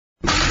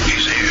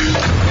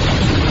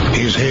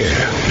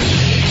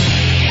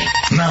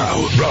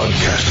Now,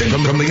 broadcasting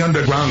from the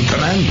underground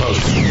command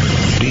post,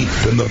 deep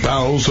in the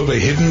bowels of a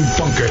hidden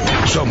bunker,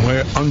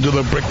 somewhere under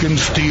the brick and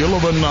steel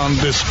of a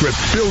nondescript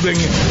building,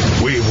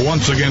 we've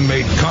once again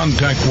made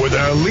contact with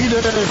our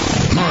leader,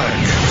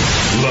 Mark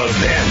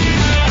Levin.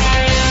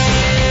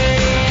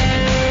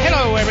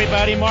 Hello,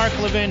 everybody. Mark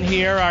Levin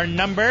here. Our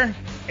number,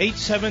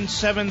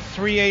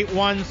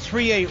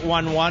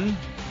 877-381-3811.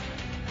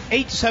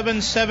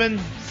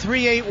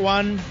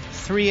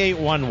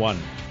 877-381-3811.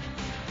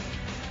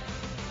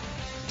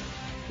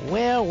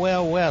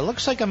 Well.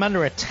 Looks like I'm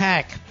under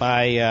attack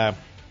by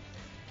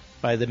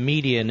the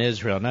media in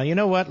Israel. Now, you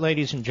know what,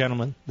 ladies and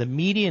gentlemen? The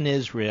media in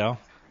Israel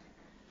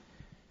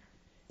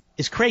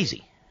is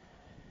crazy.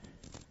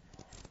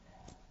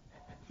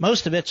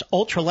 Most of it's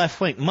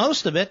ultra-left-wing.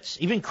 Most of it's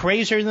even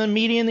crazier than the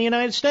media in the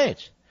United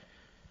States.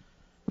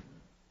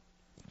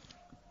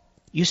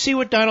 You see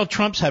what Donald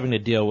Trump's having to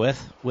deal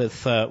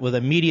with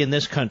a media in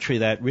this country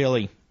that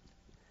really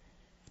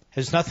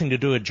has nothing to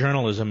do with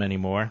journalism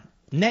anymore.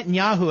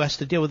 Netanyahu has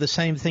to deal with the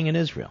same thing in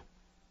Israel.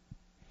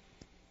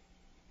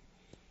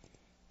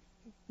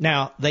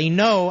 Now, they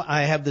know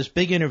I have this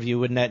big interview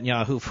with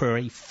Netanyahu for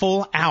a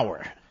full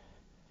hour,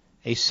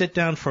 a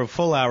sit-down for a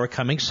full hour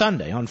coming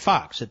Sunday on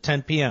Fox at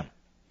 10 p.m.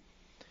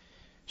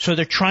 So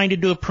they're trying to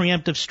do a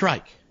preemptive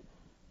strike.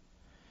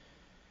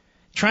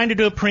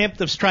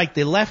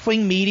 The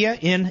left-wing media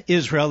in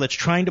Israel that's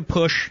trying to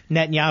push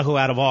Netanyahu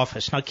out of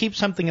office. Now, keep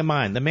something in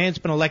mind. The man's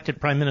been elected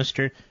prime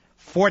minister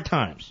 4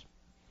 times.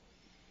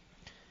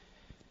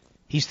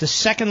 He's the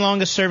second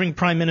longest-serving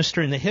prime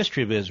minister in the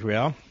history of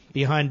Israel,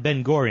 behind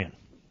Ben-Gurion,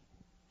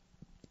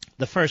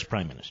 the first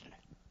prime minister.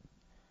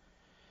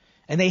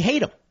 And they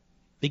hate him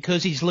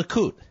because he's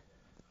Likud,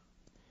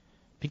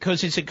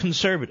 because he's a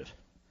conservative,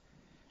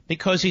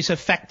 because he's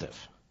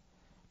effective,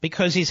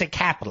 because he's a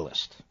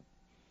capitalist,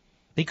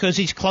 because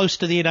he's close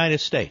to the United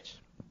States.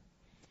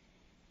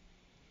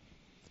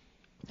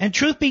 And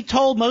truth be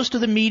told, most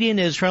of the media in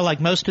Israel, like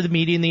most of the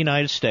media in the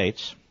United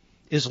States,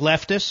 is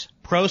leftist,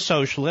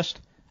 pro-socialist,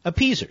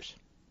 appeasers.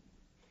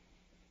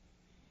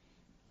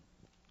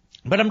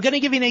 But I'm going to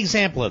give you an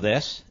example of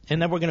this,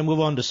 and then we're going to move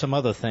on to some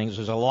other things.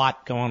 There's a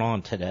lot going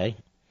on today.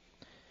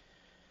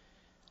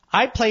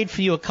 I played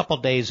for you a couple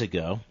days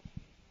ago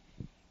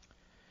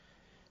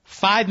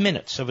 5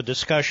 minutes of a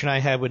discussion I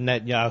had with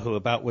Netanyahu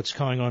about what's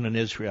going on in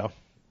Israel.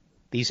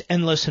 These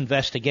endless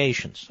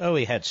investigations. Oh,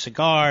 he had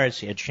cigars,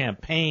 he had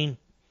champagne,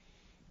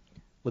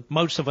 what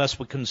most of us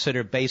would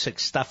consider basic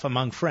stuff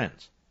among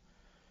friends.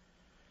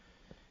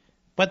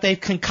 But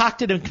they've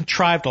concocted and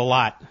contrived a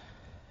lot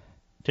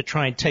to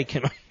try and take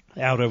him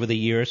out over the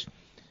years,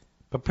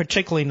 but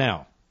particularly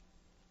now.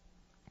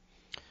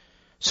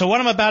 So what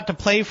I'm about to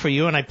play for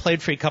you, and I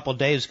played for you a couple of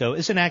days ago,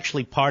 isn't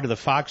actually part of the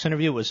Fox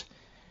interview. It was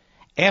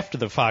after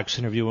the Fox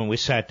interview when we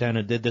sat down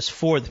and did this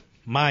for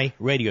my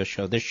radio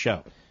show, this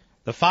show.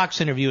 The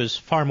Fox interview is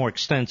far more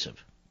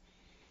extensive.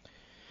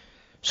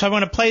 So I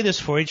want to play this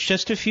for you. It's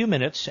just a few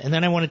minutes, and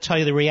then I want to tell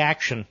you the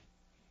reaction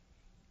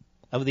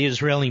of the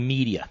Israeli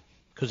media,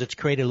 because it's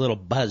created a little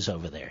buzz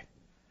over there.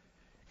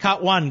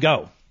 Cut 1,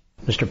 go.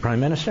 Mr. Prime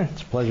Minister,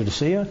 it's a pleasure to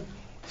see you.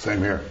 Same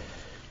here.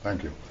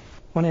 Thank you. I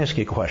want to ask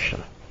you a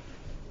question.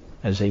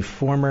 As a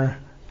former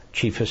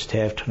Chief of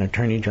Staff to an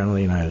Attorney General of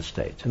the United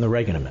States in the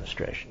Reagan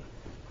administration,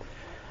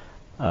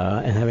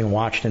 and having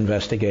watched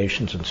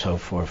investigations and so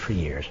forth for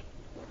years,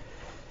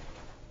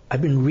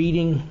 I've been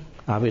reading,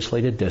 obviously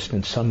at a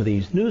distance, some of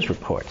these news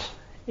reports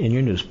in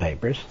your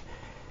newspapers,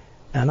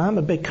 and I'm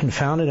a bit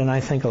confounded, and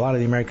I think a lot of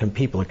the American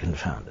people are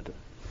confounded.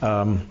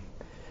 A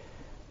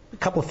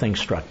couple of things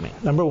struck me.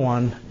 Number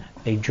one,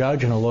 a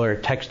judge and a lawyer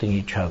texting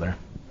each other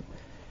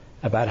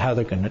about how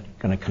they're going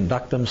to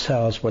conduct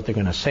themselves, what they're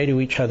going to say to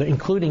each other,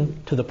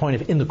 including to the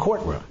point of in the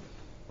courtroom,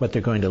 what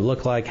they're going to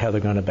look like, how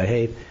they're going to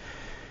behave.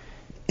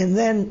 And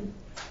then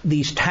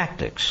these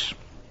tactics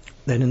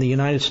that in the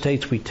United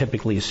States we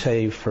typically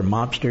save for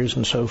mobsters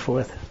and so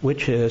forth,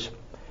 which is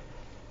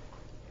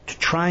to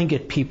try and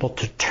get people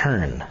to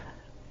turn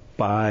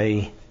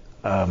by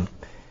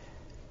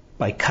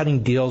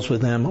cutting deals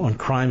with them on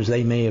crimes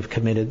they may have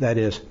committed. That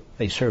is,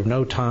 they serve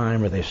no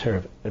time or they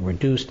serve a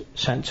reduced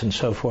sentence and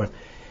so forth,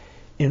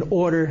 in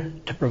order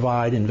to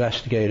provide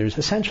investigators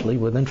essentially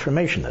with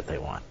information that they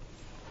want.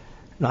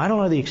 Now, I don't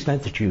know the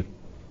extent that you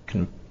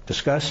can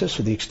discuss this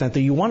or the extent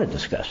that you want to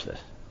discuss this,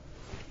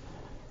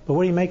 but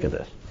what do you make of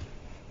this?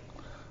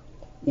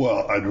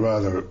 Well, I'd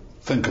rather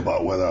think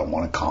about whether I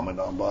want to comment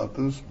about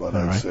this, but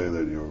I'd say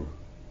that you're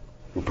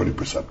pretty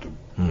perceptive.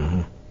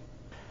 Mm-hmm.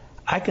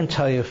 I can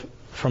tell you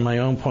from my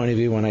own point of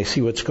view, when I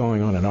see what's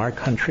going on in our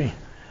country,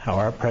 how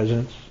our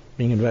president's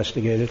being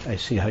investigated, I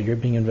see how you're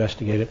being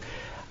investigated.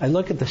 I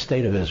look at the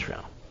state of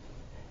Israel.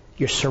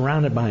 You're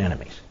surrounded by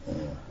enemies.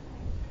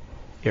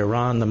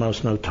 Iran, the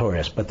most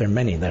notorious, but there are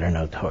many that are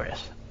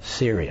notorious.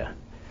 Syria.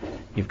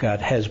 You've got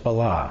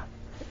Hezbollah,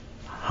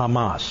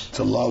 Hamas. It's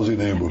a lousy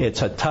neighborhood.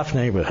 It's a tough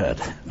neighborhood.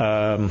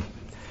 And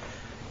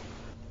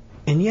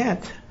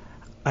yet,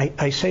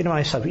 I say to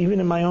myself, even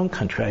in my own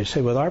country, I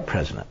say with our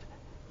president,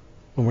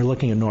 when we're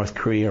looking at North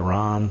Korea,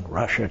 Iran,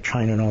 Russia,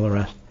 China, and all the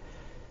rest,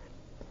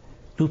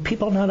 do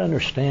people not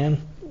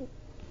understand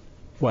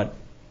what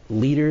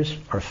leaders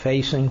are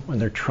facing when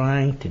they're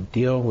trying to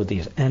deal with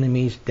these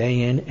enemies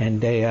day in and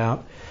day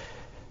out,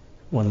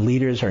 when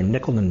leaders are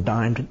nickel and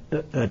dimed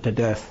to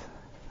death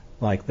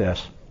like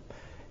this?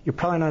 You're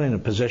probably not in a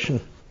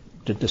position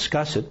to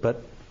discuss it,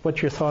 but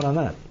what's your thought on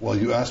that? Well,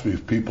 you asked me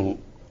if people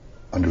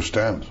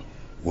understand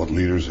what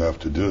leaders have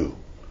to do.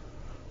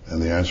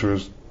 And the answer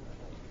is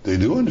they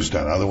do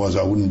understand. Otherwise,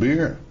 I wouldn't be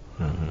here.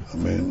 I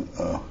mean,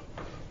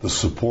 the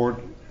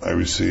support I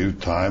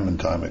received time and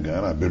time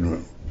again. I've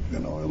been,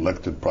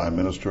 elected prime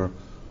minister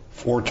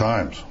 4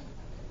 times.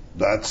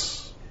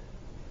 That's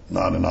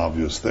not an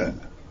obvious thing.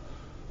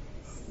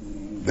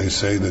 They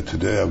say that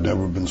today I've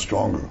never been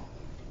stronger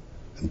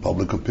in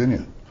public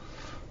opinion.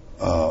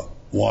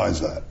 Why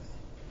is that?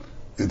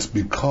 It's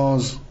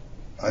because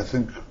I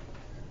think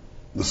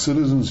the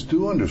citizens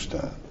do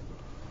understand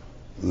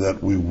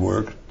that we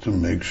work to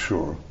make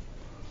sure,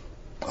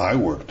 I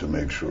work to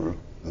make sure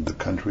that the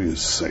country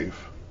is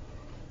safe.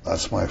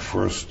 That's my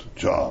first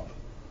job,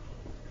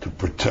 to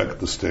protect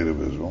the state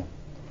of Israel.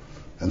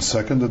 And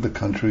second, that the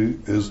country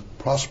is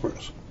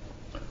prosperous.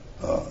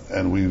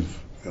 And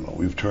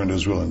we've turned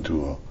Israel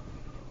into a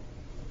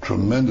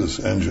tremendous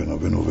engine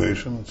of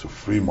innovation. It's a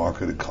free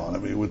market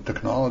economy with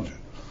technology.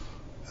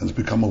 And it's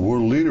become a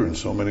world leader in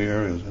so many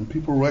areas. And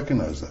people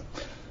recognize that.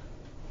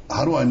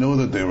 How do I know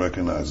that they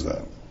recognize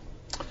that?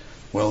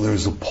 Well,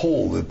 there's a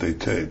poll that they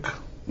take,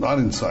 not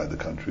inside the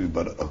country,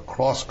 but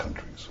across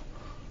countries,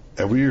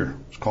 every year.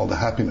 It's called the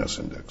Happiness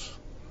Index.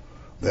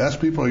 They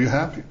ask people, are you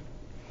happy?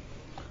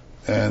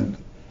 And,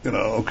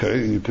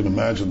 you can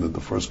imagine that the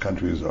first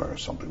countries are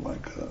something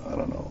like,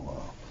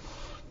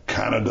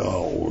 Canada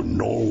or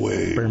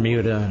Norway,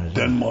 Bermuda, or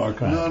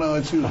Denmark. Right. No,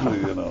 it's usually,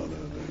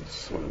 it's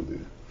sort of the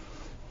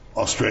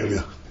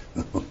Australia.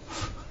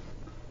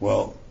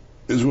 Well,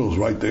 Israel's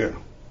right there,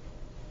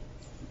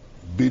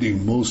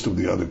 beating most of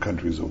the other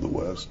countries of the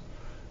West.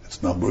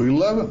 It's number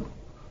 11.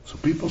 So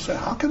people say,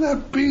 how can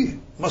that be?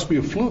 Must be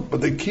a fluke,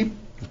 but it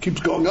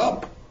keeps going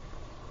up.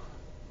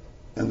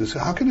 And they say,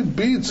 how can it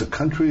be? It's a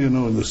country,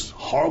 in this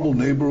horrible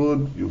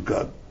neighborhood. You've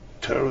got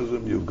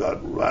terrorism, you've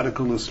got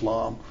radical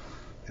Islam,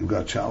 you've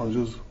got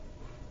challenges,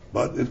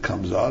 but it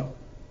comes out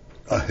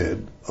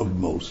ahead of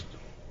most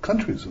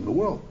countries in the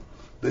world.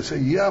 They say,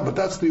 yeah, but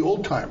that's the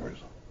old timers.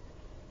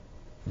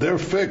 They're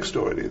fixed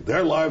already.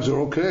 Their lives are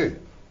okay.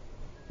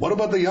 What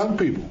about the young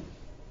people?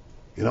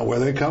 You know where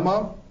they come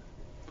out?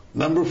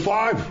 Number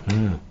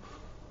 5,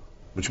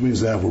 which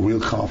means they have a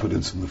real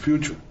confidence in the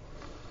future.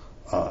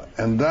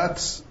 And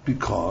that's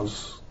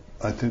because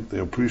I think they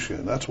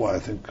appreciate it. That's why I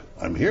think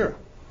I'm here.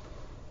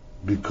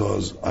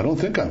 Because I don't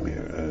think I'm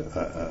here.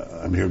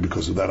 I'm here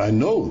because of that. I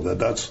know that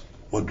that's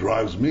what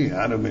drives me,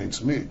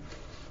 animates me.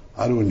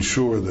 How to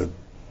ensure that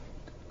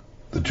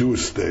the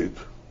Jewish state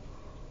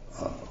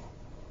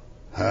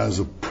has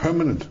a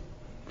permanent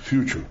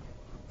future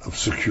of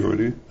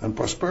security and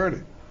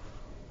prosperity.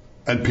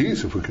 And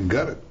peace, if we can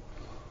get it.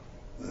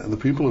 And the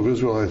people of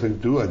Israel, I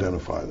think, do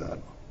identify that.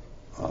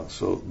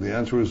 So the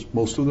answer is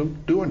most of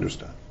them do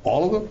understand.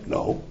 All of them?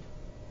 No.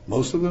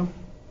 Most of them?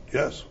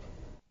 Yes.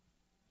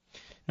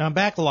 Now I'm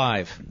back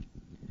live.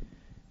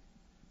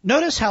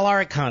 Notice how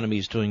our economy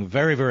is doing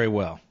very, very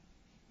well.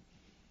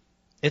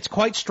 It's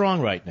quite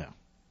strong right now,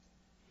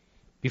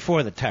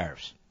 before the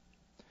tariffs.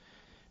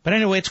 But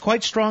anyway, it's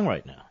quite strong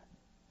right now.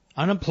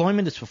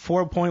 Unemployment is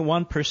for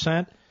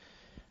 4.1%.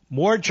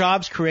 More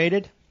jobs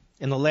created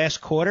in the last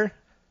quarter,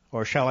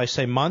 or shall I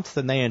say month,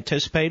 than they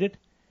anticipated,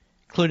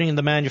 including in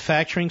the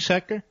manufacturing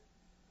sector.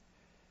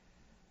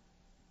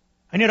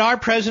 And yet our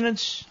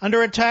president's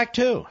under attack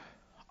too.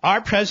 Our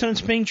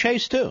president's being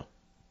chased too.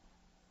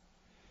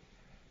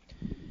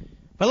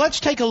 But let's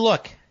take a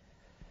look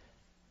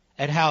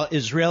at how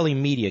Israeli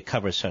media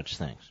covers such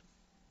things.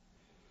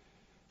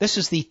 This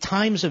is the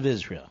Times of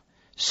Israel.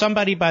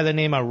 Somebody by the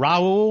name of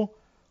Raoul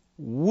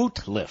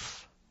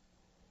Wootliff.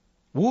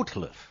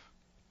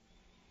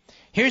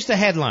 Here's the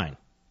headline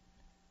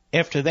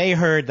after they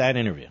heard that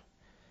interview.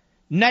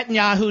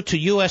 Netanyahu to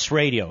U.S.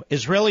 radio.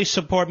 Israelis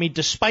support me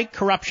despite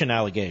corruption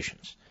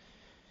allegations.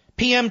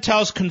 PM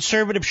tells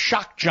conservative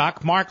shock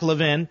jock Mark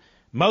Levin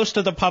most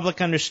of the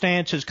public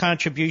understands his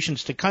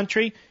contributions to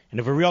country and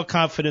have a real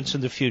confidence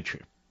in the future.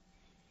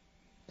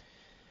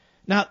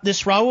 Now,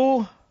 this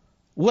Raoul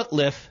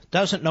Wootliff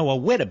doesn't know a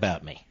whit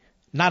about me.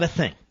 Not a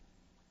thing.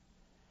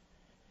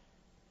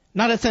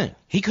 Not a thing.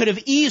 He could have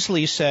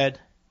easily said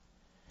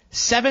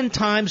 7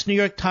 times New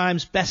York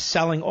Times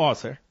best-selling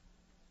author,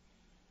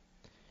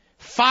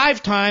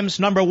 5 times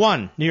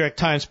 #1 New York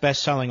Times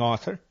best-selling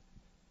author,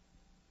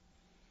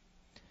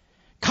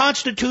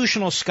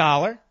 constitutional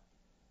scholar,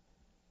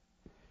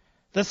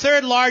 the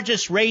 3rd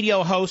largest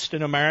radio host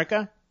in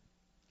America,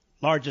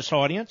 largest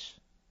audience.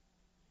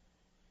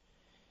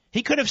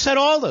 He could have said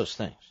all those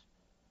things.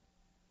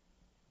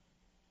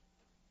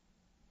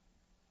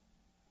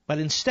 But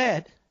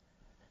instead,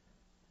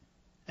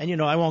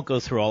 and I won't go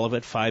through all of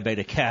it, Phi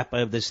Beta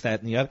Kappa, this,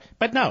 that, and the other,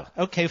 but no,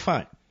 okay,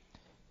 fine.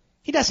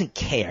 He doesn't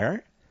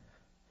care.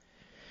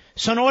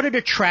 So in order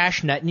to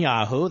trash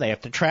Netanyahu, they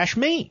have to trash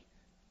me.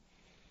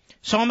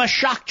 So I'm a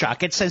shock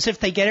jock. It's as if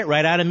they get it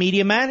right out of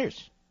Media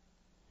Matters.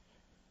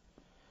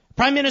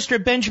 Prime Minister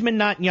Benjamin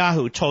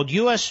Netanyahu told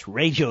U.S.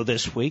 radio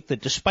this week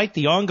that despite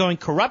the ongoing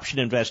corruption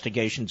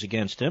investigations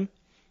against him,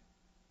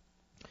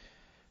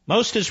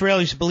 most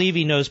Israelis believe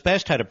he knows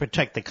best how to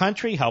protect the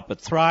country, help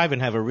it thrive,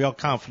 and have a real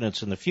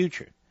confidence in the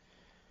future.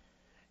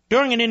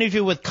 During an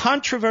interview with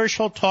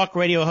controversial talk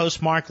radio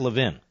host Mark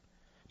Levin.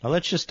 Now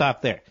let's just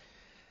stop there.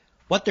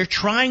 What they're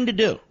trying to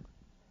do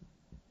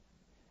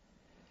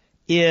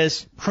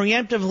is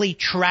preemptively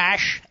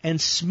trash and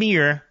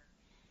smear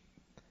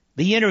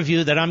the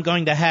interview that I'm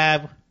going to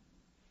have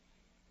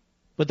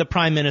with the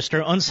Prime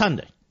Minister on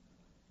Sunday.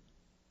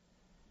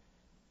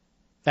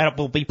 That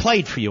will be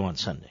played for you on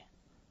Sunday.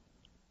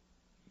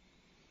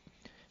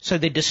 So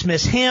they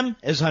dismiss him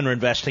as under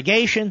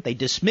investigation. They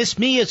dismiss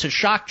me as a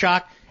shock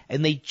jock.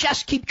 And they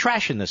just keep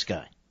trashing this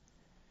guy.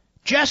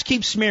 Just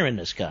keep smearing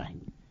this guy.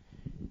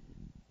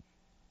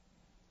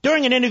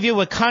 During an interview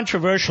with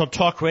controversial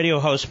talk radio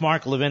host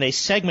Mark Levin, a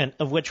segment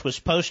of which was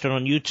posted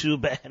on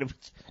YouTube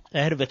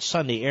ahead of its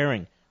Sunday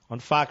airing on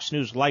Fox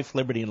News, Life,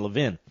 Liberty, and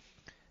Levin,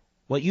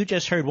 what you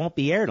just heard won't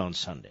be aired on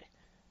Sunday.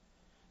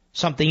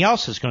 Something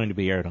else is going to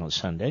be aired on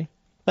Sunday.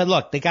 But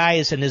look, the guy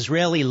is an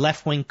Israeli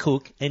left-wing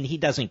kook, and he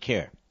doesn't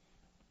care.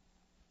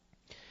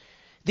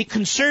 The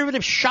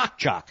conservative shock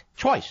jock,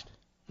 twice,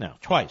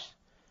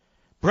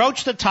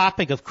 broached the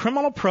topic of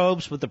criminal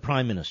probes with the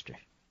Prime Minister.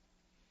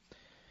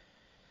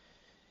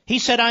 He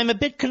said, I'm a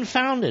bit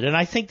confounded, and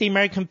I think the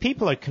American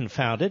people are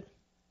confounded,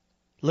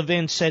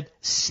 Levin said,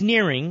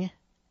 sneering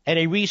at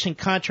a recent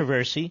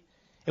controversy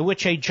in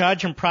which a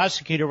judge and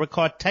prosecutor were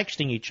caught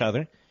texting each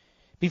other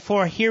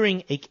before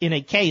hearing in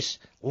a case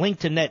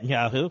linked to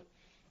Netanyahu,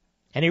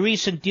 and a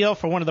recent deal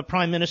for one of the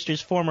Prime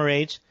Minister's former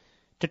aides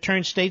to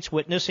turn state's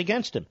witness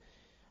against him.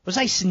 Was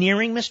I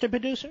sneering, Mr.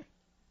 Producer?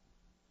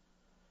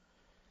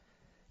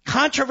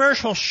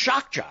 Controversial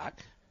shock jock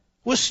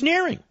was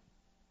sneering.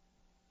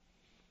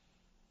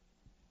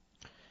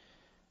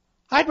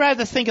 I'd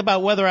rather think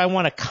about whether I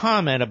want to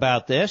comment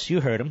about this. You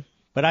heard him.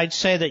 But I'd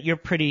say that you're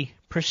pretty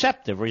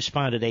perceptive,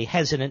 responded a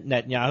hesitant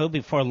Netanyahu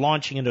before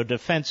launching into a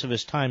defense of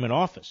his time in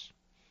office.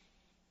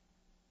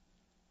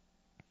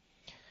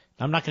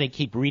 I'm not going to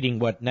keep reading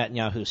what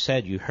Netanyahu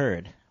said. You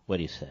heard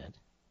what he said.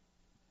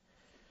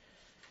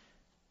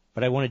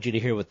 But I wanted you to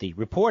hear what the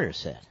reporter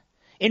said.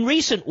 In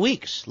recent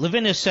weeks,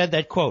 Levin has said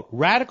that, quote,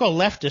 radical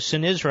leftists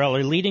in Israel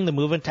are leading the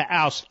movement to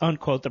oust,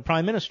 unquote, the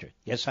Prime Minister.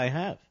 Yes, I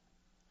have.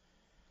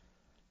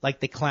 Like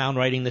the clown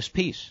writing this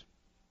piece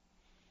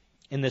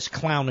in this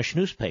clownish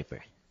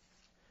newspaper.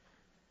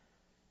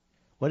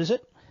 What is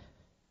it?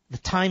 The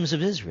Times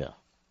of Israel.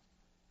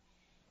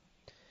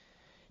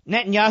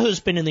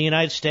 Netanyahu's been in the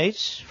United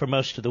States for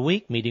most of the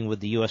week, meeting with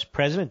the U.S.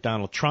 President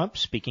Donald Trump,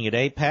 speaking at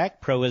AIPAC,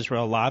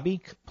 pro-Israel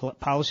lobby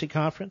policy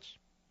conference.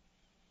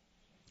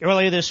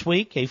 Earlier this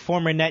week, a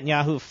former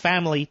Netanyahu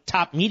family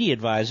top media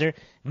advisor,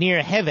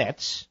 Nir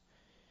Hevetz,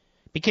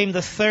 became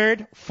the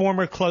third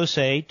former close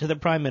aide to the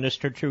Prime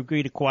Minister to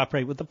agree to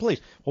cooperate with the police.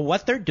 Well,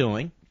 what they're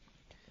doing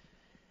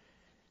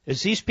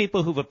is these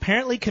people who've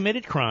apparently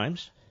committed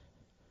crimes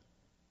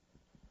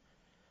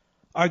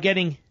are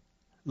getting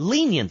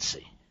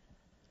leniency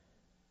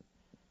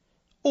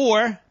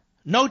or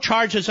no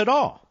charges at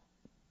all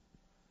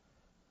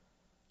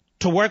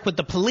to work with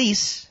the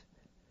police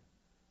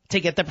to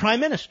get the Prime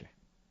Minister.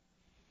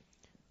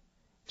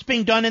 It's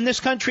being done in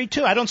this country,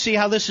 too. I don't see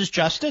how this is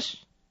justice.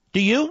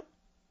 Do you?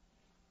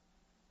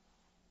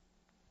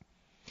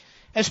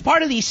 As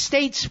part of the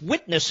state's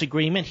witness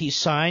agreement he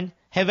signed,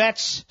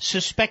 Hevetz,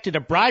 suspected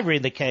of bribery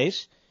in the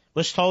case,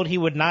 was told he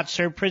would not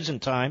serve prison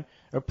time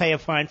or pay a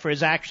fine for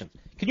his actions.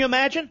 Can you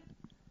imagine?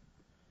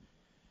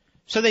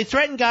 So they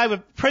threaten guy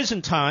with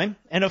prison time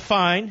and a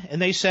fine,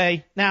 and they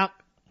say, now,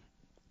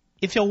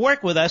 if you'll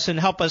work with us and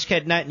help us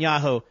get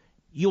Netanyahu,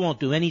 you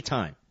won't do any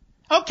time.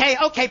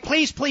 Okay,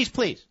 please.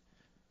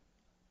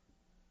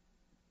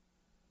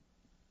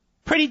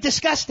 Pretty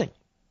disgusting.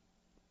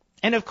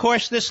 And, of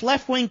course, this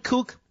left-wing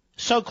kook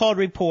so-called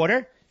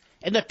reporter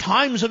in the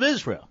Times of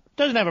Israel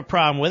doesn't have a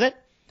problem with it.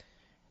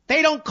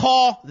 They don't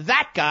call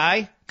that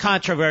guy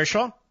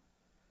controversial.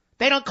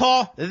 They don't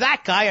call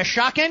that guy a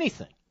shock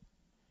anything.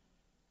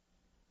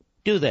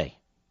 Do they?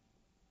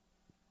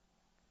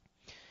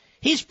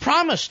 He's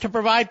promised to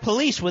provide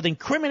police with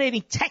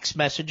incriminating text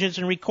messages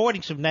and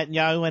recordings of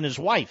Netanyahu and his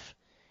wife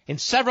in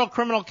several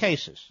criminal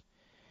cases,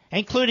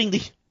 including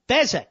the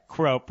desist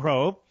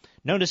probe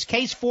known as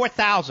Case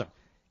 4000.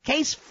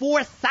 Case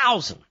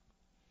 4000.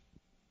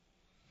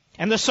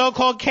 And the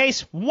so-called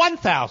Case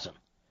 1000,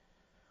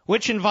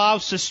 which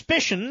involves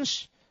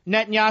suspicions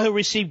Netanyahu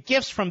received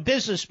gifts from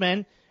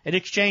businessmen in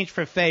exchange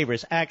for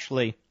favors.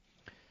 Actually,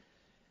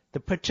 the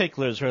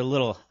particulars are a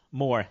little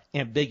more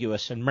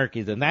ambiguous and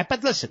murky than that.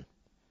 But listen,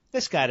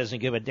 this guy doesn't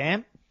give a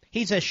damn.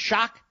 He's a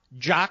shock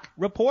jock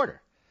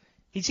reporter.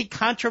 He's a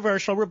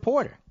controversial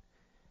reporter.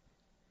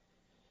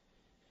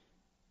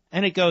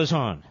 And it goes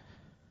on.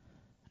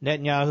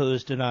 Netanyahu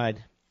has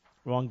denied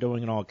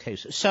wrongdoing in all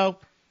cases. So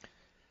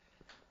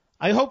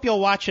I hope you'll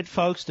watch it,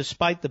 folks,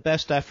 despite the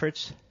best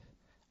efforts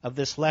of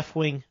this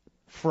left-wing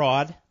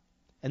fraud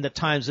and the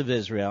Times of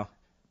Israel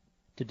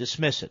to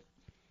dismiss it.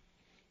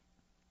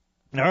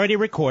 I already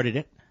recorded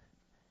it.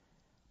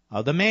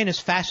 The man is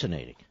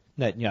fascinating,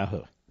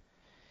 Netanyahu.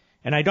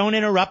 And I don't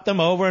interrupt them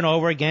over and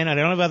over again. I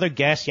don't have other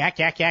guests. Yak,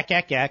 yak, yak,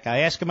 yak, yak. I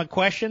ask him a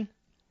question,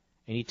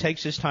 and he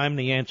takes his time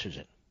and he answers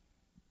it.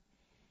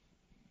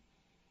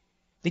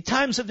 The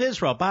Times of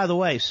Israel, by the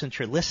way, since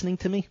you're listening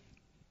to me,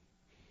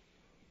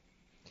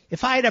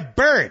 if I had a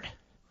bird,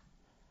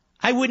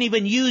 I wouldn't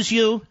even use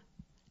you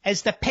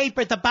as the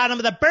paper at the bottom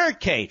of the bird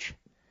cage.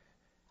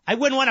 I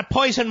wouldn't want to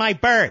poison my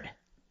bird.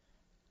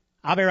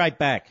 I'll be right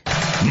back.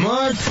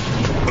 Mark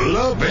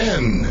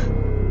Levin.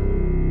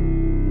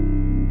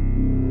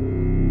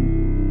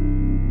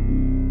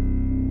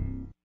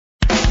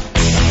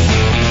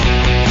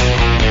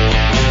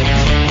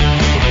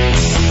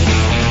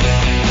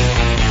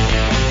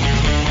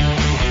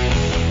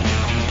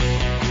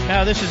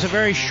 Now, this is a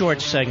very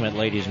short segment,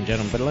 ladies and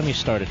gentlemen, but let me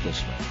start it this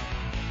way.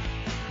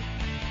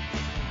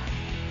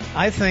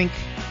 I think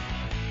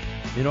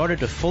in order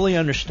to fully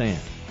understand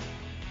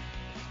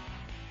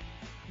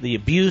the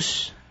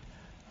abuse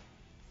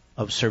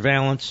of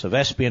surveillance, of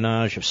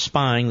espionage, of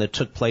spying that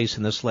took place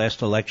in this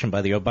last election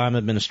by the Obama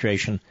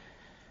administration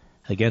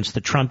against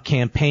the Trump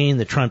campaign,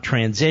 the Trump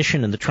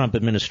transition, and the Trump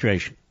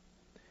administration,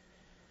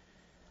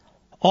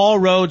 all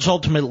roads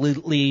ultimately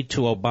lead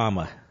to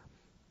Obama.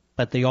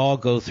 But they all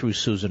go through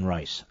Susan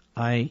Rice.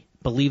 I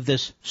believe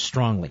this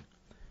strongly.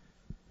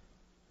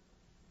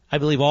 I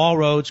believe all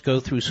roads go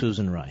through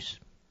Susan Rice.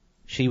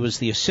 She was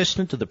the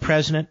assistant to the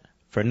president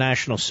for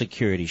national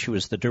security. She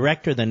was the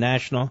director of the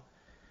National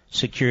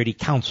Security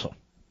Council.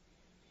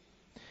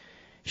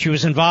 She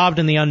was involved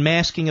in the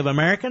unmasking of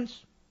Americans.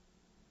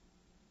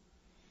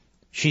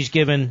 She's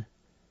given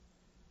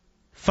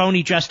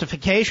phony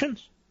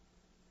justifications,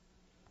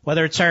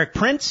 whether it's Eric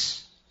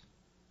Prince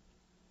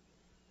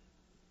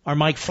or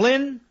Mike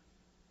Flynn.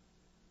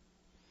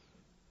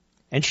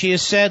 And she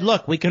has said,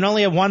 look, we can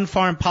only have one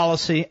foreign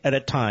policy at a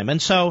time.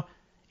 And so,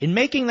 in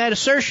making that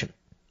assertion,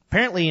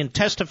 apparently in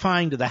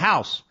testifying to the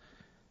House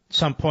at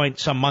some point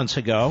some months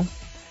ago,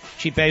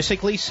 she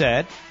basically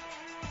said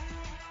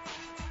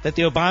that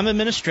the Obama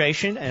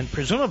administration, and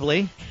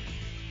presumably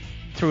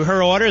through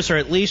her orders, or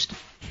at least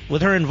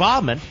with her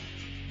involvement,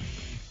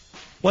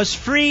 was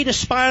free to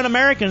spy on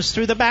Americans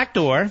through the back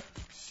door,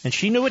 and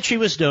she knew what she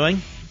was doing,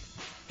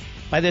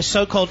 by this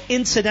so-called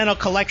incidental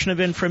collection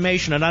of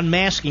information and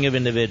unmasking of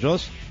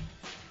individuals,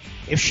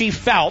 if she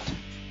felt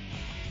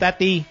that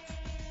the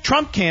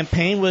Trump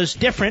campaign was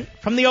different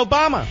from the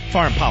Obama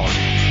foreign policy.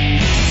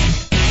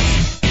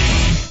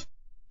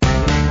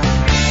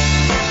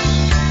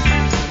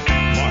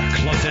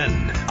 Mark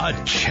Levin,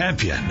 a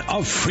champion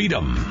of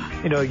freedom.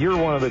 You know, you're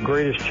one of the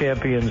greatest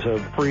champions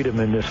of freedom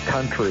in this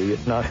country,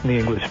 not in the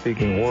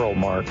English-speaking world,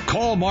 Mark.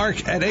 Call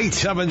Mark at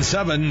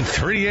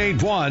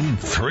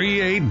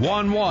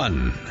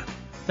 877-381-3811.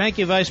 Thank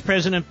you, Vice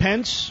President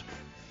Pence.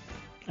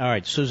 All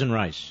right, Susan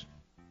Rice.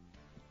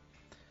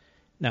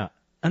 Now,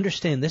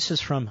 understand this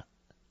is from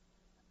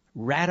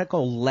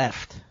radical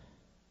left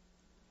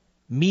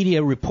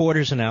media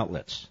reporters and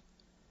outlets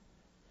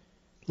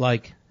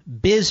like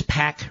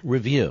BizPac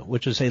Review,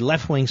 which is a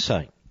left-wing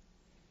site.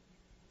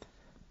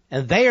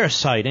 And they are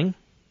citing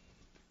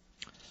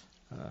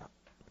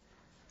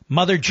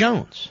Mother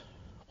Jones,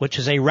 which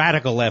is a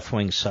radical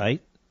left-wing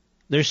site.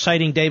 They're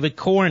citing David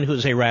Corn,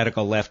 who's a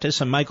radical leftist,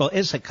 and Michael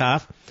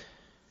Isikoff,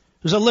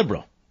 who's a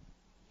liberal.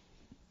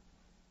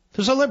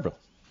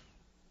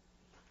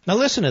 Now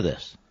listen to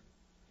this.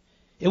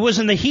 It was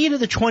in the heat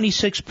of the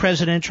 26th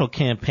presidential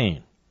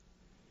campaign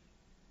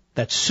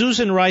that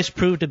Susan Rice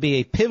proved to be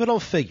a pivotal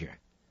figure,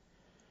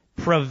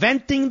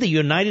 preventing the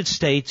United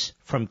States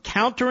from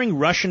countering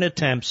Russian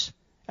attempts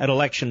at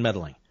election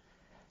meddling.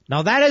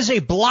 Now that is a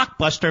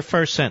blockbuster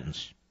first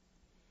sentence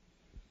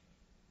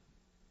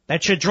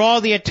that should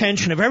draw the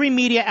attention of every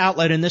media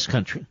outlet in this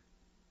country,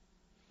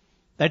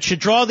 that should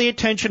draw the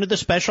attention of the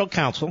special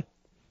counsel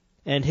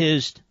and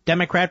his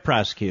Democrat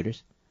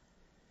prosecutors.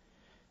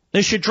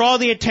 This should draw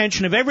the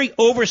attention of every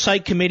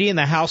oversight committee in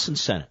the House and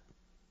Senate.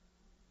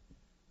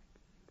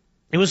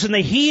 It was in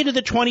the heat of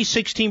the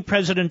 2016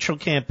 presidential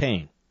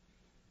campaign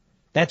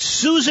that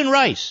Susan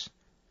Rice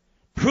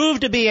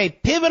proved to be a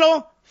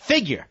pivotal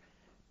figure,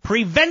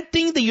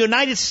 preventing the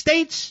United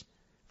States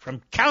from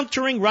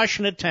countering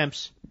Russian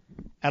attempts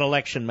at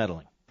election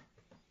meddling.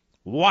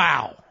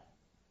 Wow.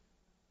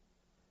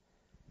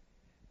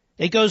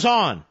 It goes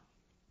on.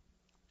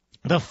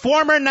 The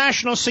former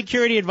National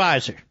Security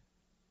Advisor,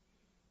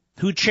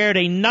 who chaired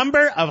a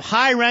number of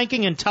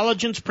high-ranking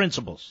intelligence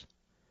principals,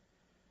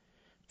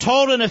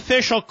 told an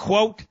official,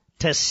 quote,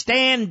 to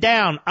stand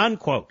down,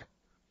 unquote,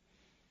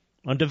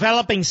 on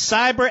developing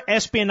cyber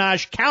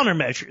espionage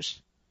countermeasures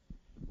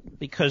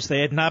because they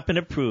had not been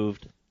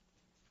approved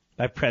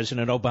by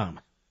President Obama.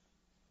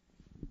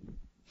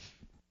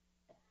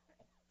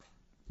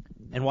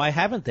 And why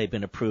haven't they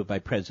been approved by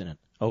President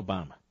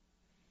Obama?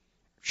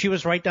 She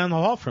was right down the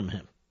hall from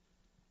him.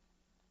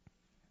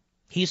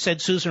 He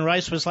said Susan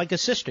Rice was like a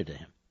sister to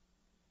him.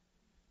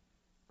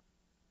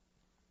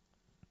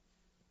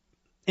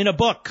 In a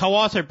book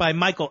co-authored by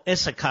Michael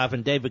Isakov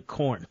and David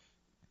Korn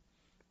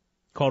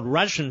called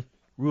Russian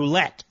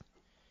Roulette,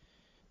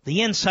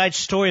 the inside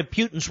story of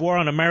Putin's war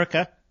on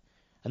America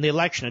and the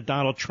election of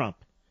Donald Trump,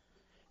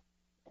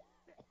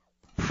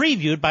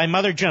 previewed by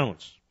Mother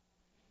Jones,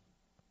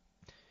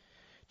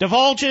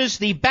 divulges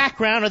the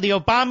background of the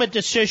Obama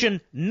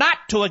decision not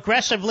to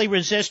aggressively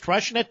resist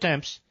Russian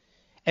attempts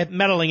at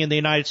meddling in the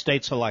United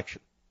States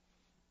election.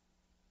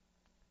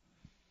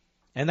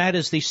 And that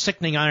is the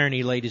sickening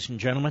irony, ladies and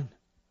gentlemen,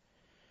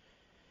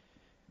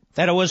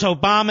 that it was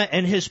Obama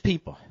and his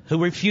people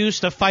who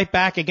refused to fight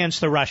back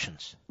against the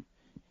Russians.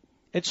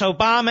 It's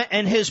Obama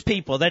and his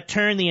people that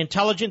turned the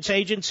intelligence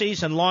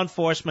agencies and law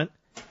enforcement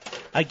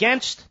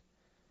against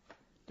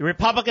the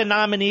Republican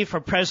nominee for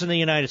President of the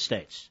United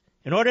States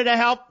in order to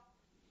help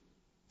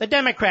the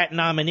Democrat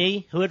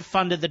nominee who had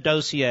funded the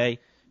dossier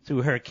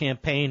through her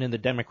campaign in the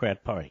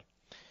Democrat Party.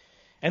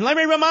 And let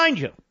me remind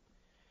you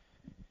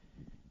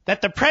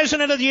that the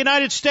President of the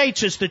United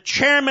States is the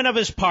chairman of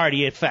his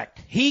party, in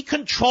fact. He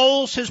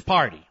controls his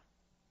party.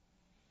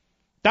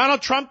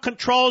 Donald Trump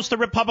controls the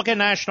Republican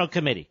National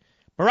Committee.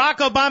 Barack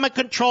Obama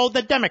controlled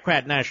the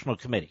Democrat National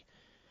Committee.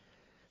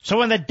 So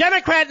when the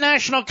Democrat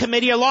National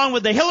Committee, along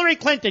with the Hillary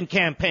Clinton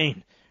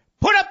campaign,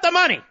 put up the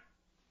money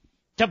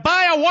to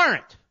buy a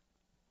warrant,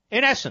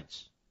 in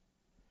essence,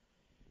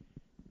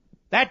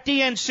 that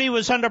DNC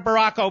was under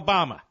Barack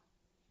Obama.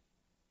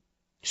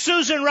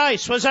 Susan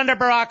Rice was under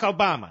Barack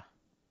Obama.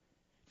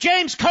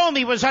 James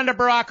Comey was under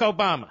Barack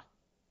Obama.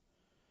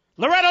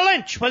 Loretta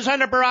Lynch was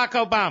under Barack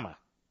Obama.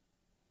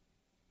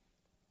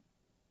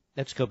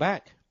 Let's go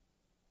back.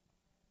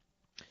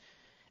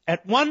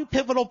 At one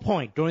pivotal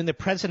point during the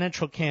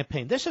presidential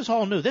campaign, this is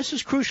all new, this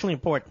is crucially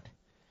important.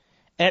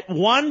 At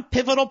one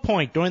pivotal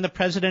point during the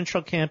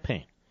presidential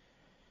campaign,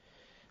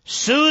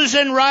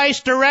 Susan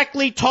Rice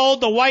directly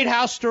told the White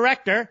House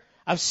Director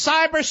of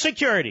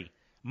Cybersecurity,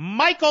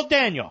 Michael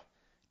Daniel,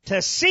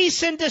 to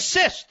cease and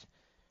desist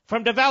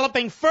from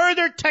developing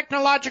further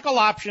technological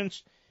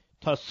options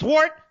to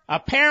thwart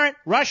apparent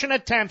Russian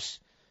attempts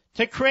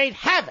to create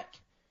havoc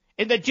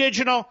in the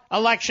digital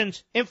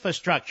elections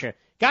infrastructure.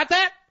 Got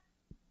that?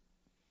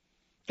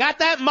 Got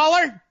that,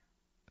 Mueller?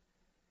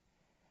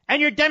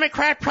 And your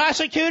Democrat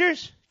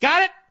prosecutors?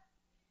 Got it?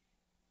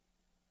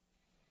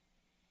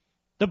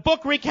 The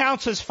book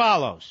recounts as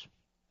follows.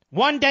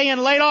 One day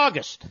in late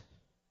August,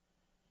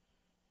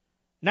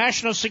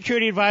 National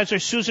Security Advisor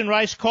Susan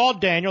Rice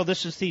called Daniel,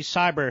 this is the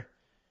cyber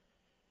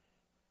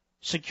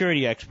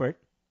security expert,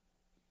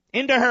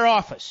 into her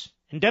office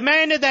and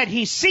demanded that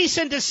he cease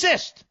and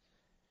desist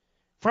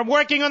from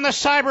working on the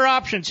cyber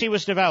options he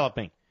was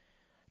developing.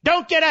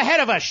 Don't get ahead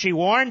of us, she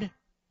warned.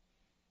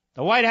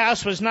 The White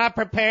House was not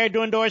prepared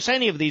to endorse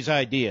any of these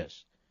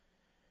ideas.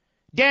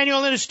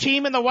 Daniel and his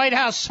team in the White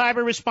House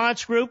Cyber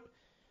Response Group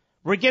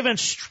were given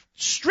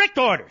strict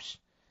orders.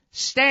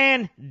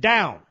 Stand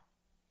down.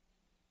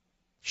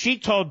 She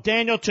told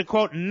Daniel to,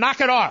 quote,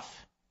 knock it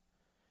off.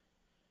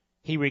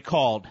 He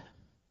recalled,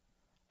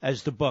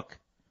 as the book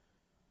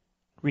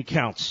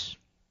recounts.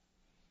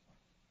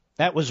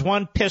 That was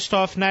one pissed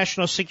off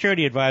national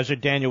security advisor,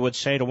 Daniel would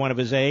say to one of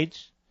his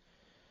aides.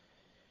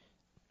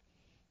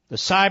 The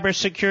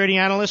cybersecurity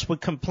analyst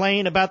would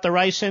complain about the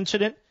Rice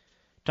incident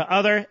to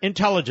other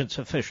intelligence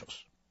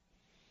officials.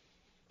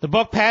 The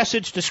book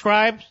passage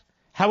describes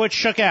how it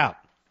shook out.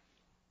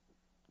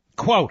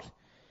 Quote,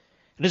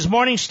 at his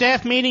morning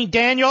staff meeting,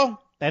 Daniel,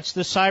 that's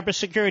the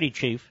cybersecurity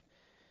chief,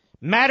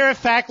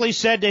 matter-of-factly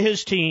said to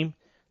his team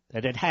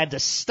that it had to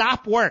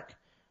stop work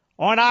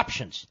on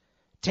options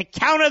to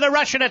counter the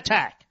Russian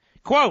attack.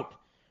 Quote,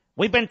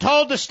 we've been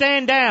told to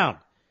stand down.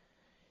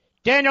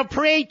 Daniel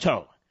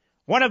Prieto,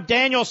 one of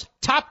Daniel's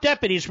top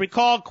deputies,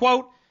 recalled,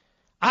 quote,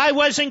 I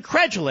was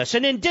incredulous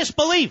and in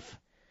disbelief.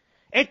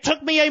 It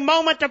took me a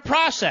moment to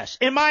process.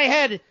 In my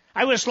head,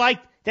 I was like,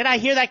 did I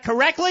hear that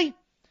correctly?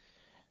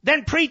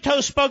 Then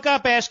Prieto spoke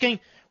up asking,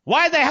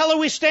 why the hell are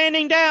we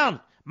standing down?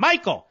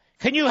 Michael,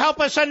 can you help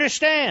us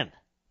understand?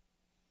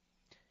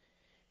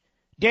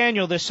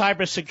 Daniel, the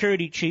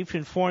cybersecurity chief,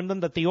 informed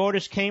them that the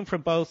orders came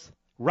from both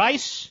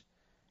Rice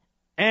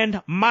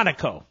and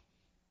Monaco,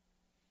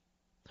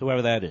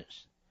 whoever that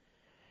is.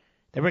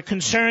 They were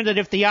concerned that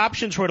if the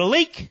options were to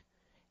leak,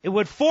 it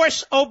would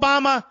force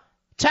Obama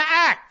to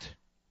act.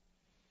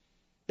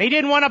 They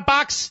didn't want to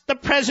box the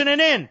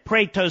president in,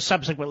 Prieto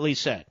subsequently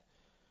said.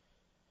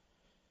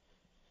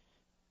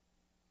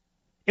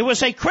 It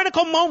was a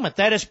critical moment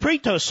that, as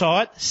Prieto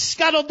saw it,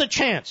 scuttled the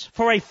chance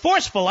for a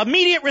forceful,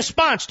 immediate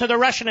response to the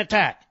Russian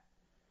attack,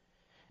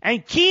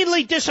 and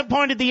keenly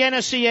disappointed the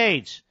NSC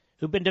aides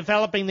who've been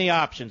developing the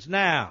options.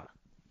 Now,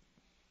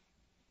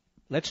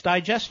 let's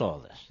digest all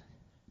this.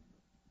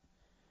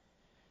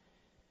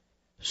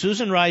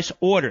 Susan Rice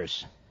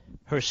orders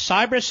her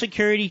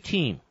cybersecurity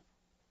team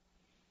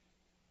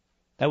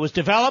that was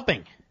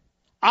developing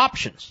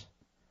options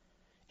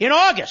in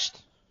August,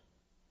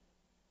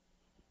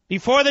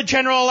 before the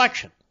general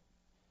election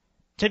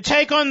to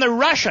take on the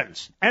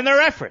Russians and their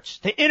efforts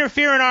to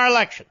interfere in our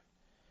election.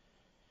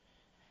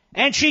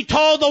 And she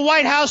told the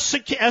White House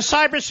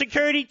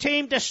cybersecurity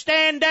team to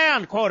stand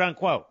down, quote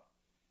unquote.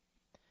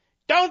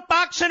 Don't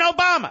box in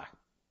Obama.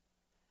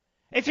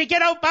 If you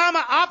get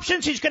Obama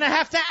options, he's going to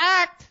have to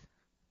act.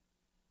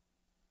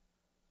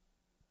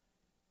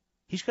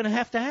 He's going to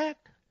have to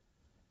act.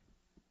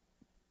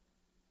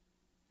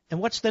 And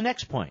what's the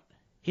next point?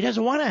 He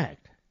doesn't want to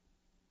act.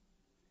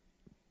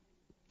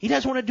 He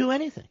doesn't want to do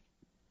anything.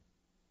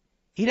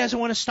 He doesn't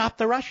want to stop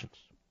the Russians.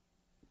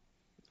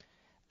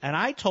 And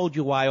I told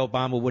you why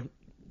Obama wouldn't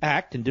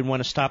act and didn't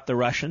want to stop the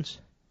Russians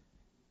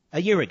a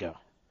year ago.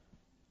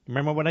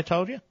 Remember what I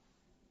told you?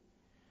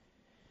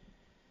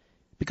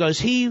 Because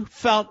he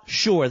felt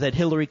sure that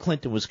Hillary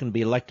Clinton was going to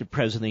be elected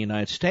president of the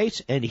United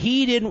States, and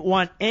he didn't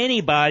want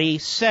anybody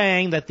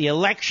saying that the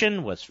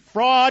election was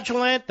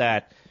fraudulent,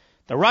 that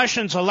the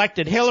Russians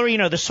elected Hillary,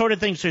 the sort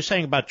of things they're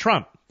saying about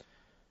Trump.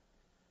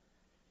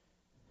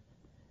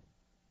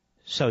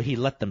 So he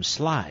let them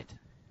slide.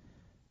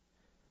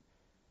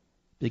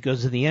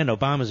 Because in the end,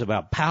 Obama's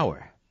about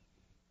power,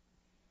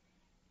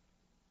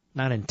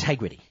 not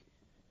integrity,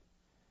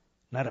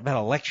 not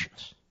about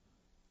elections.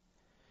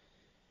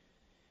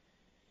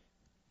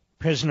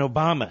 President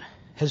Obama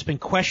has been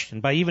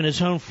questioned by even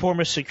his own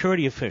former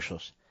security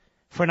officials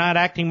for not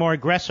acting more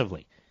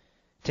aggressively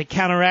to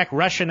counteract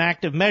Russian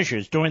active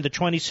measures during the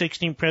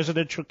 2016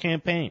 presidential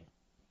campaign.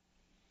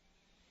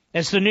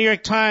 As the New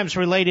York Times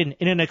related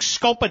in an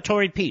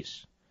exculpatory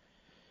piece,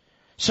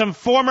 some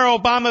former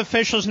Obama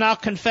officials now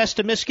confess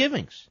to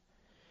misgivings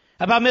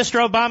about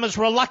Mr. Obama's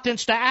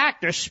reluctance to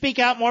act or speak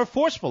out more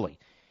forcefully,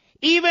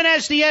 even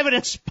as the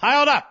evidence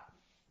piled up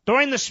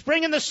during the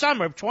spring and the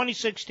summer of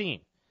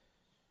 2016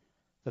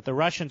 that the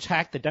Russians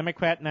hacked the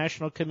Democrat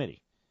National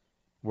Committee,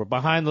 were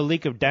behind the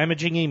leak of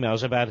damaging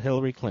emails about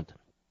Hillary Clinton.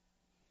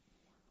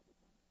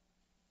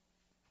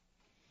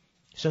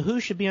 So who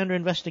should be under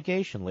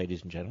investigation,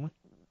 ladies and gentlemen?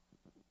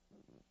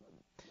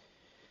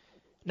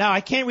 Now,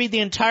 I can't read the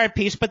entire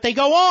piece, but they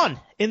go on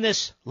in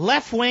this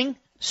left-wing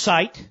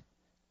site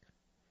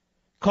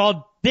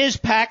called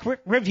BizPac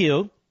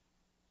Review,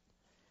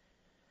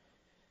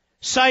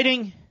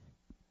 citing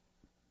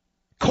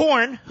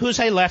Korn, who's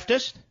a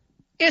leftist,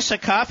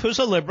 Isikoff, who's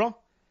a liberal,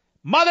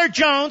 Mother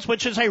Jones,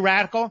 which is a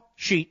radical,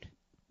 Sheet,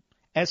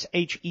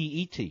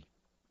 S-H-E-E-T.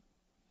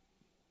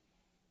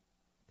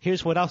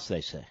 Here's what else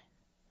they say.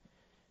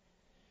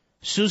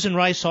 Susan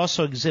Rice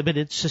also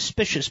exhibited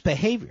suspicious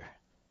behavior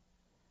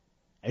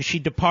as she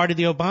departed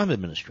the Obama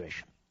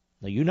administration.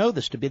 Now, you know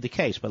this to be the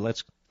case, but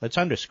let's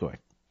underscore it.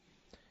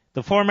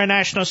 The former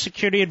National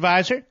Security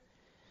Advisor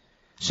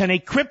sent a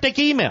cryptic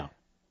email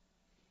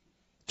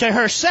to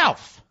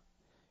herself,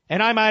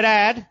 and I might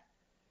add,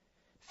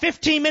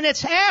 15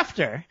 minutes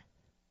after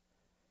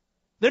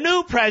the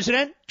new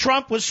president,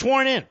 Trump, was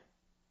sworn in,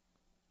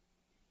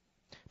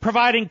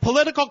 providing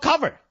political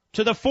cover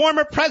to the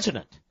former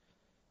president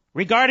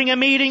regarding a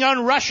meeting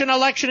on Russian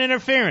election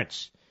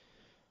interference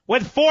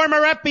with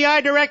former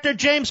FBI Director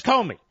James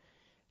Comey,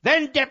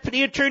 then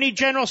Deputy Attorney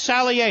General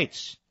Sally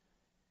Yates,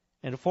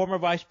 and former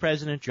Vice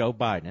President Joe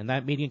Biden. And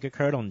that meeting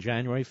occurred on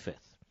January 5th.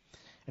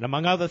 And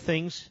among other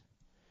things,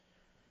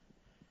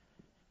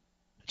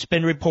 it's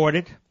been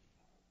reported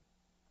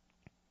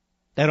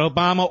that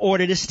Obama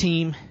ordered his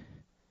team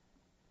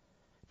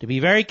to be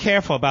very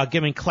careful about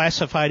giving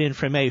classified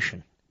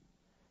information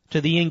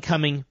to the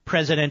incoming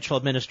presidential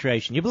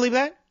administration. You believe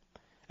that?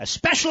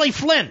 Especially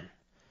Flynn.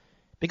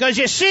 Because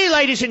you see,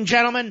 ladies and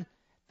gentlemen,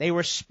 they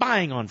were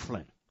spying on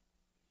Flynn.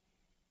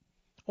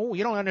 Oh,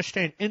 you don't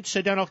understand.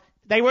 Incidental.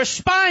 They were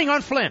spying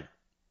on Flynn.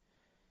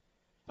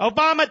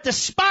 Obama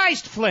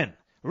despised Flynn.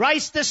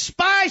 Rice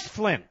despised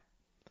Flynn.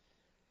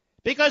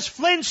 Because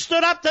Flynn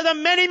stood up to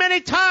them many,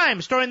 many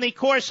times during the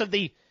course of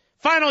the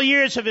final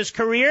years of his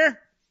career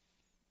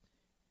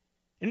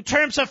in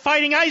terms of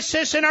fighting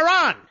ISIS in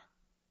Iran.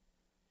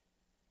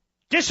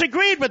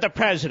 Disagreed with the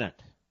president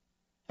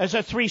as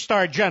a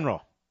 3-star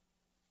general.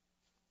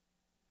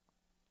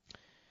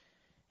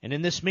 And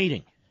in this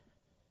meeting,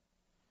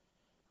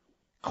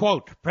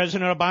 quote,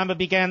 President Obama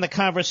began the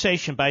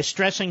conversation by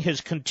stressing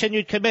his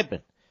continued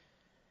commitment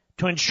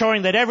to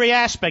ensuring that every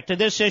aspect of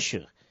this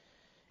issue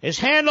is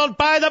handled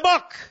by the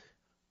book.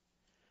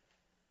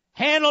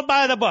 Handled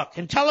by the book.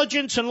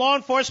 Intelligence and law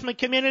enforcement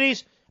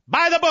communities,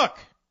 by the book.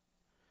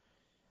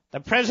 The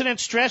president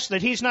stressed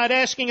that he's not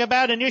asking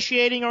about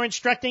initiating or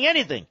instructing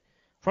anything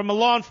from a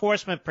law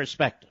enforcement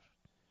perspective.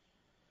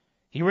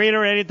 He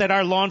reiterated that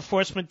our law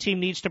enforcement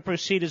team needs to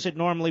proceed as it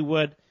normally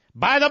would,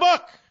 by the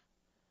book,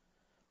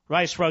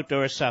 Rice wrote to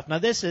herself. Now,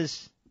 this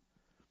is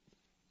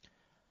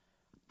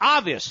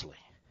obviously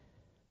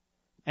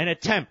an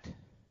attempt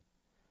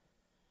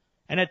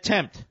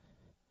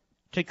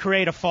to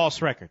create a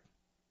false record.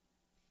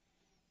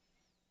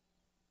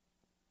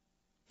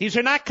 These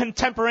are not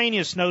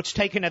contemporaneous notes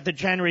taken at the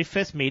January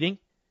 5th meeting.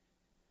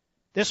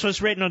 This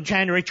was written on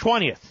January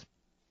 20th,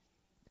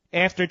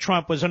 after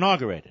Trump was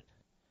inaugurated.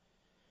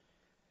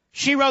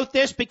 She wrote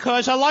this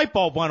because a light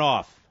bulb went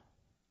off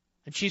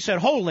And she said,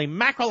 holy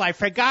mackerel, I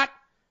forgot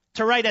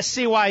to write a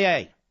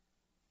CYA.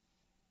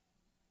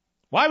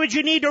 Why would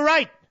you need to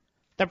write?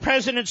 The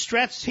president's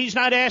threats, he's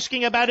not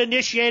asking about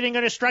initiating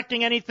or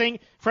instructing anything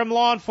from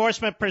law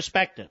enforcement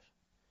perspective.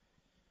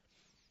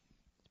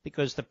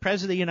 Because the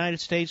President of the United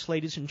States,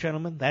 ladies and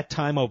gentlemen, that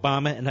time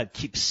Obama, and I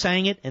keep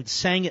saying it and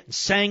saying it and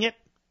saying it,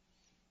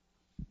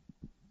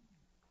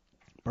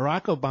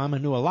 Barack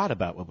Obama knew a lot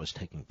about what was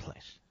taking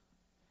place.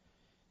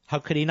 How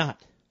could he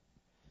not?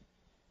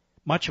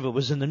 Much of it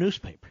was in the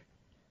newspaper.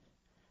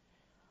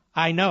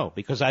 I know,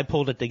 because I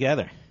pulled it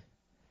together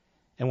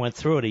and went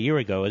through it a year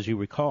ago, as you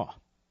recall.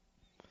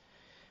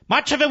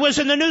 Much of it was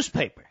in the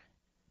newspaper.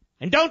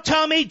 And don't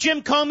tell me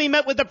Jim Comey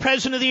met with the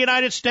President of the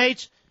United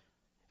States,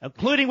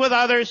 including with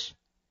others,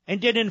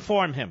 and didn't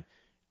inform him.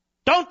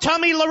 Don't tell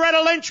me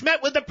Loretta Lynch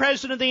met with the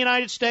President of the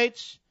United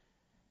States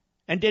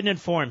and didn't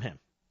inform him.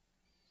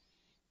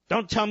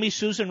 Don't tell me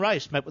Susan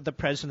Rice met with the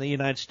President of the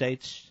United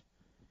States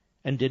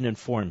and didn't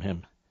inform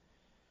him.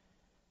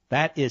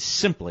 That is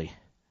simply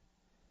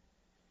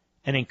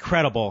an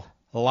incredible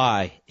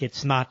lie.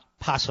 It's not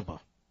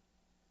possible.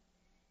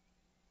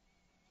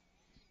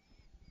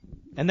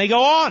 And they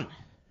go on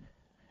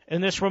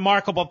in this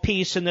remarkable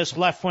piece in this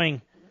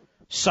left-wing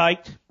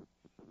site,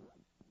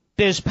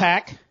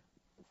 BizPac.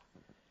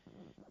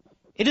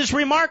 It is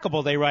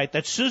remarkable, they write,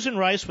 that Susan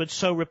Rice would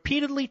so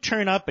repeatedly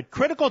turn up at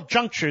critical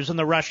junctures in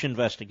the Russia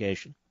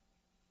investigation.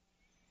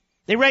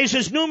 They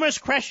raises numerous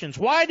questions.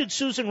 Why did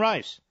Susan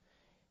Rice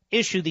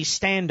issue the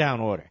stand-down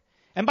order?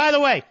 And by the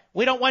way,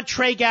 we don't want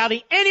Trey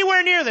Gowdy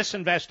anywhere near this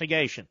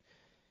investigation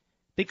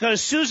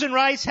because Susan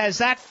Rice has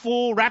that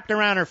fool wrapped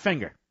around her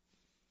finger.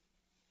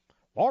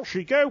 Well,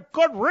 she gave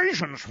good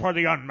reasons for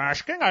the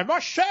unmasking, I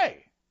must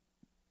say.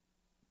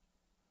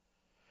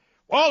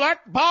 Well,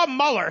 that Bob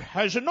Mueller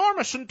has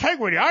enormous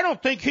integrity. I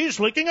don't think he's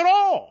leaking at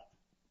all.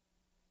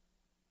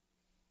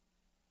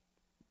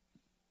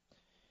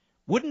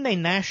 Wouldn't a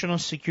national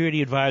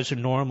security advisor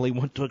normally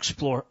want to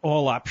explore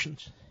all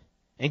options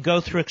and go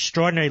through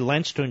extraordinary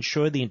lengths to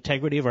ensure the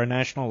integrity of our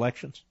national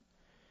elections?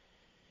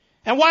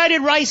 And why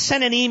did Rice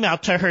send an email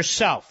to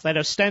herself that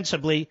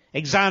ostensibly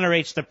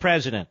exonerates the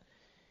president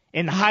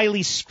in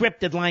highly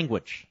scripted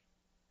language,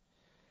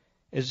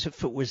 as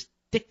if it was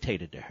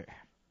dictated to her?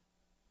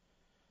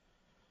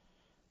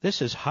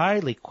 This is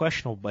highly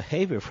questionable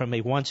behavior from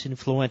a once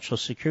influential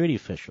security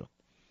official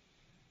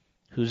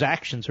whose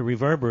actions are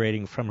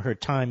reverberating from her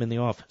time in the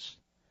office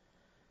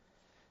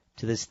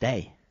to this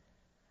day.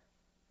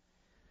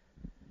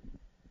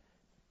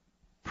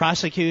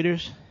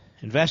 Prosecutors,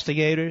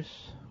 investigators,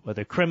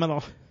 whether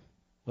criminal,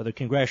 whether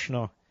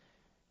congressional,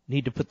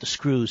 need to put the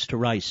screws to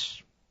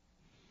Rice.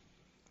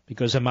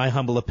 Because in my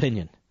humble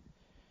opinion,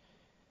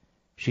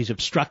 she's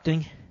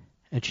obstructing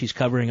and she's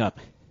covering up.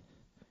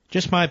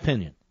 Just my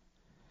opinion.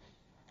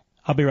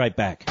 I'll be right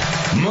back.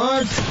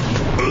 Mark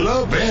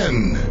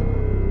Levin.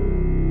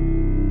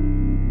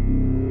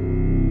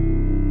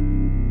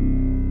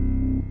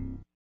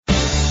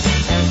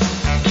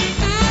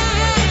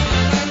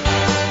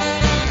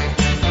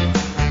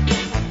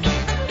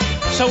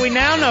 So we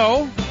now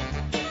know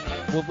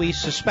what we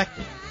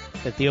suspected,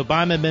 that the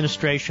Obama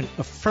administration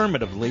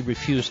affirmatively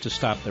refused to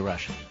stop the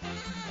Russians.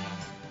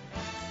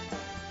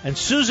 And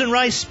Susan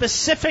Rice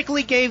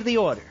specifically gave the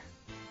order,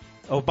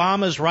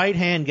 Obama's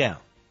right-hand gal,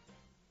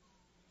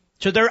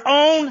 to their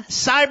own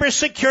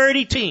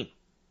cybersecurity team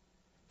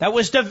that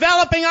was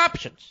developing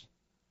options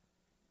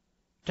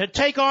to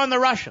take on the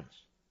Russians,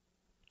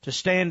 to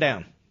stand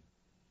down.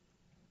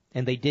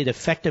 And they did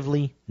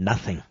effectively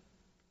nothing.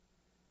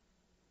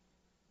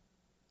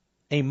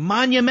 A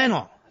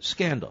monumental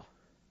scandal.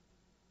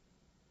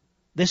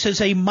 This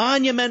is a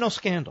monumental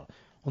scandal.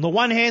 On the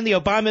one hand, the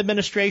Obama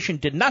administration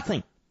did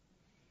nothing.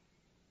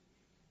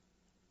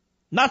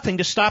 Nothing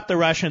to stop the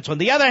Russians. On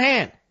the other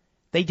hand,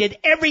 they did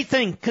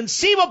everything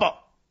conceivable,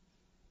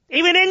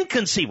 even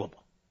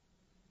inconceivable,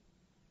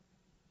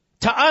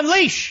 to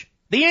unleash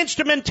the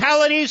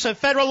instrumentalities of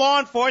federal law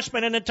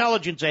enforcement and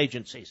intelligence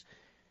agencies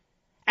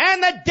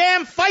and the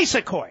damn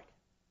FISA court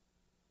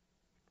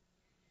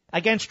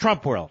against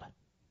Trump world.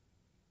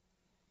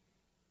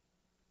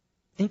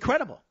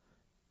 Incredible.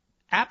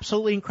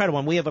 Absolutely incredible.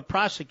 And we have a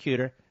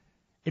prosecutor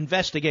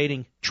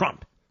investigating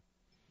Trump.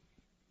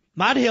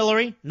 Not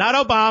Hillary, not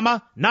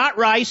Obama, not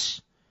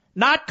Rice,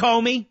 not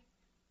Comey,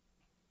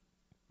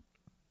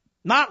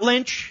 not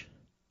Lynch,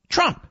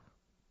 Trump.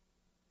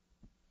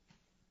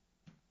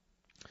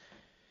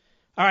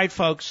 All right,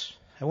 folks,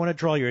 I want to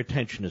draw your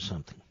attention to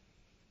something.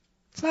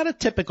 It's not a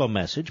typical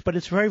message, but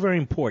it's very, very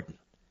important.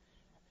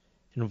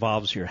 It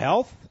involves your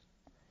health.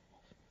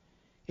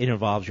 It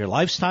involves your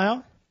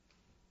lifestyle.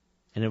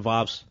 It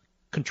involves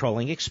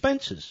controlling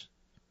expenses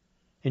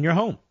in your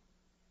home.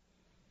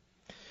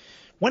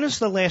 When is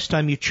the last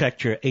time you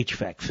checked your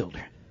HVAC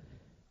filter?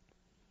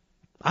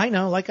 I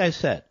know, like I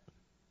said,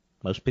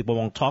 most people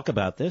won't talk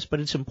about this, but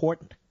it's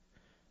important.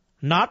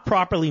 Not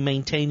properly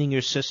maintaining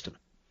your system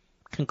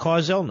can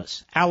cause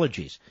illness,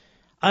 allergies,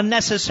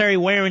 unnecessary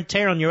wear and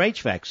tear on your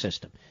HVAC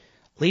system,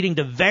 leading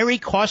to very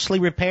costly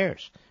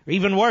repairs, or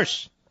even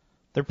worse,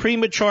 The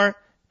premature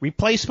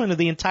replacement of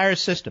the entire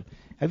system.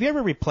 Have you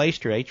ever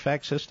replaced your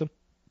HVAC system?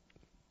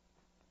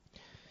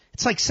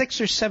 It's like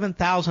 $6,000 or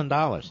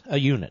 $7,000 a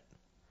unit.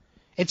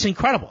 It's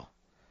incredible.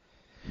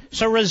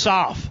 So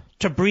resolve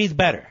to breathe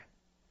better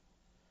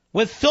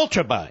with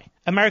FilterBuy,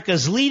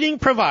 America's leading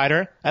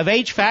provider of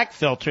HVAC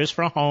filters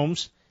for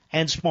homes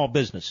and small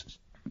businesses.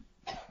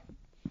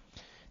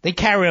 They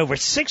carry over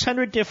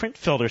 600 different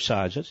filter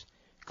sizes,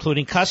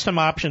 including custom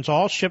options,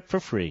 all shipped for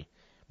free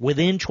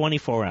within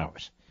 24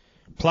 hours.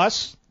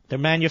 Plus, they're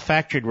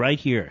manufactured right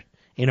here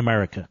in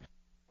America.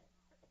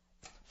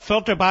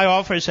 FilterBuy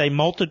offers a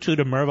multitude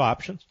of MERV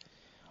options,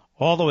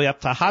 all the way up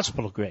to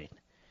hospital grade.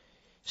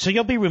 So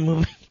you'll be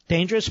removing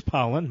dangerous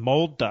pollen,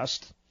 mold,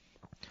 dust,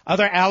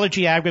 other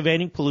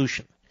allergy-aggravating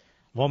pollution,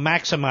 while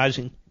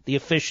maximizing the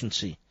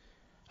efficiency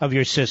of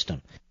your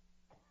system.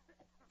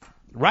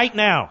 Right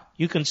now,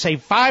 you can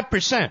save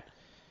 5%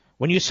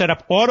 when you set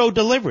up auto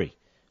delivery,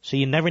 so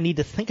you never need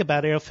to think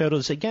about air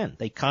filters again.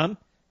 They come,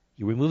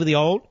 you remove the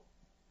old,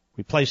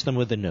 replace them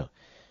with the new.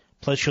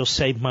 Plus, you'll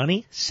save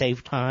money,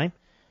 save time,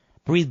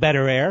 breathe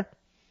better air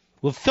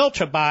with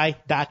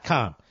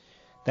filterbuy.com.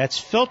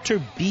 That's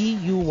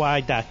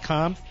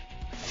filterbuy.com,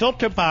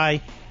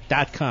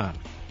 filterbuy.com.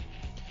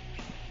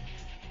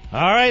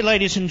 All right,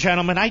 ladies and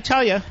gentlemen, I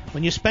tell you,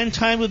 when you spend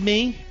time with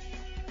me,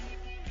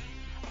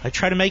 I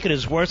try to make it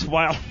as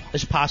worthwhile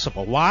as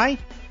possible. Why?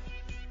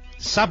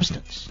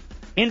 Substance,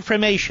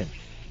 information,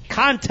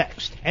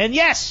 context, and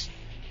yes,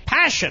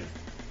 passion.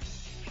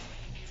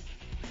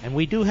 And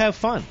we do have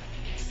fun.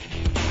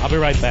 I'll be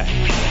right back.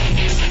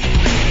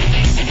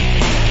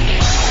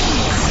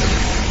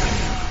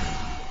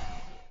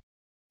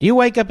 Do you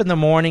wake up in the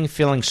morning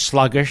feeling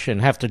sluggish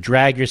and have to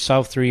drag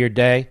yourself through your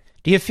day?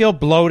 Do you feel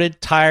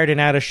bloated, tired, and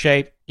out of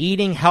shape?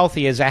 Eating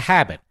healthy is a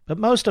habit, but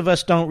most of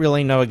us don't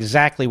really know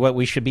exactly what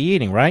we should be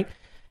eating, right?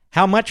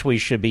 How much we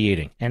should be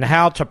eating, and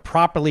how to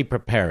properly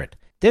prepare it.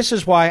 This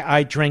is why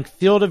I drink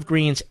Field of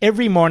Greens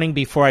every morning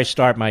before I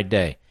start my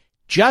day.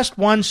 Just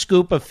one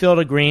scoop of Field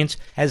of Greens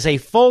has a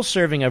full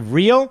serving of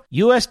real,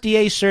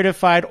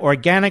 USDA-certified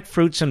organic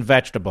fruits and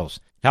vegetables.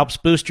 Helps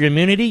boost your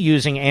immunity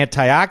using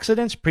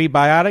antioxidants,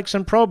 prebiotics,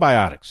 and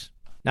probiotics.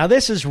 Now,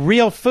 this is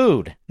real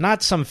food,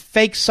 not some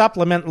fake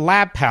supplement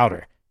lab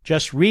powder.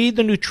 Just read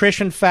the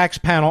nutrition facts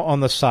panel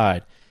on the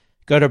side.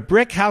 Go to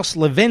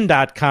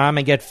BrickhouseLevin.com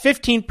and get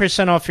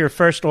 15% off your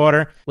first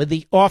order with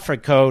the offer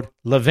code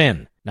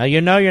Levin. Now,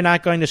 you know you're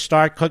not going to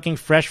start cooking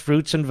fresh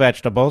fruits and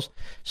vegetables,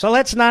 so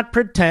let's not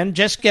pretend.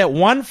 Just get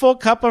 1 full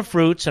cup of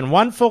fruits and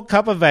 1 full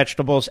cup of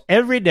vegetables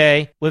every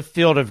day with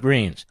Field of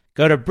Greens.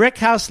 Go to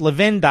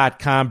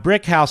BrickhouseLevin.com,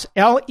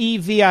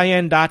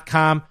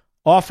 BrickhouseLevin.com,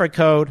 offer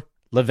code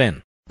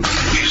Levin.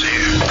 He's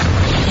here.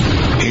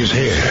 He's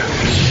here.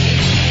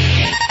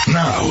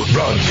 Now,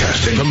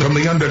 broadcasting from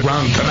the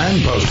underground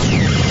command post,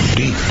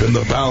 deep in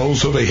the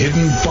bowels of a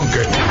hidden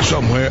bunker,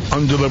 somewhere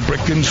under the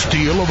brick and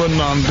steel of a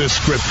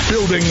nondescript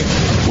building,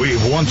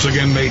 we've once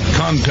again made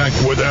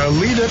contact with our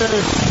leader,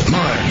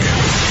 Mark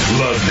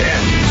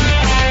Levin.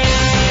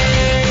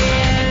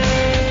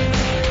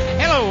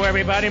 Hello,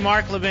 everybody.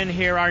 Mark Levin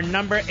here. Our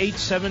number,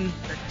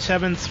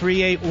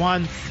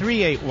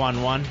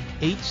 877-381-3811,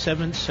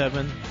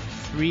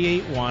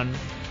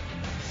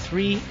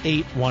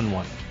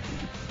 877-381-3811.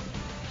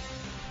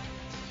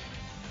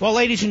 Well,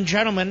 ladies and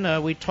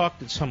gentlemen, we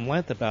talked at some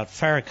length about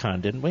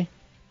Farrakhan, didn't we?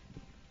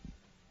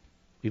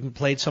 We even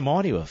played some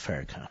audio of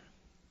Farrakhan.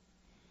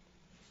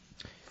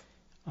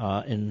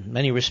 In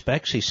many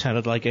respects, he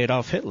sounded like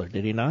Adolf Hitler,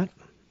 did he not? In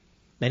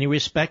many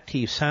respects,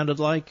 he sounded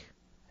like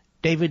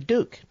David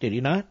Duke, did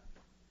he not?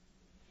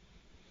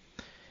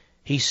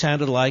 He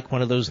sounded like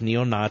one of those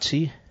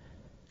neo-Nazi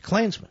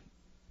Klansmen.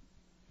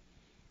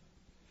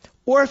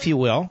 Or, if you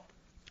will,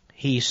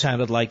 he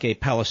sounded like a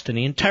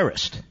Palestinian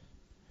terrorist.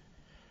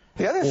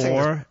 The other thing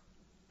or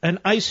an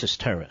ISIS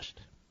terrorist,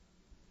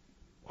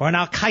 or an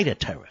Al-Qaeda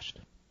terrorist.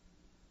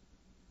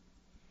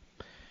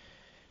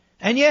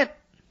 And yet,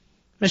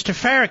 Mr.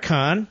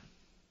 Farrakhan,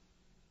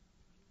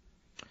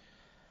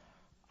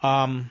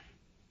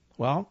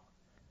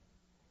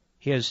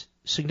 he has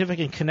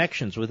significant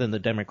connections within the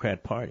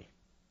Democrat Party.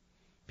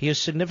 He has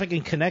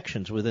significant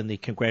connections within the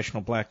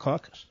Congressional Black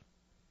Caucus.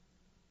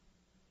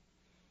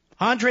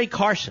 Andre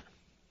Carson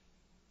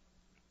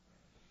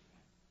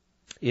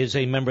is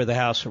a member of the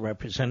House of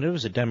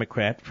Representatives, a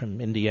Democrat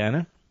from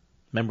Indiana,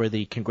 member of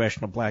the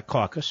Congressional Black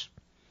Caucus.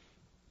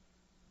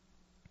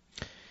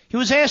 He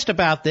was asked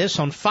about this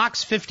on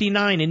Fox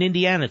 59 in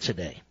Indiana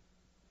today.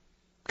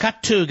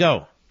 Cut 2,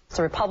 go.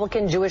 The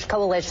Republican Jewish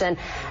coalition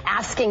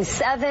asking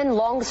 7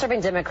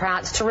 long-serving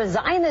Democrats to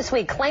resign this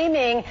week,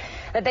 claiming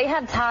that they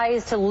have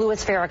ties to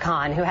Louis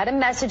Farrakhan, who had a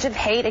message of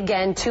hate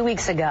again 2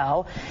 weeks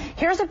ago.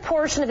 Here's a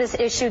portion of this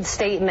issued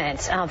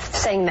statement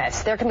saying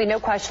this. There can be no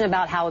question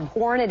about how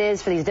important it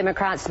is for these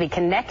Democrats to be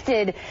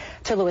connected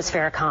to Louis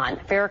Farrakhan.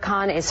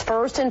 Farrakhan is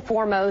first and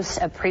foremost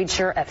a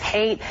preacher of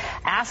hate,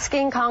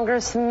 asking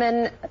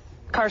Congressman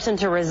Carson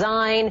to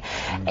resign,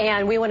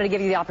 and we wanted to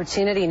give you the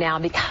opportunity now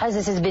because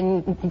this has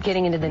been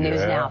getting into the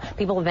news now.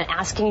 People have been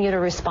asking you to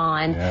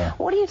respond.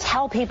 What do you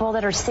tell people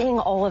that are seeing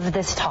all of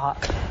this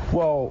talk?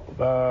 Well,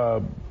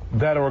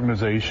 that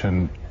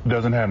organization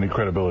doesn't have any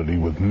credibility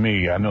with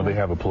me. I know they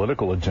have a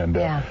political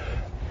agenda.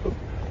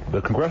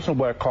 The Congressional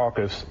Black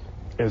Caucus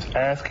is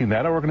asking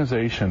that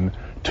organization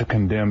to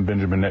condemn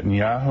Benjamin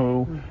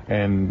Netanyahu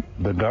and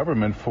the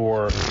government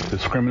for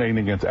discriminating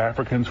against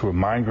Africans who are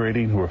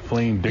migrating, who are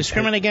fleeing.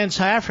 Discriminating against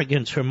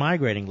Africans who are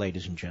migrating,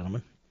 ladies and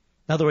gentlemen.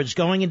 In other words,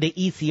 going into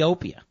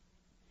Ethiopia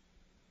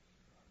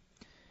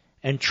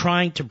and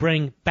trying to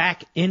bring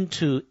back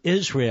into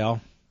Israel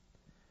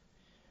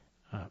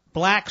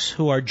blacks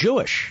who are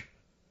Jewish.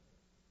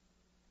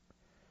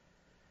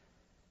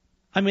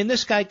 I mean,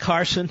 this guy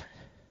Carson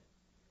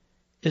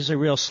is a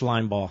real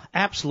slimeball,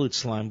 absolute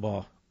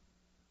slimeball.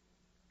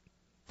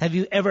 Have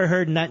you ever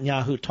heard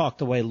Netanyahu talk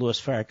the way Louis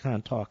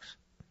Farrakhan talks?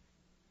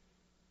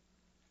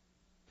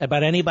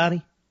 About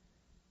anybody?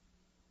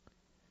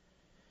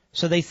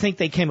 So they think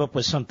they came up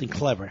with something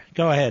clever.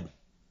 Go ahead.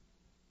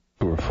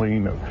 Who are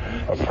fleeing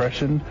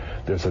oppression.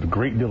 There's a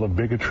great deal of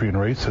bigotry and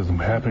racism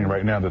happening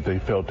right now that they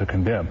failed to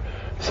condemn.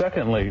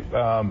 Secondly,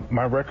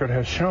 my record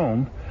has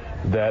shown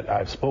that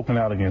I've spoken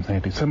out against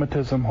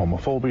anti-Semitism,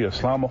 homophobia,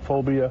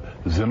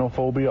 Islamophobia,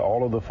 xenophobia,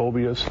 all of the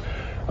phobias.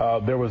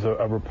 There was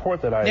a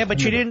report that I... Yeah,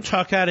 but you didn't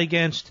talk out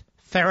against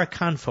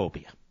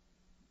Farrakhanphobia.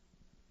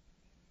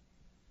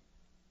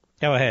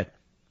 Go ahead.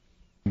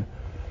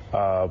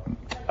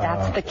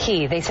 That's the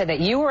key. They said that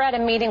you were at a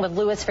meeting with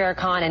Louis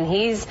Farrakhan, and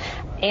he's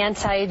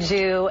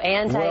anti-Jew,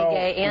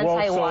 anti-gay,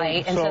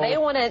 anti-white, and so they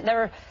want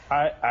to...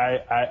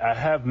 I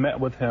have met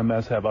with him,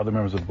 as have other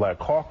members of the Black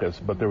Caucus,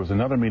 but there was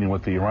another meeting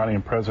with the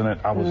Iranian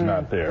president. I was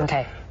not there.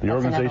 Okay. The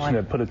organization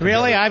that put it together...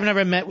 Really? I've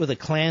never met with a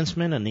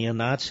Klansman, a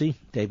neo-Nazi,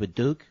 David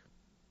Duke.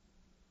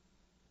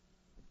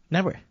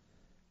 Never.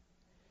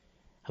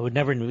 I would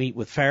never meet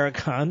with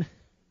Farrakhan.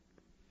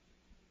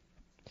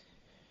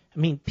 I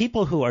mean,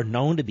 people who are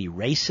known to be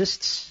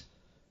racists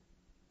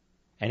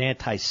and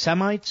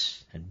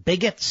anti-Semites and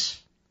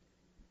bigots.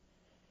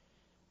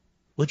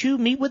 Would you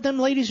meet with them,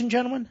 ladies and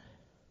gentlemen?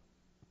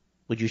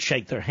 Would you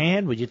shake their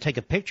hand? Would you take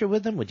a picture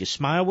with them? Would you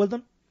smile with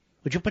them?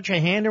 Would you put your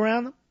hand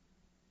around them?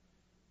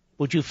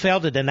 Would you fail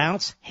to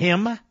denounce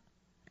him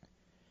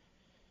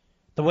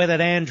the way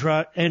that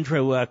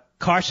Andrew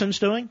Carson's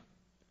doing?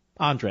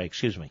 Andre,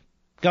 excuse me.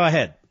 Go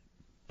ahead.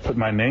 Put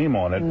my name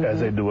on it, as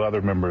they do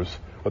other members,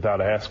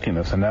 without asking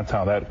us, and that's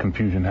how that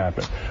confusion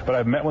happened. But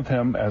I've met with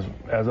him, as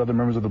other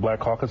members of the Black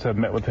Caucus have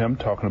met with him,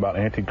 talking about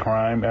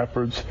anti-crime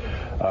efforts,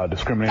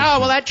 discrimination. Oh,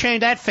 well,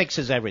 that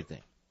fixes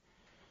everything.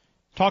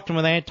 Talk to him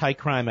with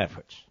anti-crime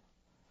efforts.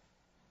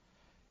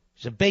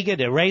 He's a bigot,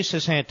 a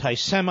racist,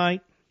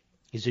 anti-Semite.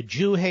 He's a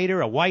Jew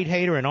hater, a white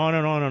hater, and on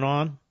and on and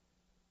on.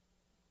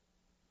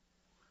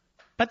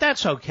 But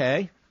that's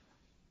okay.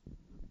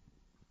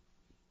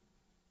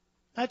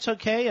 That's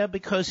okay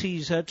because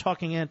he's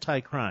talking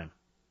anti-crime.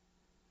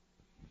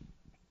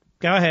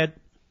 Go ahead.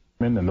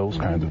 And those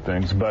kinds of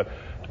things, but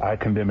I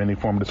condemn any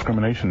form of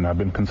discrimination. I've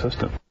been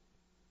consistent.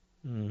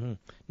 Mm-hmm.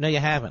 No, you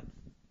haven't.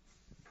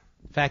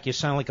 In fact, you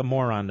sound like a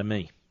moron to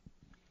me.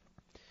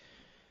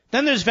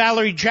 Then there's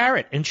Valerie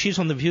Jarrett, and she's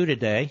on The View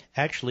today.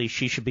 Actually,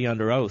 she should be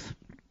under oath,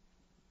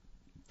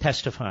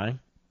 testifying.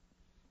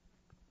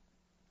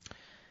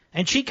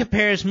 And she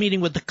compares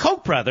meeting with the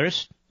Koch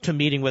brothers to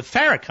meeting with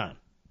Farrakhan.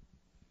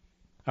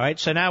 All right,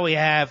 so now we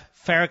have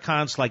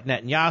Farrakhan's like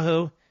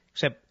Netanyahu,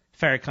 except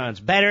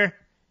Farrakhan's better.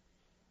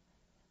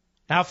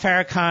 Now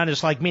Farrakhan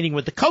is like meeting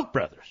with the Koch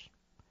brothers.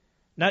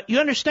 Now, you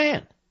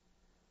understand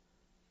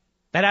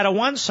that out of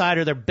one side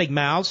of their big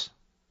mouths,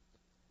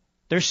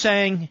 they're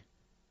saying,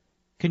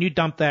 can you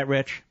dump that,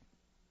 Rich?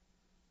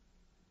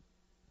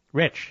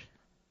 Rich.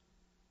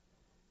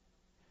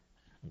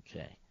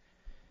 Okay.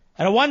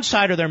 Out of one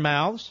side of their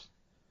mouths,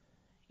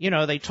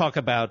 they talk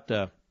about,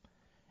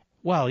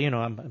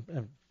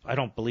 I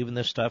don't believe in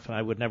this stuff, and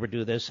I would never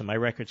do this, and my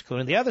record's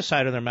clean. And the other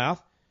side of their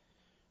mouth,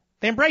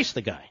 they embrace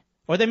the guy,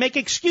 or they make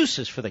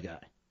excuses for the guy.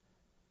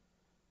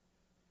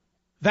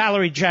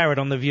 Valerie Jarrett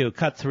on The View,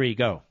 cut 3,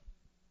 go.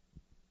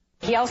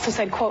 He also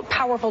said, quote,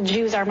 powerful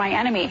Jews are my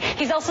enemy.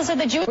 He's also said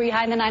the Jews were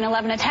behind the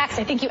 9/11 attacks.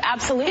 I think you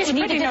absolutely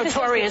need to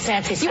notorious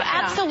anti-Semite. You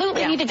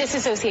absolutely need to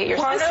disassociate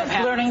yourself. Part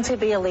of learning to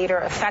be a leader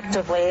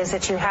effectively is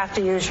that you have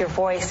to use your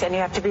voice and you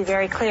have to be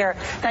very clear.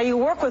 Now, you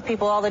work with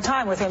people all the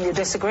time with whom you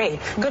disagree.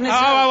 Goodness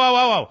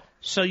knows.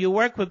 So you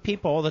work with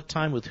people all the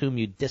time with whom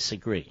you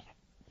disagree.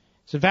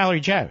 So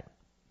Valerie Jarrett.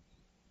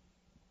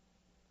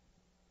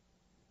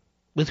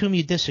 With whom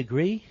you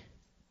disagree?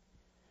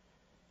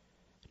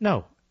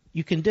 No.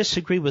 You can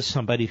disagree with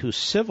somebody who's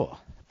civil,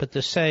 but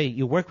to say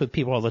you work with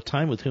people all the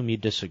time with whom you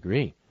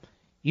disagree,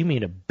 you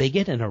mean a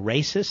bigot and a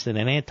racist and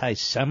an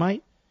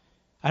anti-Semite?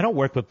 I don't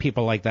work with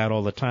people like that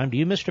all the time. Do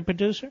you, Mr.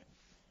 Producer?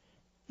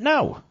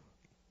 No.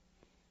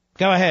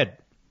 Go ahead.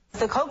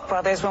 The Koch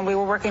brothers when we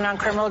were working on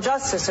criminal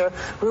justice, or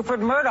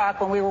Rupert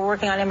Murdoch when we were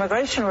working on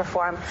immigration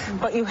reform.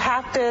 But you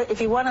have to, if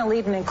you want to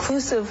lead an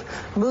inclusive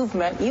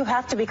movement, you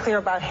have to be clear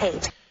about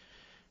hate.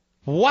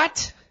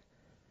 What?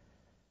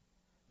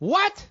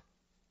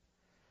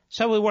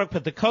 So we work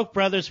with the Koch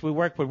brothers, we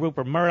work with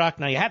Rupert Murdoch.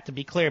 Now you have to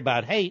be clear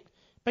about hate,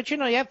 but you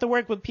have to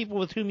work with people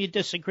with whom you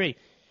disagree.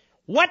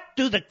 What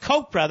do the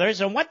Koch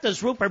brothers and what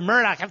does Rupert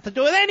Murdoch have to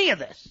do with any of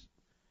this?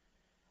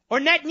 Or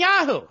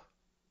Netanyahu?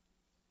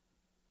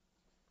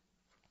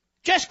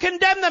 Just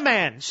condemn the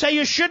man. Say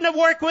you shouldn't have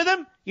worked with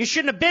him, you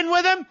shouldn't have been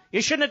with him,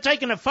 you shouldn't have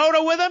taken a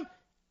photo with him.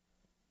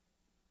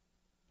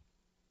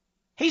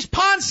 He's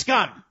pond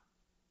scum.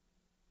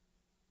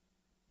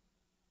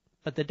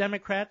 But the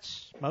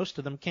Democrats, most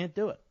of them can't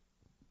do it.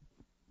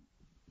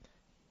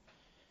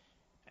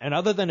 And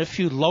other than a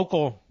few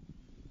local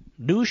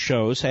news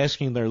shows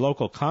asking their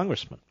local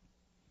congressmen,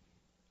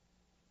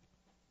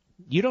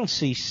 you don't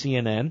see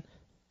CNN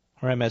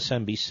or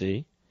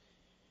MSNBC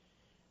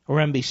or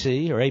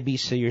NBC or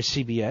ABC or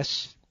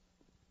CBS,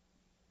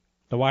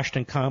 the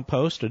Washington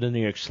Post or the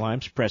New York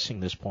Times pressing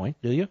this point,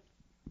 do you?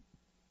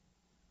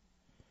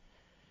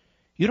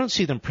 You don't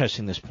see them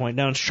pressing this point.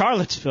 Now, in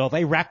Charlottesville,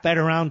 they wrapped that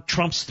around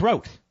Trump's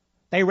throat.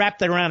 They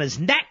wrapped it around his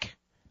neck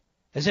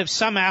as if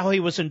somehow he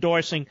was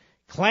endorsing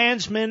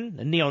Klansmen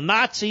and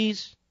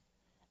neo-Nazis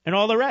and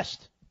all the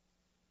rest.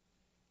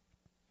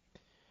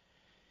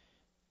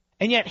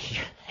 And yet,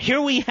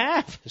 here we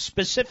have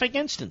specific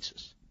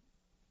instances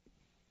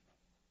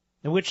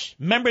in which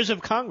members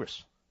of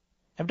Congress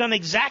have done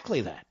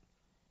exactly that,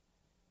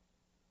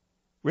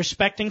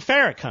 respecting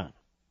Farrakhan.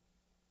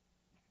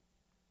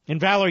 And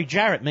Valerie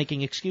Jarrett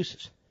making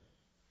excuses.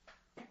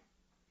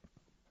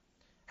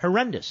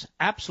 Horrendous.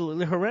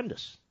 Absolutely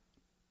horrendous.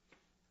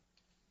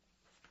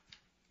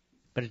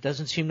 But it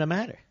doesn't seem to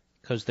matter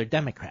because they're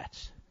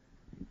Democrats.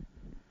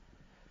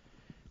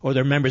 Or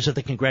they're members of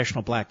the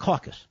Congressional Black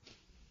Caucus.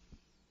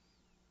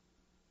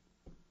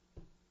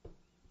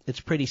 It's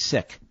pretty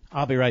sick.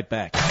 I'll be right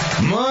back.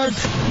 Mark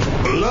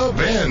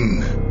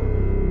Levin.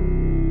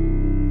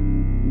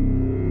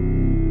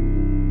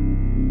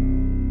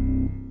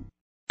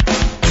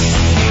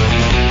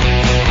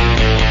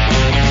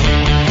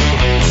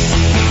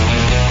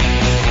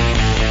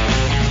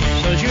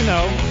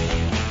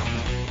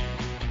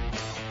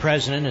 The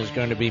president is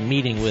going to be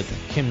meeting with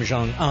Kim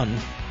Jong-un,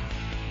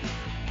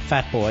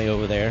 fat boy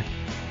over there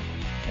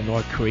in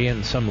North Korea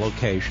in some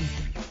location.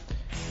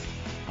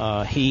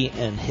 He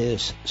and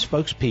his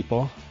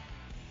spokespeople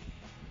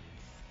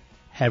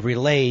have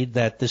relayed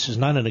that this is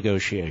not a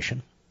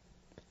negotiation.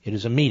 It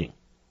is a meeting.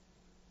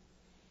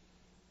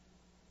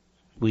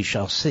 We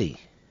shall see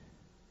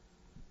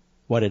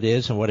what it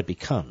is and what it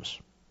becomes.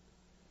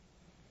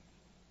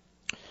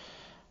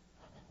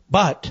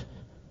 But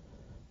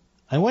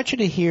I want you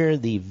to hear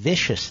the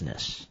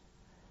viciousness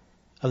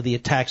of the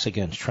attacks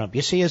against Trump.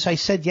 You see, as I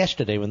said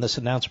yesterday when this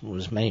announcement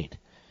was made,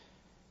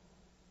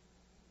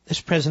 this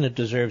president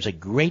deserves a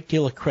great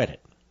deal of credit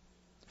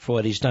for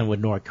what he's done with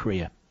North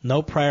Korea.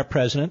 No prior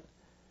president,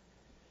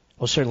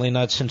 well, certainly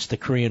not since the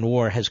Korean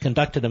War, has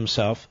conducted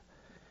himself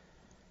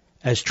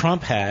as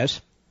Trump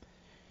has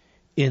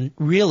in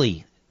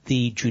really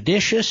the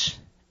judicious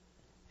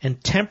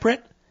and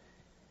temperate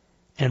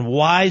and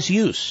wise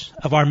use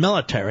of our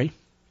military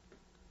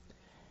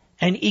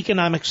and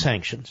economic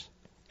sanctions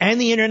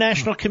and the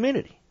international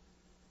community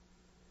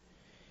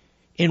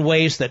in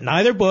ways that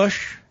neither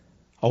Bush,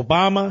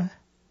 Obama,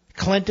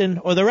 Clinton,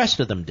 or the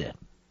rest of them did.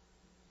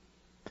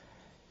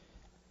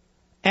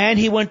 And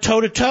he went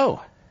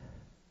toe-to-toe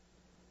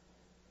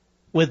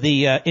with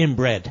the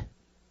inbred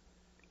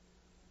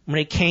when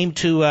it came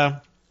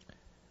to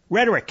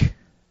rhetoric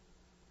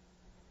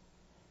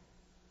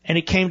and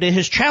it came to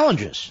his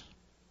challenges,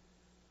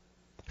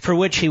 for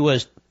which he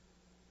was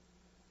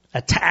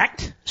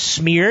attacked,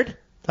 smeared,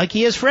 like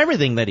he is for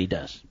everything that he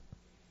does.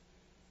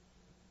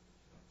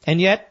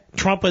 And yet,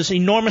 Trump was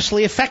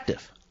enormously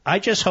effective. I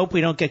just hope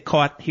we don't get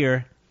caught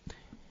here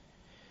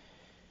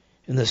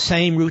in the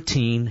same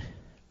routine,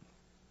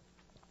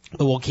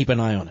 but we'll keep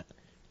an eye on it.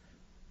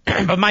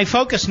 But my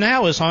focus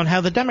now is on how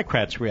the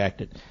Democrats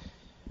reacted.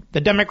 The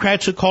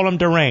Democrats who call him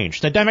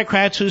deranged. The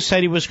Democrats who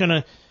said he was going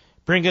to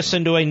bring us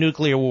into a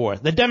nuclear war.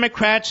 The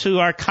Democrats who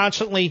are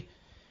constantly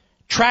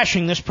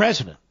trashing this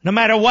president, no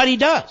matter what he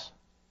does.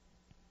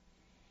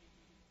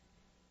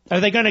 Are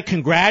they going to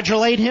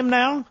congratulate him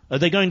now? Are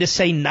they going to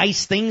say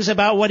nice things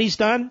about what he's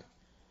done?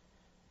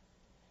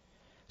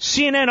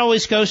 CNN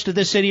always goes to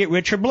this idiot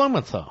Richard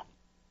Blumenthal,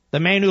 the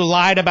man who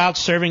lied about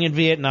serving in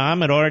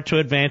Vietnam in order to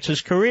advance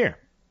his career.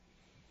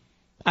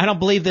 I don't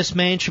believe this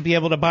man should be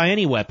able to buy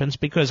any weapons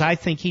because I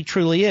think he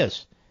truly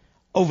is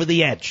over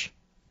the edge.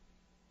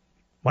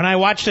 When I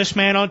watch this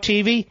man on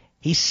TV,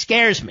 he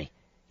scares me.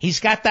 He's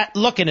got that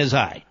look in his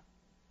eye.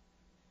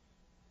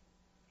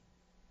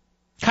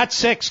 Cut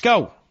 6,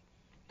 go.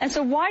 And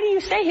so why do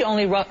you say he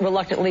only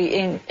reluctantly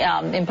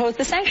imposed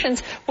the sanctions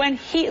when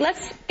he,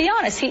 let's be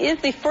honest, he is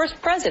the first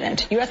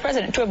president, U.S.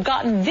 president, to have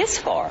gotten this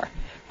far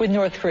with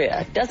North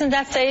Korea? Doesn't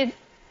that say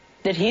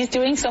that he's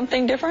doing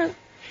something different?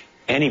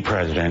 any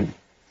president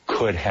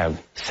could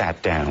have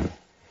sat down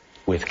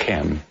with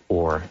Kim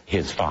or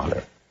his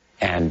father.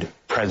 And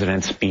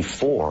presidents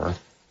before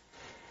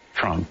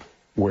Trump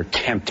were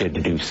tempted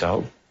to do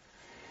so.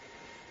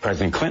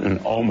 President Clinton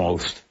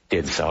almost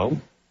did so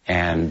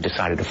and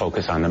decided to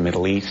focus on the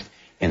Middle East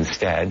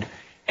instead.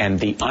 And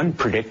the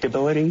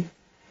unpredictability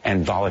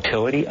and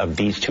volatility of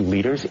these two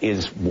leaders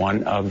is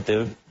one of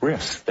the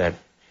risks that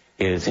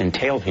is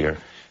entailed here.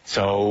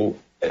 So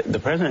the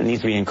president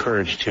needs to be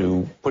encouraged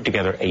to put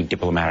together a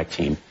diplomatic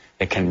team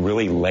that can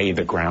really lay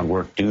the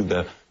groundwork, do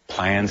the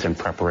plans and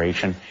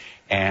preparation.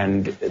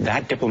 And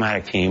that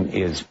diplomatic team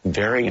is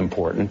very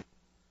important.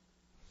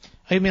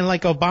 I mean,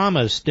 like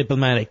Obama's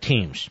diplomatic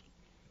teams.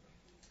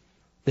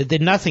 They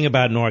did nothing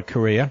about North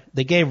Korea.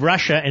 They gave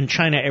Russia and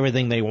China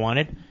everything they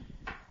wanted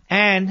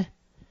and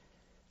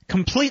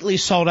completely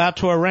sold out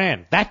to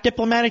Iran. That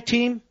diplomatic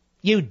team,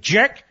 you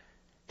jerk,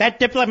 that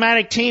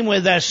diplomatic team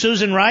with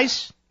Susan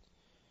Rice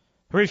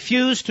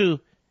refused to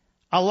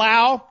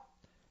allow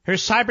her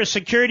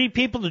cybersecurity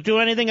people to do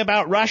anything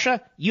about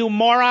Russia, you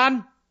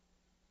moron.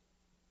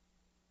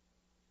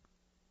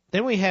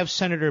 Then we have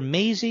Senator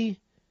Mazie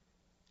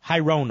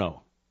Hirono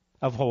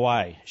of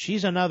Hawaii.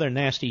 She's another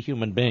nasty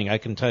human being, I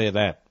can tell you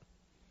that.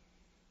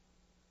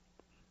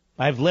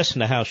 I've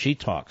listened to how she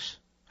talks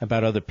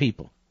about other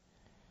people.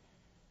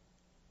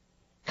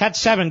 Cut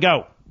 7,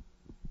 go.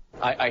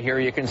 I hear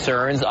your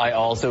concerns. I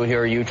also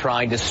hear you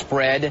trying to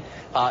spread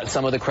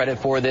some of the credit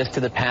for this to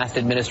the past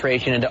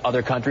administration and to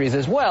other countries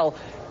as well.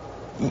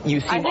 You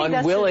seem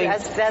unwilling.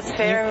 That's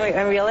fair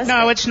and realistic.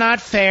 No, it's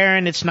not fair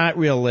and it's not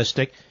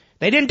realistic.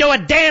 They didn't do a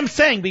damn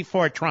thing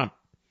before Trump.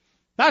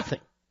 Nothing.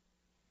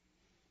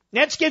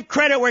 Let's give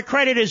credit where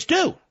credit is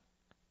due.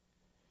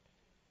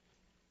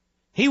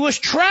 He was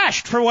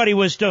trashed for what he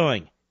was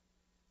doing.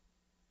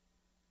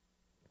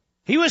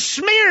 He was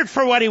smeared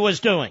for what he was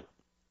doing.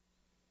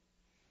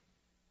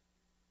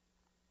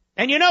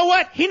 And you know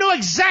what? He knew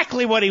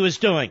exactly what he was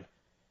doing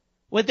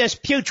with this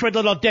putrid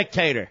little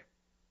dictator.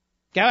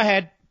 Go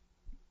ahead.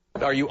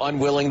 Are you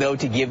unwilling, though,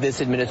 to give this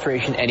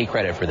administration any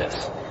credit for this?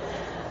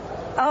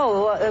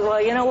 Oh,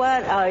 well, you know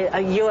what?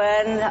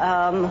 UN,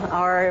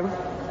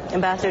 our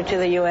ambassador to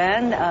the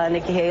UN,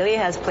 Nikki Haley,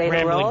 has played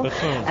a role.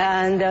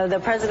 And the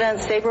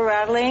president's saber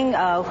rattling,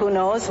 who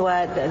knows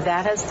what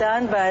that has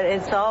done, but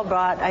it's all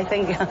brought, I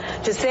think,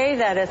 to say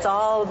that it's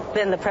all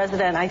been the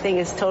president, I think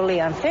is totally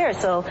unfair.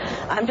 So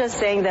I'm just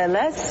saying that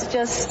let's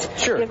just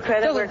give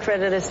credit where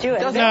credit is due.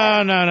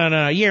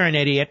 No. You're an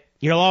idiot.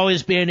 You'll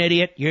always be an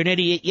idiot. You're an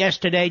idiot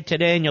yesterday,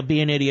 today, and you'll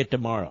be an idiot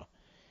tomorrow.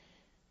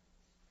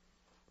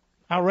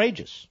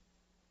 Outrageous.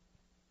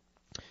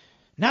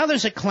 Now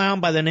there's a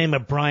clown by the name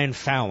of Brian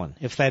Fallon,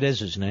 if that is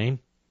his name,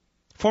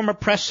 former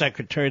press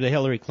secretary to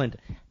Hillary Clinton.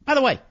 By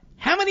the way,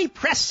 how many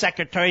press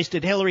secretaries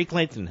did Hillary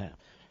Clinton have?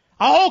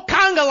 A whole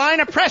conga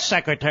line of press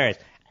secretaries.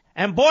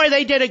 And boy,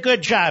 they did a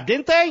good job,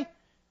 didn't they?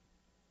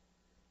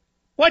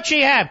 What'd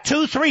she have?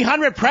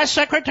 200-300 press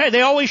secretaries?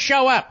 They always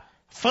show up.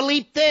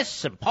 Philippe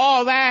this and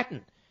Paul that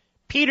and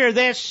Peter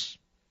this.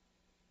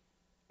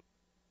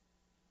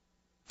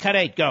 Cut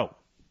 8, go.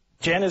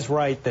 Jen is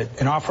right that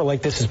an offer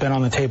like this has been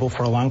on the table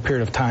for a long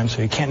period of time,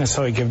 so you can't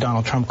necessarily give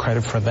Donald Trump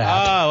credit for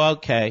that. Oh,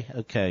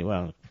 okay.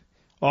 Well,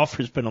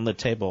 offer's been on the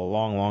table a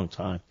long, long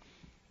time.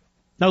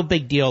 No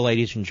big deal,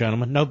 ladies and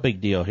gentlemen. No big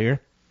deal here.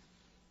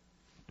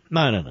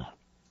 No.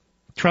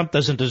 Trump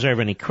doesn't deserve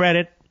any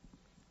credit.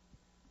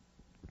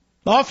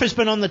 The offer's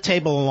been on the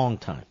table a long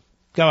time.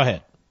 Go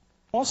ahead.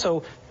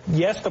 Also,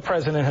 yes, the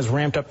president has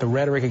ramped up the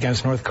rhetoric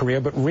against North Korea,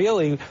 but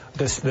really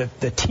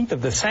the teeth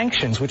of the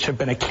sanctions, which have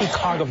been a key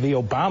cog of the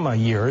Obama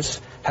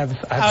years,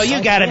 have Oh,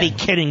 you got to be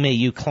kidding me,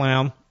 you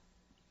clown.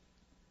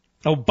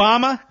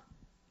 Obama?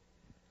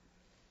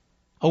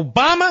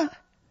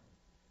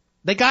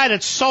 The guy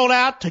that sold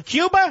out to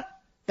Cuba?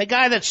 The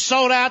guy that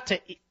sold out to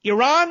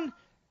Iran?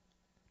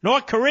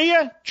 North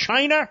Korea?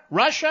 China?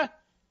 Russia?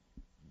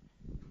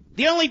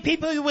 The only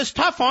people he was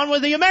tough on were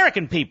the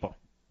American people.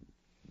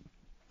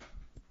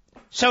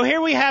 So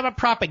here we have a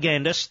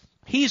propagandist.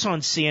 He's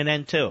on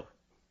CNN too.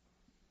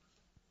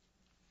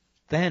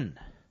 Then,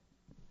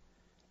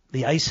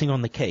 the icing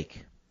on the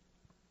cake.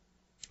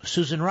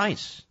 Susan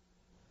Rice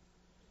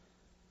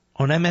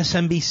on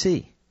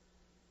MSNBC.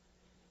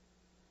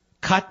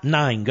 Cut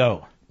 9,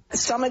 go.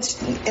 Summits,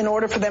 in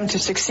order for them to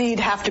succeed,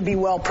 have to be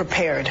well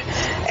prepared.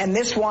 And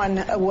this one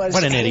was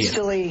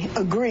hastily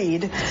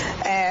agreed.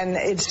 And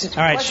it's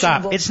all right,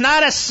 stop. It's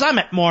not a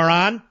summit,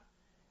 moron.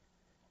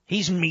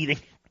 He's meeting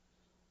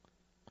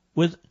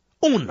with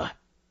UNA.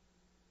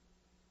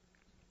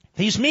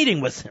 He's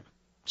meeting with him.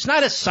 It's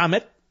not a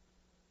summit.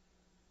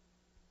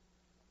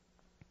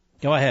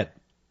 Go ahead.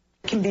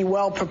 Can be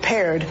well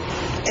prepared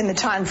in the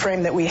time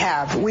frame that we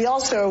have. We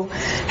also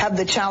have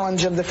the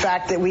challenge of the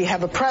fact that we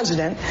have a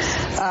president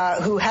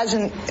who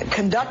hasn't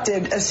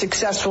conducted a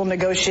successful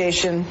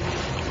negotiation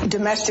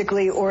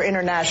domestically or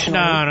internationally.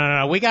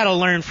 No. We got to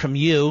learn from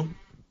you.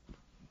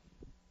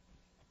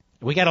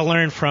 We got to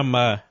learn from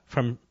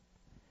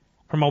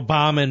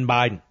Obama and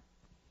Biden.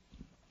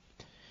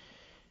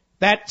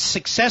 That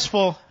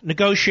successful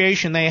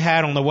negotiation they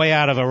had on the way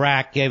out of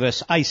Iraq gave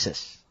us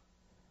ISIS.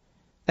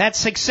 That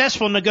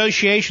successful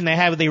negotiation they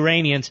had with the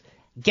Iranians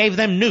gave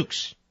them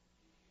nukes.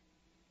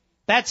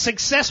 That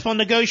successful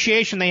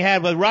negotiation they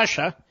had with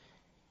Russia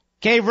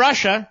gave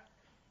Russia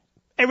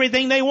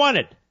everything they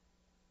wanted.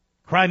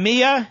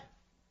 Crimea,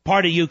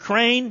 part of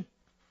Ukraine,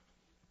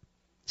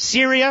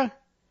 Syria.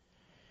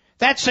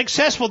 That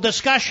successful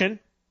discussion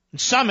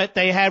and summit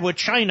they had with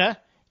China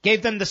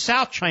gave them the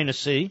South China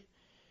Sea,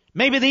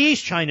 maybe the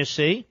East China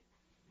Sea,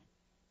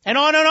 and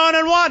on and on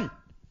and on.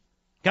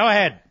 Go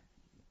ahead.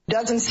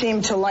 Doesn't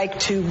seem to like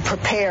to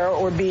prepare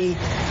or be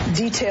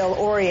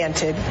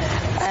detail-oriented,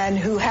 and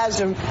who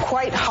has a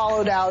quite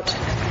hollowed-out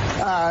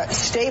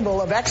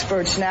stable of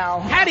experts now.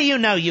 How do you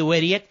know, you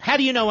idiot? How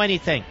do you know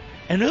anything?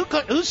 And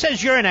who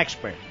says you're an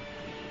expert?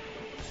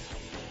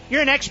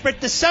 You're an expert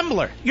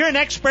dissembler. You're an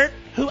expert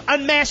who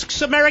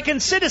unmasks American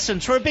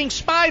citizens who are being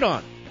spied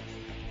on.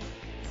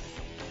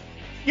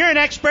 You're an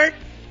expert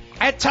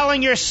at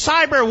telling your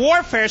cyber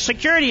warfare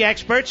security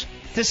experts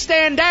to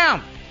stand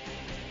down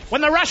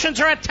when the Russians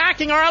are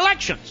attacking our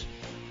elections.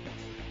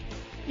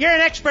 You're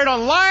an expert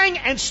on lying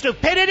and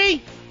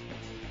stupidity,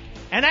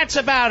 and that's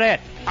about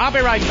it. I'll be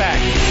right back.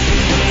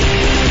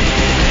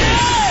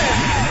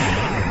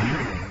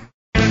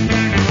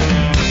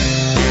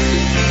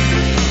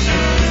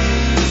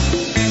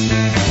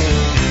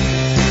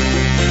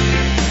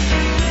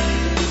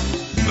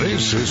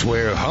 This is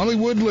where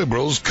Hollywood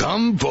liberals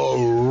come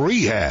for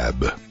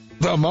rehab.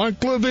 The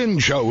Mark Levin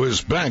Show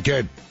is back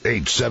at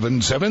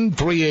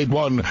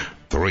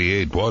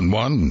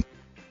 877-381-3811.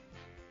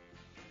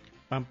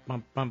 Bum,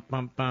 bum, bum,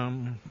 bum,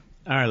 bum.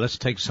 All right, let's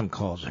take some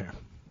calls here.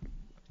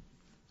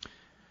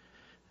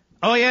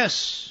 Oh,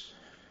 yes.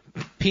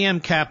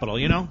 PM Capital,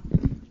 you know.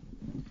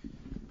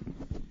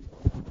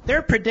 There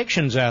are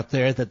predictions out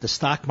there that the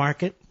stock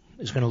market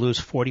is going to lose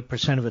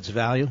 40% of its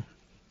value.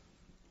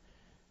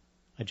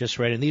 I just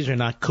read it. These are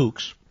not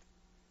kooks.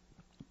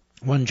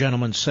 One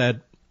gentleman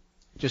said,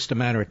 just a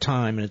matter of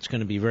time, and it's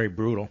going to be very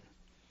brutal.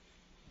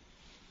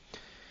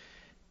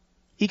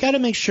 You got to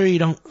make sure you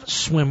don't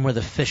swim where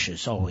the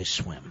fishes always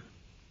swim.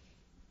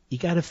 You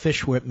got to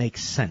fish where it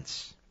makes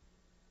sense.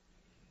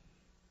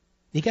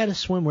 You got to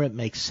swim where it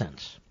makes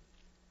sense.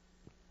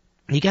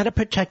 You got to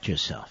protect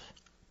yourself.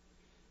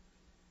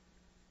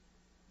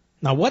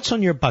 Now, what's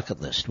on your bucket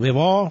list? We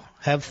all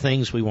have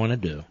things we want to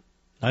do,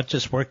 not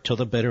just work till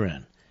the bitter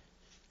end.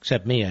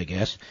 Except me, I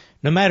guess.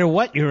 No matter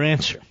what your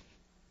answer,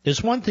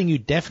 there's one thing you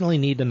definitely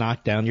need to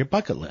knock down your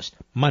bucket list: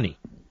 money.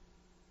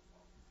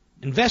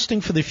 Investing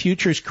for the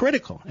future is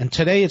critical, and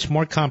today it's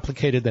more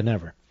complicated than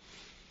ever.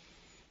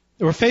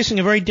 We're facing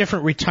a very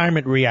different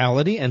retirement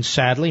reality, and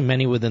sadly,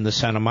 many within the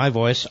sound of my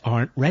voice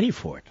aren't ready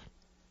for it.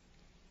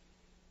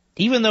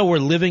 Even though we're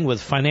living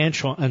with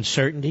financial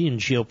uncertainty and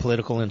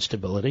geopolitical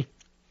instability,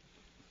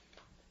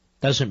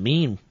 doesn't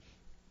mean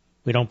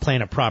we don't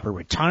plan a proper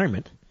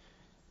retirement,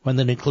 one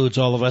that includes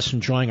all of us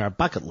enjoying our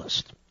bucket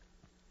list.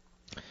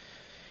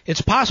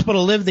 It's possible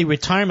to live the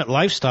retirement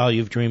lifestyle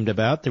you've dreamed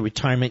about, the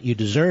retirement you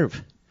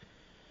deserve.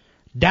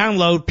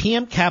 Download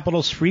PM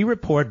Capital's free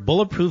report,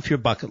 Bulletproof Your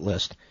Bucket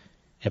List,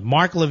 at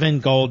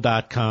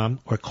marklevingold.com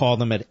or call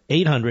them at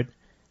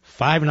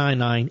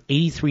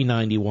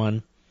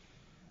 800-599-8391.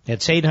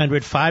 That's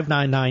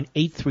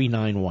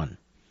 800-599-8391.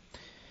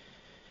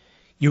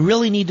 You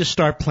really need to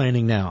start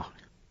planning now.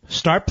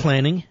 Start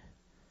planning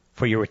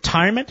for your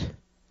retirement,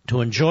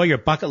 to enjoy your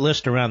bucket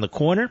list around the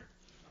corner,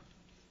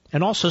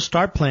 and also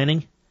start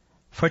planning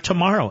for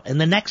tomorrow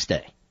and the next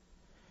day.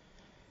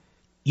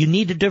 You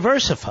need to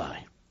diversify.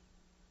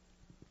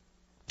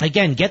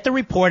 Again, get the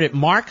report at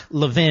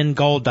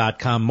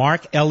marklevingold.com,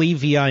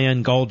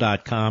 marklevin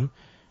gold.com,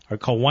 or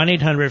call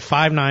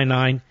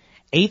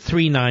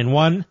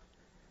 1-800-599-8391.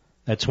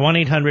 That's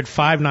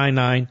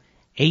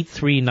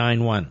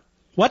 1-800-599-8391.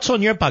 What's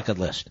on your bucket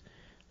list?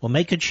 We'll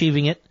make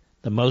achieving it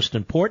the most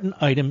important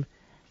item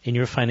in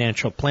your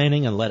financial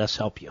planning, and let us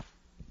help you.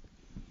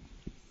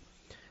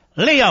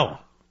 Leo,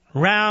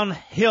 Round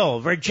Hill,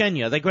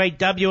 Virginia, the great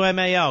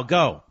WMAL.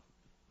 Go.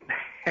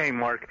 Hey,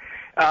 Mark.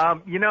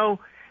 You know,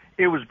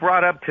 it was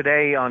brought up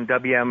today on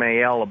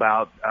WMAL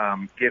about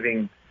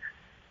giving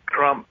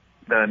Trump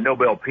the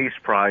Nobel Peace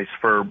Prize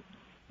for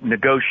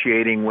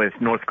negotiating with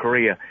North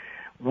Korea.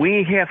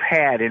 We have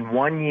had in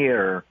 1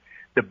 year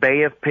the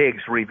Bay of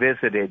Pigs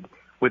revisited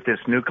with this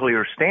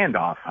nuclear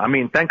standoff. I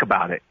mean, think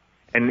about it.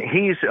 And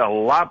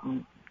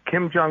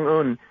Kim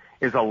Jong-un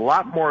is a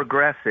lot more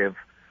aggressive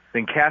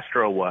than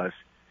Castro was.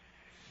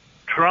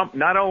 Trump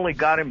not only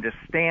got him to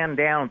stand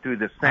down through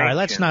the sanctions. All right,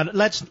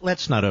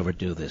 let's not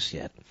overdo this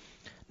yet.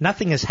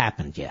 Nothing has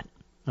happened yet,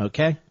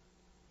 okay?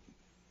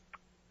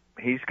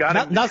 He's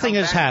got nothing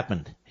has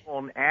happened.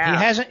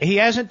 He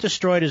hasn't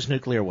destroyed his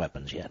nuclear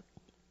weapons yet.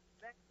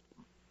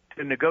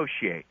 To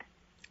negotiate.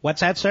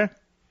 What's that, sir?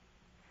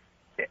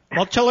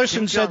 Well,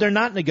 Tillerson said they're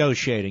not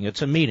negotiating.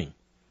 It's a meeting.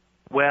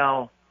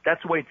 Well,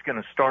 that's the way it's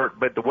going to start.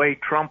 But the way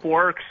Trump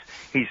works,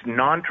 he's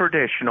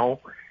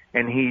non-traditional,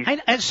 and he's...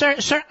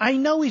 Sir, I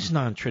know he's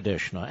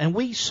non-traditional, and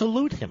we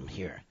salute him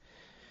here.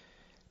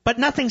 But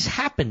nothing's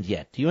happened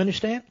yet. Do you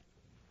understand?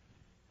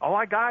 Oh,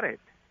 I got it.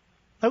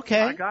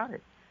 Okay. I got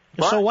it.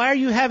 So why are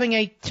you having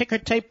a ticker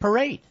tape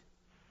parade?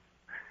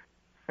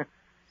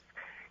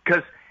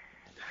 Because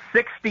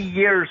 60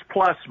 years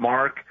plus,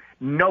 Mark,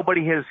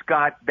 nobody has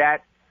got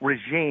that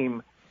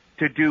regime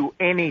to do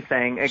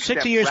anything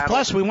except 60 years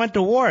plus, we went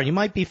to war. You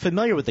might be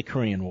familiar with the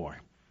Korean War.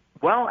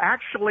 Well,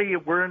 actually,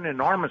 we're in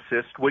an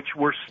armistice, which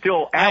we're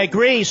still at. I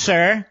agree,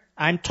 sir.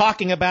 I'm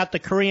talking about the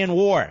Korean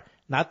War,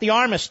 not the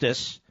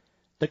armistice,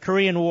 the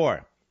Korean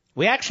War.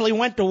 We actually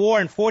went to war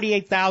and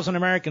 48,000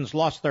 Americans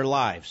lost their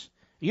lives.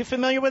 Are you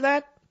familiar with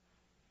that?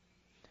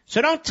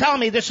 So don't tell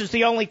me this is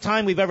the only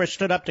time we've ever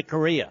stood up to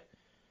Korea.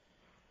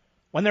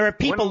 When there are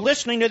people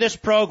listening to this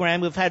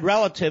program who've had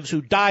relatives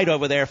who died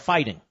over there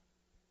fighting.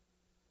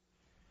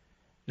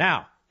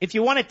 Now, if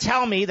you want to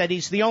tell me that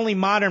he's the only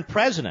modern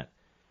president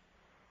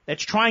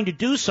that's trying to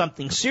do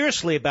something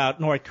seriously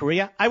about North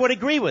Korea, I would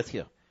agree with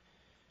you.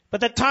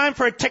 But the time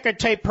for a ticker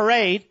tape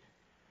parade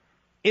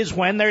is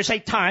when there's a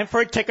time for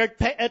a ticker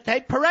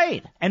tape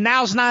parade. And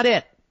now's not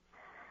it.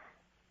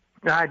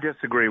 I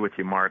disagree with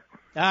you, Mark.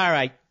 All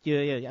right.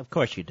 Of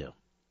course you do.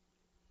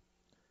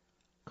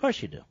 Of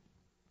course you do.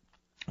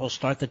 We'll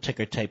start the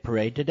ticker tape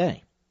parade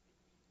today.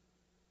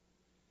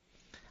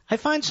 I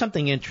find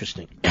something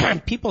interesting.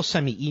 People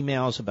send me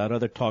emails about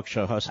other talk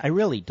show hosts. I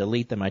really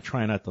delete them. I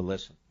try not to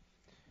listen.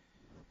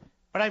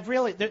 But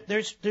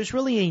there's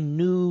really a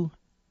new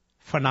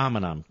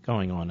phenomenon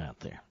going on out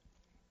there.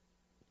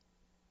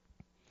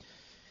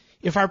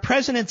 If our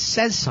president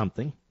says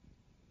something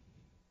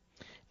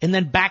and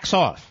then backs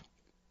off,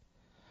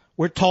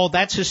 we're told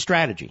that's his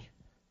strategy.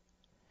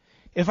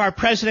 If our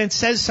president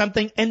says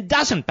something and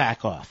doesn't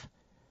back off,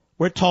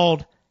 we're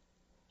told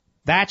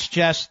that's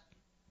just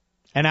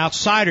an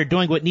outsider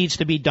doing what needs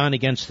to be done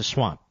against the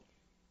swamp.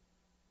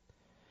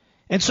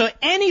 And so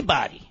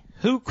anybody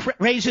who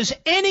raises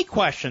any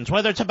questions,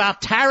 whether it's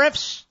about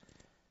tariffs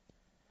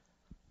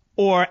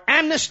or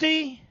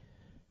amnesty,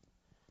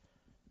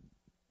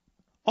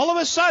 all of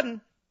a sudden,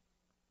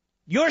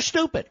 you're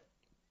stupid.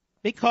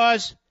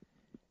 Because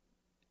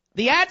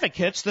the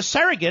advocates, the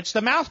surrogates,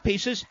 the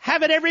mouthpieces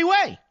have it every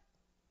way.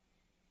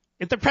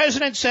 If the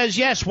president says,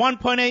 yes,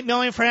 1.8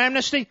 million for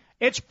amnesty,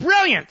 it's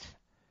brilliant.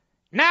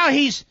 Now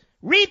he's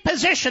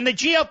repositioned the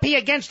GOP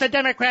against the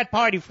Democrat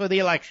Party for the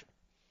election.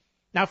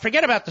 Now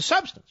forget about the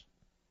substance.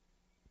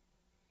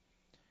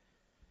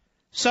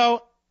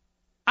 So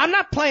I'm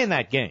not playing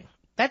that game.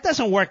 That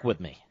doesn't work with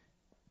me.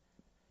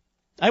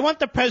 I want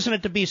the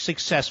president to be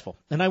successful,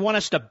 and I want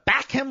us to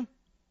back him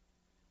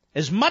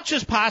as much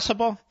as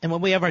possible, and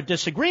when we have our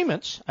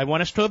disagreements, I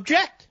want us to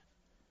object.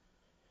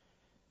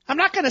 I'm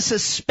not going to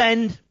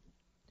suspend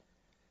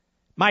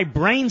my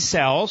brain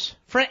cells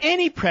for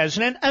any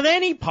president of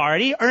any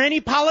party or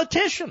any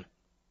politician.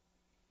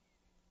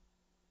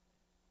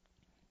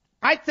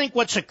 I think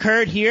what's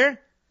occurred here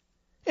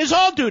is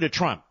all due to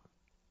Trump.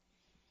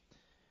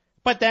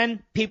 But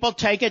then people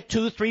take it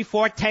 2, 3,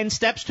 4, 10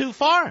 steps too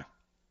far.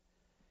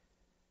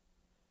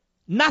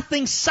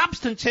 Nothing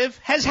substantive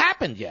has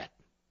happened yet.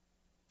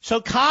 So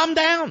calm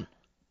down.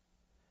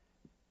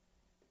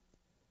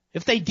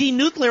 If they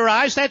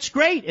denuclearize, that's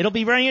great. It'll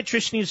be very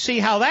interesting to see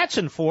how that's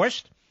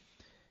enforced.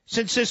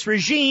 Since this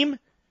regime,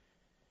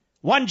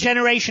 one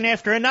generation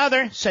after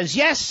another, says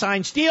yes,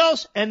 signs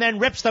deals, and then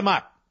rips them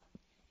up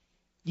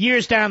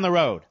years down the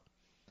road.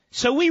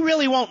 So we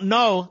really won't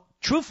know,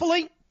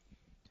 truthfully,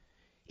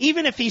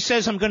 even if he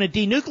says I'm going to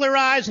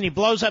denuclearize and he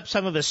blows up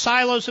some of his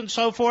silos and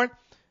so forth,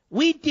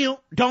 we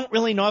don't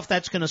really know if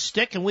that's going to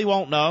stick, and we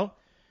won't know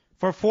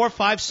for 4,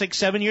 5, 6,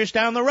 7 years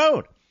down the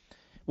road.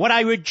 What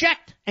I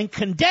reject and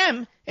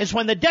condemn is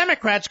when the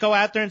Democrats go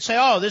out there and say,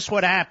 oh, this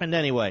would have happened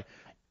anyway.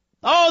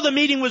 Oh, the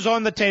meeting was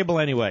on the table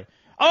anyway.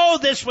 Oh,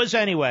 this was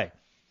anyway.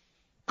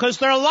 Because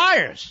they're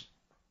liars.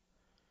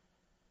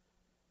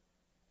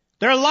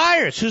 They're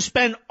liars who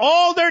spend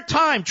all their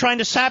time trying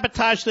to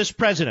sabotage this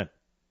president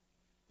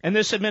and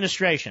this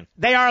administration.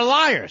 They are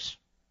liars.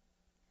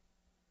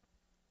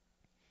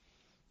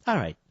 All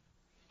right.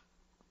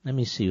 Let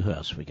me see who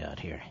else we got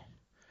here.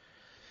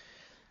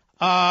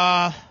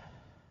 Ron,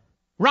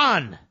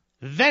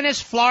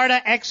 Venice,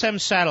 Florida, XM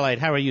Satellite.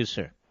 How are you,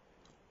 sir?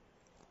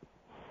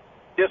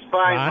 Just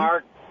fine, Ron?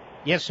 Mark.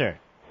 Yes, sir.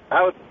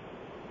 I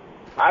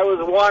was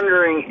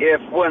wondering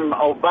if when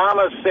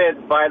Obama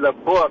said by the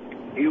book,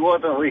 he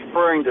wasn't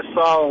referring to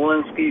Saul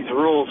Alinsky's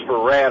rules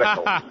for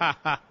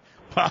radicals.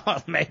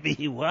 Well, maybe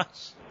he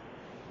was.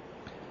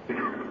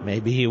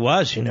 Maybe he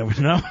was. You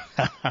never know.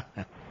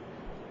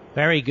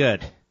 Very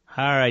good.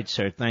 All right,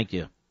 sir. Thank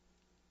you.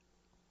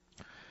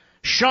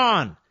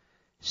 Sean,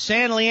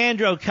 San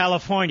Leandro,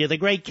 California, the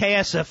great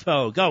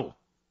KSFO. Go.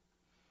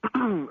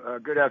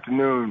 Good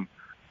afternoon.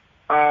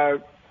 I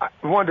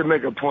wanted to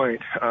make a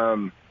point,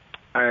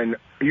 and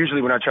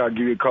usually when I try to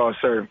give you a call,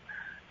 sir,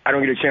 I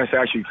don't get a chance to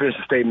actually finish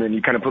the statement, and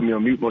you kind of put me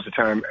on mute most of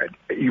the time.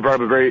 You brought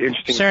up a very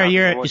interesting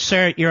topic.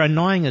 Sir, you're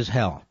annoying as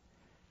hell.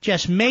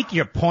 Just make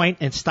your point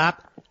and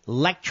stop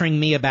lecturing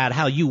me about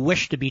how you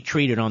wish to be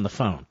treated on the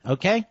phone,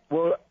 okay?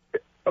 Well,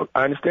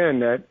 I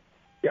understand that,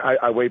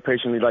 I wait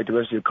patiently like the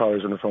rest of your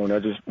callers on the phone. I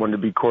just wanted to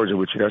be cordial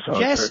with you. That's all.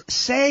 Just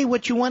say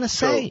what you want to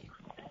say. So,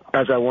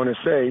 as I want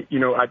to say,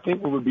 I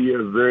think what would be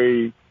a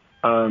very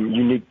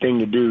unique thing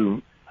to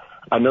do.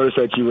 I noticed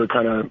that you were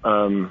kind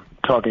of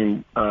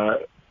talking.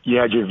 You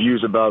had your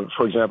views about,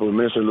 for example,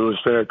 Minister Louis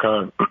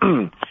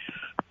Farrakhan,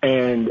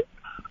 and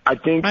I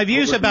think my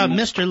views about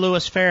Mr.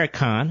 Louis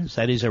Farrakhan is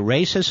that he's a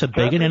racist, a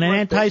bigot, and an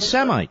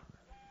anti-Semite.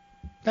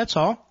 That's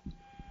all.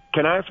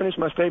 Can I finish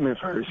my statement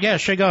first? Yeah,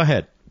 sure. Go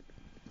ahead.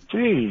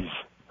 Jeez.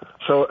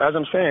 So as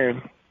I'm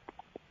saying,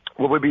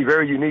 what would be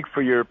very unique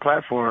for your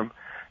platform,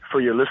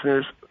 for your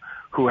listeners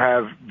who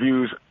have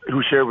views,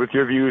 who share with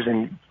your views,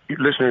 and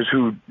listeners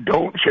who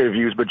don't share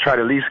views but try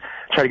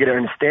to get an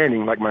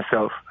understanding, like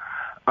myself.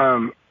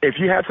 If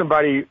you had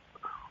somebody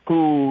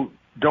who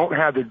don't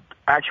have the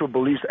actual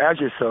beliefs as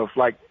yourself,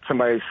 like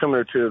somebody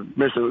similar to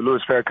Mr.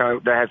 Louis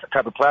Farrakhan that has a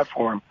type of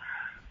platform,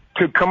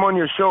 to come on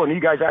your show and you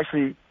guys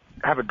actually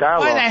have a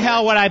dialogue. Why the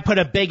hell would I put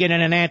a bigot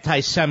and an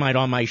anti-Semite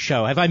on my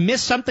show? Have I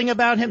missed something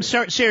about him?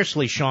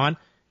 Seriously, Sean,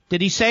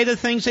 did he say the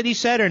things that he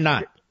said or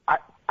not?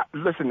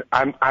 Listen,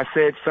 I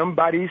said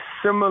somebody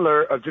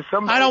similar, just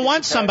somebody. I don't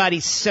want somebody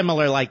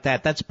similar like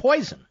that. That's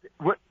poison.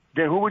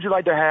 Then who would you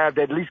like to have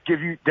that at least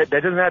give you that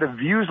doesn't have the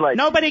views like?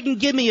 Nobody can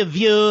give me a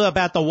view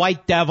about the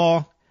white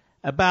devil,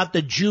 about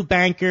the Jew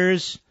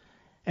bankers,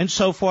 and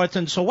so forth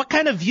and so. What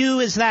kind of view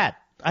is that?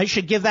 I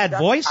should give that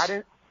voice?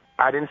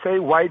 I didn't say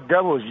white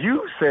devils.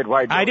 You said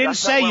white devils. I didn't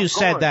say you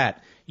said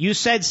that. You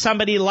said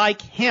somebody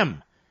like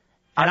him.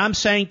 And I'm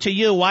saying to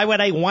you, why would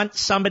I want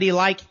somebody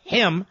like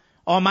him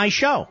on my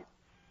show?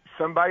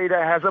 Somebody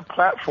that has a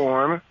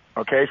platform,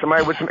 okay?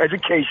 Somebody with some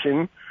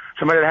education,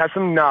 somebody that has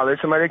some knowledge,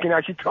 somebody that can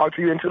actually talk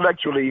to you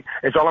intellectually.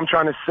 Is all I'm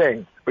trying to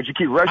say. But you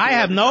keep rushing. I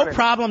have no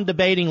problem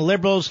debating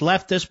liberals,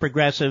 leftists,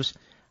 progressives.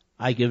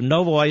 I give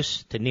no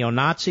voice to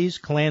neo-Nazis,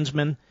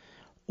 Klansmen,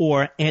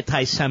 or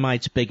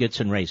anti-Semites, bigots,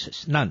 and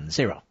racists. None.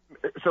 Zero.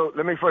 So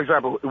let me, for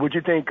example, would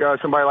you think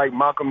somebody like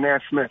Malcolm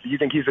Nance Smith? Do you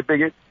think he's a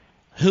bigot?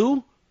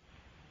 Who?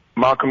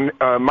 Malcolm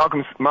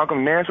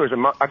Nance, or is it?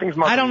 I think it's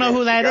Malcolm. I don't know Nance,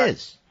 who that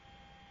is.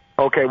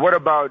 Okay, what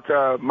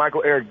about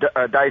Michael Eric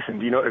Dyson?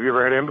 Have you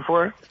ever heard of him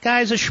before? The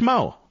guy's a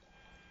schmo.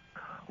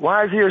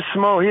 Why is he a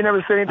schmo? He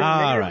never said anything.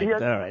 All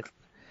right.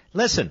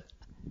 Listen,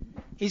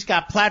 he's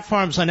got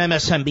platforms on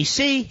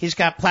MSNBC. He's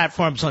got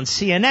platforms on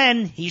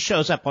CNN. He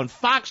shows up on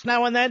Fox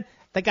now and then.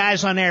 The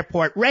guy's on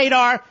Airport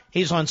Radar.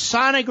 He's on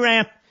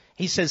Sonogram.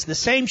 He says the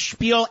same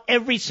spiel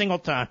every single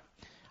time.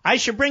 I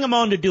should bring him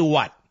on to do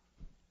what?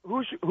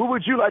 Who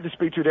would you like to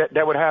speak to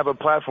that would have a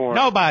platform?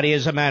 Nobody,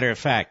 as a matter of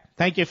fact.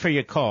 Thank you for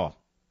your call.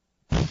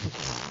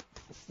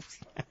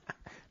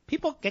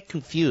 People get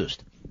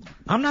confused.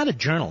 I'm not a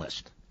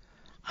journalist.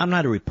 I'm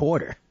not a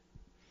reporter.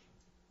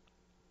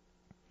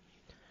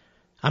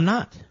 I'm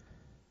not.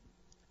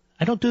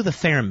 I don't do the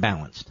fair and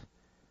balanced.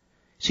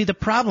 See, the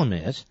problem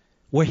is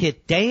we're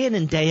hit day in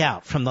and day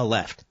out from the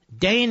left,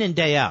 day in and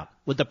day out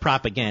with the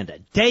propaganda,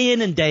 day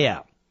in and day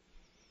out.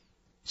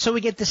 So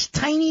we get this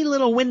tiny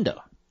little window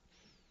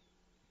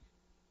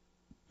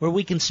where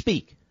we can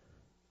speak.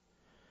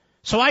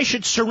 So I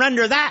should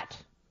surrender that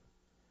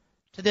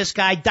to this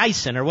guy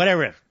Dyson, or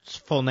whatever his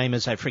full name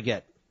is, I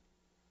forget.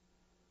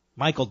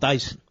 Michael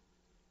Dyson.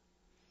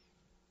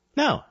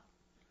 No.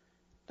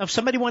 Now, if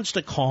somebody wants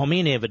to call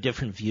me and they have a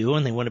different view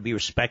and they want to be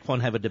respectful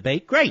and have a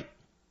debate, great.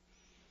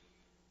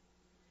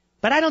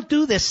 But I don't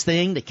do this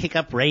thing to kick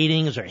up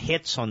ratings or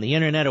hits on the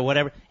internet or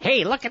whatever.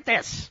 Hey, look at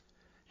this.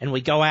 And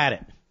we go at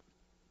it.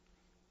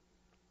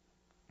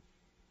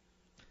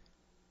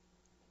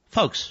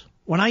 Folks,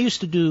 when I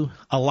used to do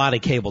a lot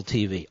of cable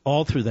TV,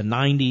 all through the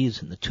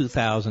 90s and the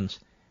 2000s,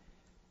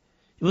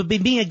 it would be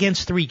me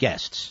against three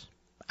guests.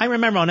 I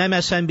remember on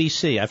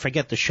MSNBC, I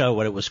forget the show,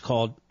 what it was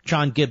called,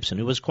 John Gibson,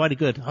 who was quite a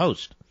good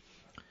host.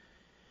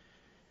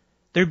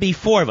 There'd be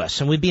four of us,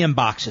 and we'd be in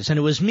boxes, and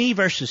it was me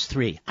versus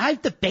three.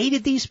 I've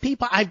debated these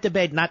people. I've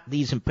debated, not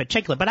these in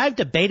particular, but I've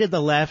debated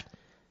the left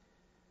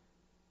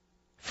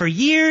for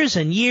years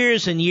and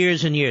years and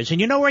years and years. And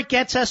you know where it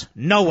gets us?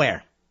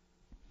 Nowhere.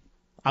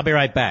 I'll be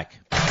right back.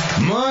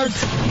 Mark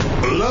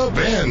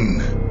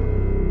Levin.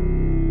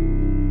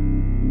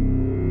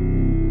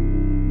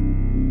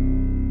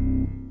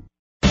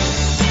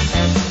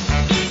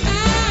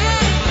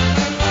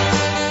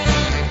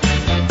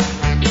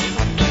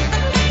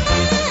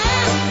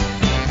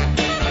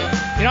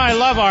 I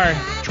love our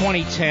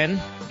 2010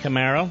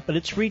 Camaro, but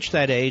it's reached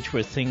that age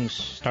where things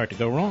start to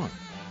go wrong.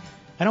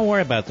 I don't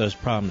worry about those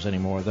problems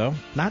anymore, though.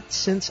 Not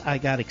since I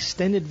got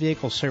extended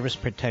vehicle service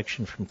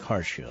protection from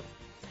CarShield.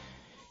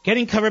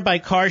 Getting covered by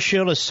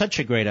CarShield is such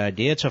a great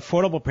idea. It's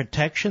affordable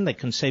protection that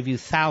can save you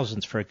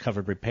thousands for a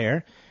covered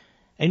repair.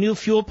 A new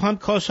fuel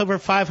pump costs over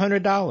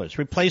 $500.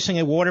 Replacing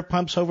a water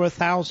pump's over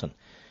 $1,000. And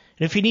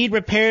if you need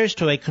repairs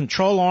to a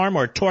control arm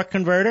or torque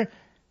converter,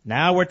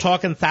 now we're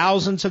talking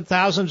thousands and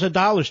thousands of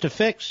dollars to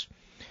fix.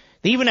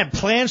 They even have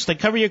plans to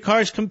cover your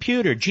car's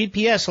computer,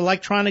 GPS,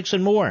 electronics,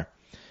 and more.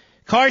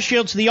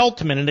 CarShield's the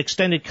ultimate in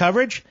extended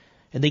coverage,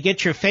 and they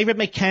get your favorite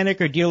mechanic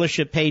or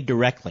dealership paid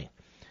directly.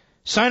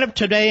 Sign up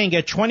today and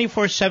get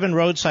 24/7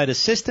 roadside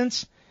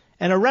assistance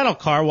and a rental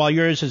car while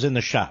yours is in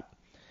the shop.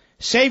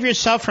 Save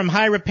yourself from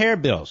high repair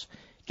bills.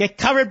 Get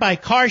covered by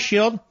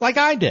CarShield like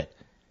I did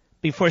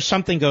before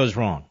something goes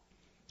wrong.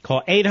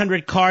 Call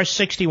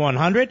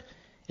 800-CAR-6100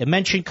 and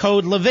mention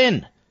code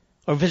Levin,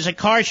 or visit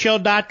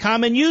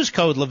carshield.com and use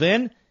code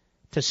Levin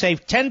to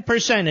save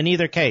 10% in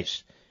either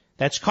case.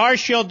 That's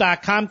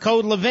carshield.com,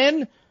 code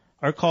Levin,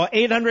 or call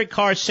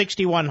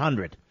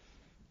 800-CAR-6100.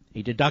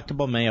 A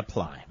deductible may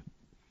apply.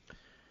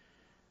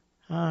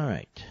 All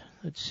right,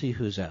 let's see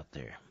who's out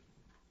there.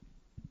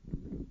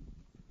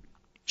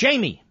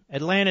 Jamie,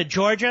 Atlanta,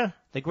 Georgia,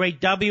 the great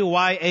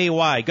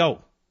WYAY.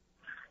 Go.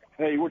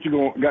 Hey, what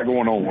you got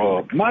going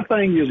on? My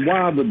thing is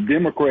why the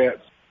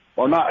Democrats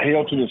are not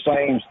held to the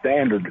same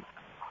standard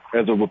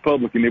as a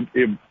Republican.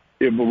 If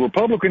a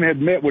Republican had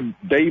met with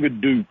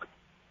David Duke,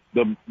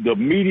 the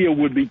media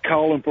would be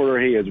calling for their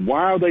heads.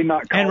 Why are they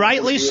not calling? And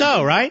rightly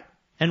so, right?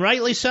 And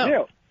rightly so.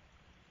 Yeah.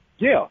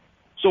 Yeah.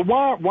 So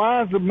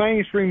why is the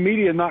mainstream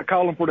media not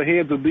calling for the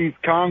heads of these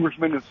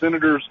congressmen and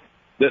senators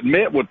that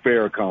met with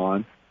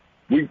Farrakhan?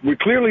 We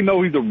clearly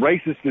know he's a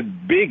racist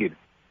and bigot.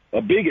 A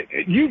bigot.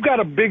 You've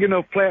got a big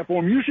enough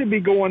platform. You should be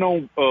going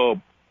on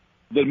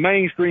the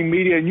mainstream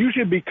media, and you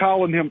should be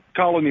calling him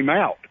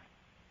out.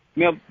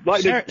 Now,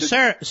 like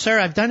sir,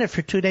 I've done it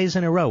for 2 days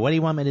in a row. What do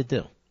you want me to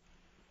do?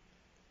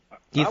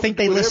 Do you think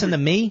they listen to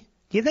me?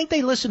 Do you think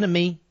they listen to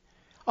me?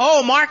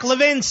 Oh, Mark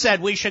Levin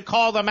said we should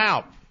call them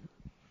out,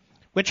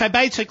 which I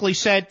basically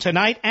said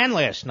tonight and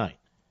last night.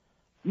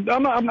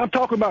 I'm not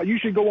talking about you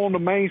should go on the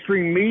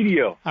mainstream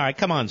media. All right,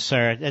 come on,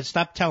 sir.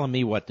 Stop telling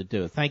me what to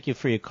do. Thank you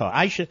for your call.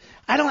 I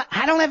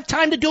don't have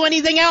time to do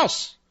anything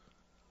else.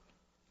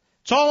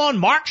 It's all on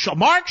Mark.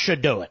 Mark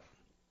should do it.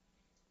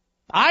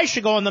 I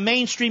should go on the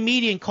mainstream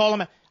media and call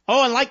them out.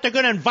 Oh, and like they're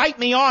going to invite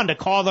me on to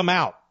call them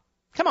out.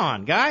 Come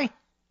on, guy.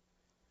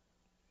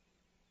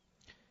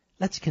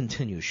 Let's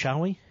continue, shall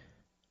we?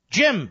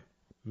 Jim,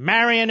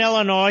 Marion,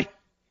 Illinois,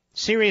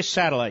 Sirius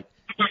Satellite.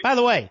 By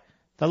the way,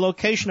 the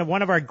location of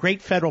one of our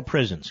great federal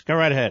prisons. Go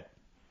right ahead.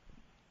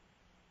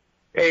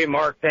 Hey,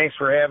 Mark, thanks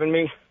for having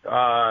me.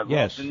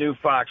 Yes. The new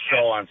Fox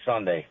show on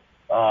Sunday.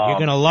 You're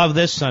going to love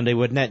this Sunday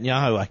with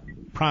Netanyahu, I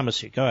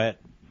promise you. Go ahead.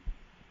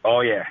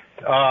 Oh, yeah.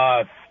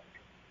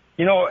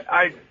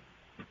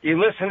 You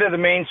listen to the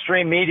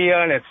mainstream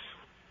media, and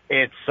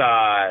it's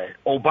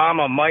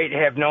Obama might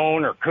have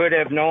known or could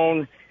have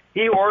known.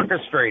 He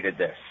orchestrated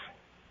this.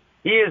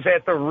 He is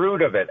at the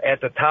root of it,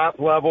 at the top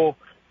level.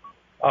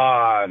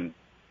 They'll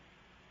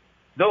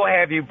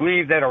have you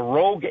believe that a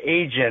rogue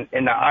agent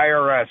in the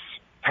IRS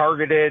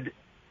targeted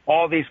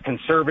all these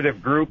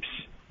conservative groups.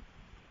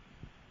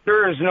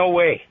 There is no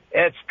way.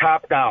 It's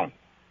top down.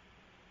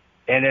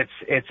 And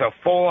it's a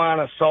full-on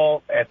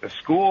assault at the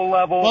school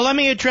level. Well, let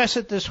me address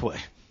it this way.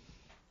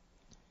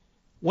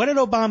 What did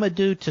Obama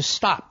do to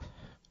stop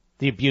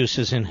the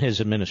abuses in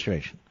his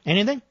administration?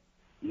 Anything?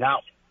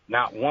 Not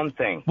one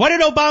thing. What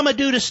did Obama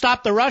do to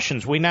stop the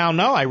Russians? We now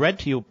know. I read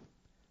to you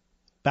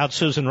about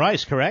Susan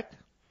Rice, correct?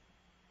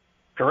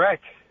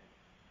 Correct.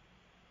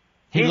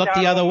 He looked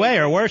the other way,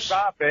 or worse.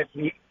 Stop it.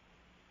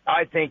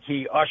 I think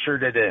he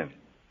ushered it in.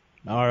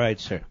 All right,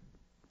 sir.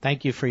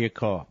 Thank you for your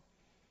call.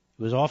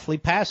 It was awfully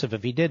passive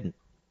if he didn't.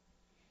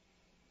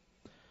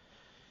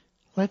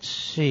 Let's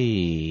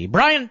see.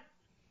 Brian,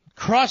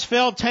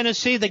 Crossville,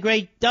 Tennessee, the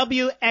great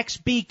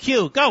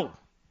WXBQ. Go.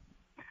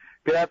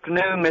 Good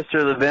afternoon,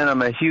 Mr. Levin.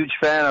 I'm a huge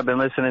fan. I've been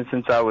listening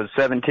since I was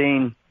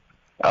 17.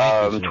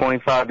 I'm a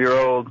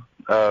 25-year-old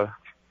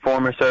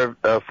former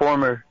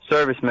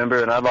service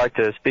member, and I'd like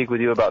to speak with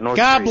you about North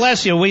Korea. God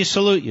bless you. We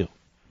salute you.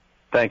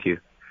 Thank you.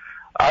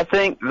 I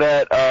think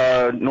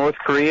that North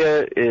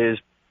Korea is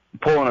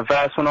pulling a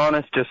fast one on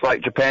us, just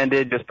like Japan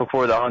did just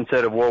before the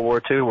onset of World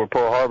War II, where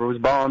Pearl Harbor was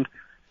bombed.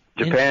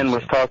 Japan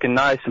was talking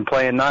nice and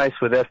playing nice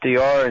with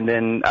FDR, and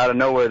then out of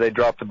nowhere they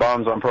dropped the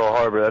bombs on Pearl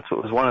Harbor. That's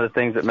what was one of the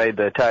things that made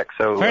the attack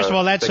so... First of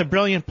all, that's a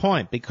brilliant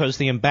point, because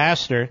the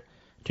ambassador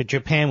to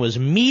Japan was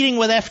meeting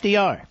with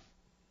FDR,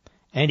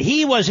 and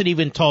he wasn't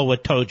even told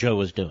what Tojo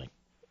was doing.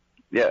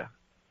 Yeah.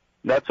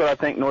 That's what I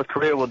think North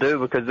Korea will do,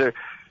 because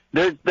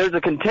there's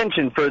a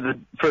contention for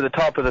the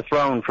top of the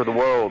throne for the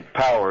world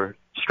power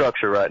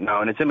structure right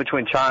now, and it's in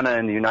between China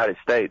and the United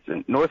States.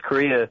 And North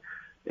Korea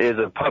is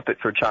a puppet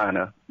for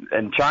China,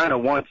 and China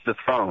wants the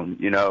throne,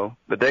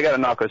 but they got to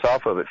knock us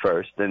off of it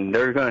first, and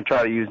they're going to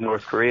try to use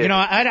North Korea.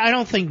 I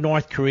don't think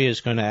North Korea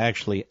is going to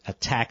actually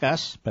attack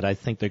us, but I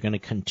think they're going to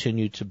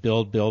continue to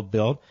build.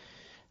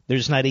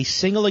 There's not a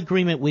single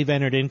agreement we've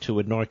entered into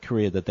with North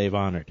Korea that they've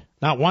honored.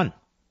 Not one.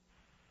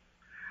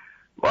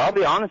 Well, I'll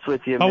be honest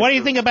with you. But what do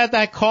you think about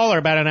that caller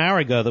about an hour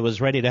ago that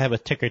was ready to have a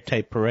ticker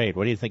tape parade?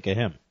 What do you think of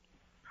him?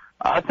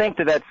 I think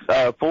that's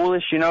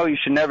foolish. You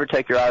should never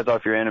take your eyes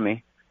off your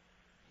enemy.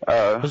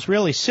 It was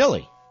really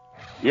silly.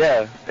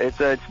 Yeah,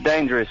 it's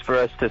dangerous for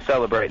us to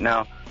celebrate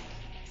now.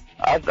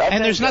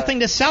 And there's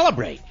nothing to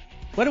celebrate.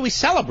 What are we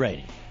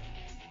celebrating?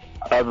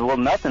 Well,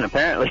 nothing,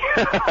 apparently.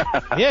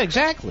 Yeah,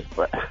 exactly.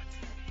 But,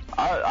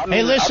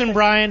 hey, listen,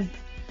 Brian.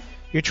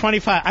 You're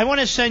 25. I want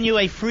to send you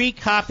a free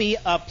copy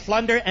of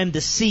Plunder and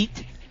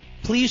Deceit.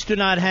 Please do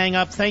not hang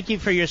up. Thank you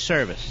for your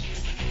service.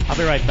 I'll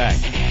be right back.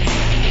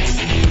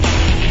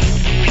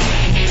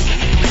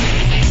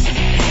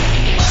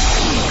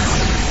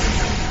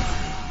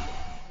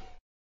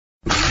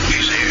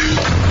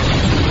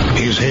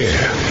 He's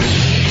here.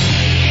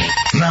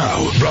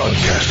 Now,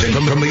 broadcasting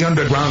from the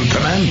underground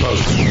command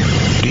post,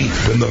 deep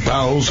in the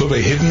bowels of a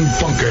hidden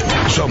bunker,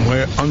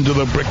 somewhere under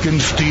the brick and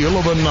steel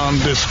of a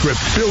nondescript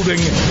building,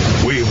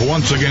 we've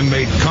once again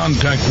made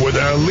contact with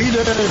our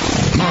leader,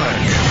 Mark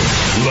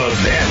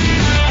Levin.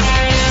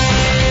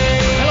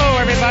 Hello,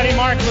 everybody.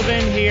 Mark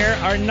Levin here.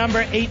 Our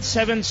number,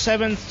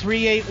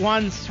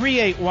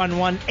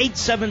 877-381-3811,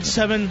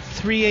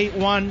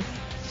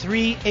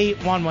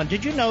 877-381-3811.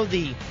 Did you know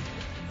the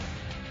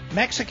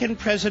Mexican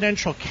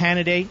presidential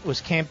candidate was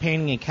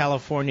campaigning in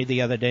California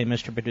the other day,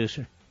 Mr.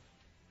 Producer?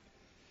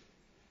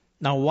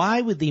 Now,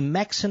 why would the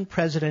Mexican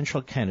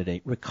presidential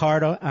candidate,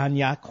 Ricardo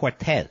Anaya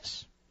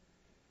Cortez,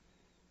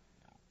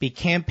 be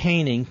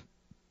campaigning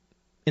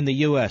in the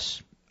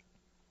U.S.?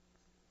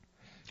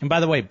 And by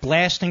the way,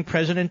 blasting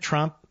President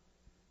Trump.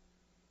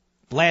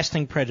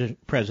 President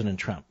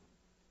Trump.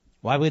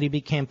 Why would he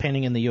be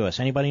campaigning in the U.S.?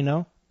 Anybody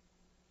know?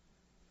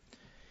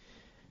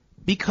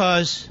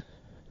 Because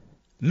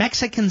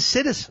Mexican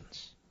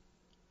citizens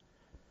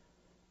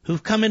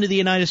who've come into the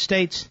United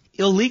States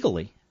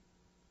illegally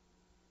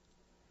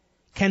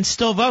can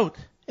still vote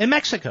in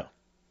Mexico.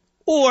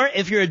 Or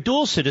if you're a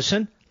dual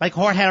citizen, like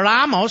Jorge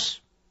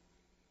Ramos,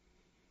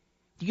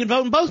 you can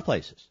vote in both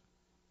places.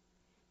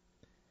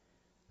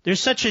 There's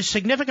such a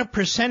significant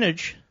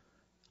percentage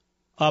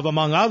of,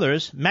 among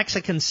others,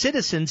 Mexican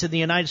citizens in the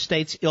United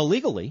States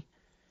illegally,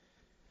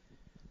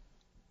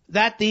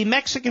 that the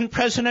Mexican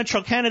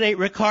presidential candidate,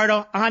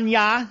 Ricardo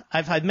Anaya,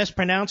 if I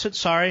mispronounce it,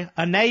 sorry,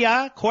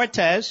 Anaya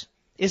Cortez,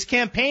 is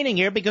campaigning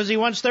here because he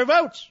wants their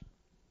votes.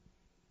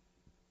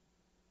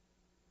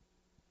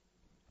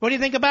 What do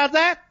you think about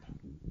that?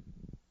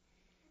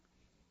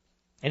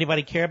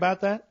 Anybody care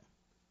about that?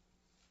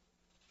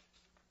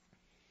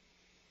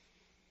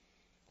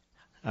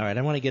 All right,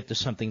 I want to get to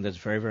something that's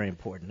very, very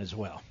important as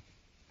well.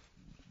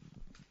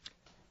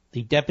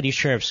 The Deputy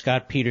Sheriff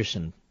Scott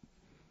Peterson,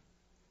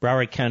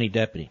 Broward County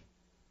Deputy.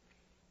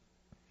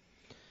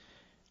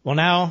 Well,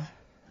 now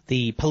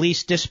the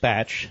police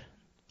dispatch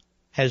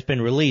has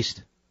been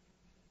released.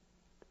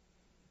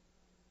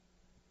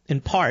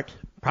 In part,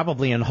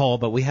 probably in whole,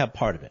 but we have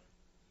part of it.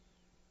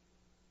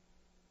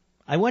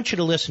 I want you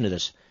to listen to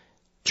this.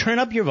 Turn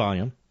up your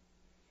volume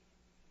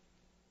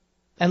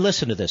and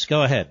listen to this.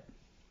 Go ahead.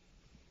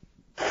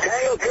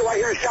 Tango 2, I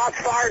hear shots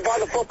fired by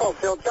the football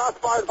field. Shots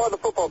fired by the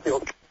football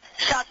field.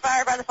 Shots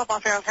fired by the football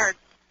field. Heard.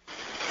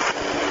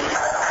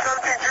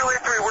 17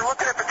 Juliet 3, we're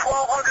looking at the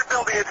 1200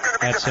 building. It's going to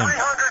be the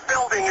 300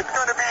 building. It's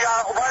going to be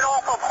right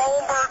off of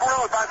Holmberg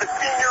Road by the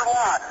senior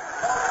lot.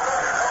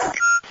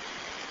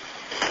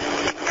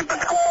 Get the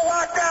school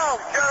locked down,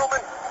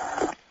 gentlemen.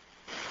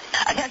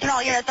 Attention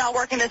all units now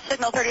working to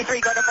signal 33.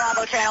 Go to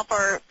Bravo channel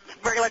for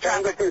regular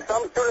traffic.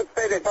 Some students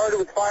say they thought it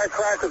was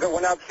firecrackers that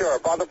went up sure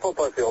by the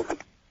football field.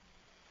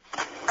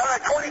 All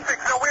right, 26.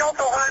 So we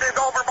also heard it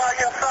over by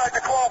inside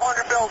the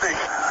 1200 building.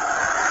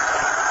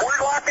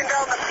 We're locking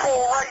down the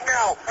school right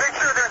now. Make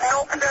sure there's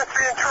no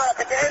pedestrian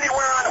traffic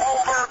anywhere on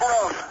Holmberg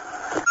Road.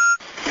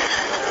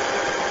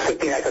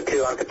 15 Echo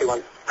 2 on 51.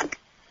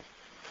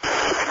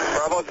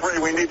 Bravo 3,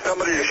 we need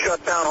somebody to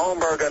shut down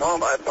Holmberg at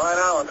Pine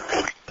Island.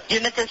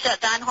 Units to shut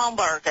down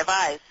Holmberg,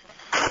 advise.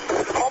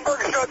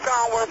 Holmberg shut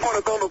down. We're in front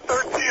of building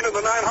 13 of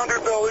the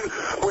 900 building.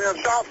 We have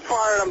shots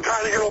fired. I'm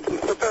trying to get open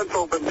the fence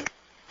open.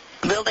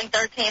 Building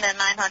 13 and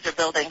 900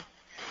 building.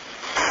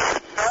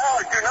 No,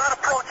 do not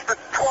approach the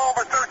 12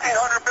 or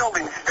 1300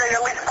 buildings. Stay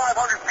at least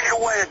 500 feet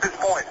away at this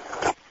point.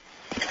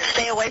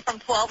 Stay away from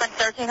 12 and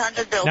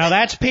 1300 buildings. Now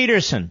that's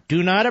Peterson.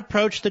 Do not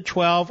approach the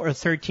 12 or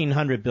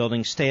 1300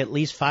 buildings. Stay at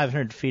least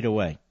 500 feet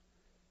away.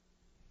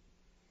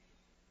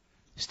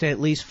 Stay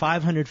at least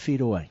 500 feet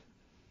away.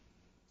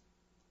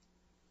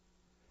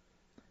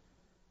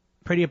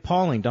 Pretty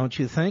appalling, don't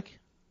you think?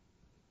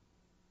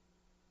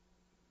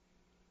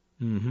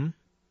 Mm-hmm.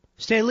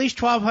 Stay at least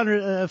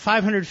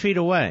 500 feet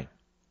away.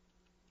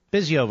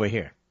 Busy over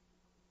here.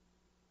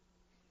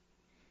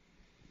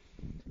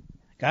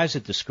 Guy's a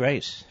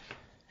disgrace.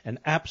 An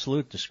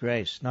absolute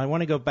disgrace. Now I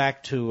want to go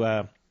back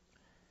to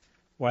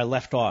where I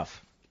left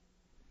off.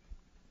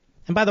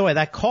 And by the way,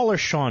 that caller,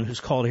 Sean, who's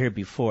called here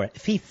before,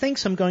 if he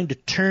thinks I'm going to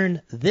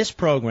turn this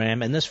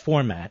program and this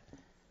format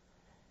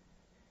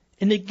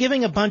into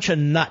giving a bunch of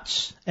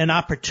nuts an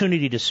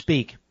opportunity to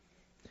speak,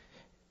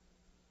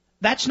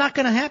 that's not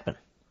going to happen.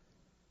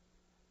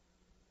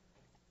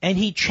 And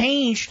he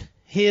changed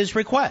his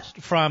request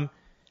from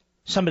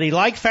somebody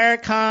like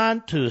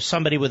Farrakhan to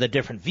somebody with a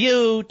different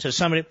view to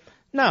somebody.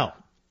 No.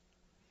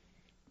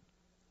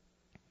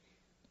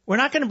 We're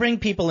not going to bring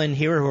people in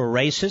here who are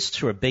racists,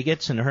 who are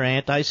bigots, and who are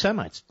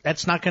anti-Semites.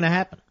 That's not going to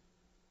happen.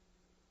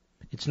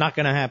 It's not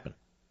going to happen.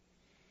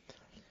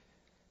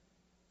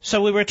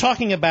 So we were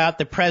talking about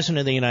the President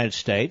of the United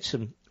States,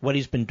 and what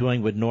he's been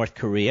doing with North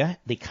Korea,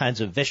 the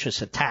kinds of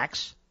vicious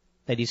attacks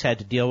that he's had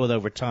to deal with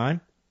over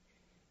time.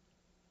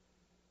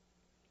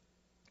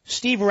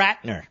 Steve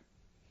Ratner.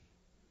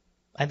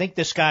 I think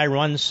this guy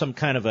runs some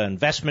kind of an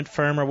investment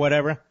firm or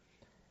whatever.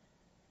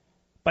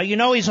 But you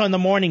know he's on the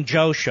Morning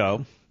Joe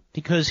show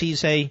because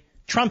he's a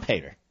Trump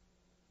hater.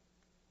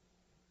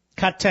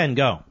 Cut 10,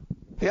 go.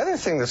 The other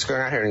thing that's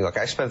going on here, look,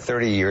 I spent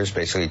 30 years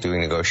basically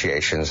doing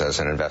negotiations as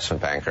an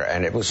investment banker,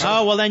 and it was...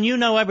 Oh, well, then you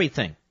know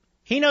everything.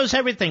 He knows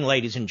everything,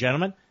 ladies and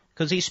gentlemen,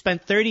 because he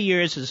spent 30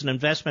 years as an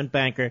investment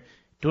banker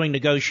doing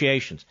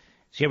negotiations.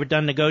 Has he ever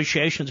done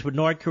negotiations with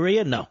North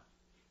Korea? No.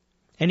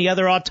 Any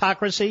other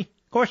autocracy?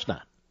 Of course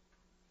not.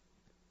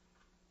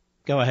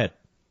 Go ahead.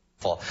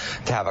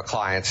 To have a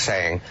client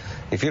saying,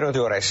 if you don't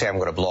do what I say, I'm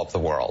going to blow up the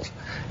world.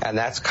 And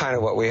that's kind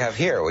of what we have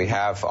here. We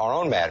have our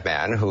own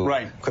madman who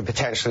could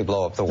potentially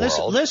blow up the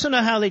world. Listen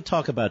to how they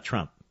talk about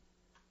Trump.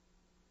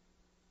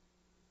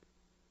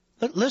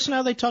 Listen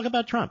how they talk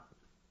about Trump.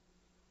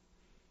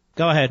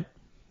 Go ahead.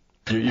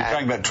 You're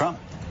talking about Trump?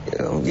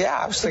 Yeah,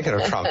 I was thinking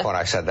of Trump when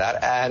I said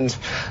that.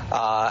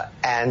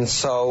 And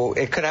so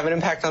it could have an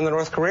impact on the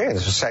North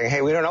Koreans, saying,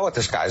 hey, we don't know what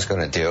this guy's going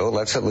to do.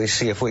 Let's at least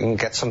see if we can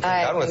get something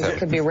done with him. It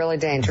could be really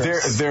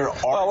dangerous.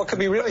 Well, what could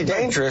be really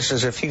dangerous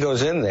is if he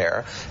goes in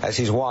there, as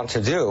he's wont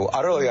to do,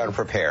 utterly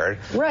unprepared,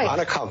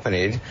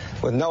 unaccompanied,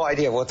 with no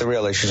idea of what the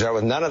real issues are,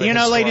 with none of the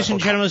historical... ladies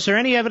and gentlemen, is there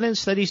any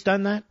evidence that he's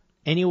done that?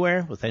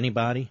 Anywhere? With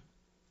anybody?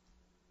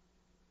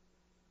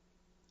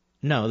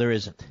 No, there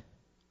isn't.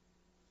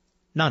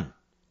 None.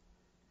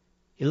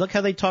 You look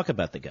how they talk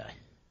about the guy.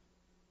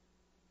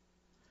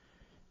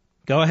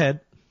 Go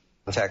ahead.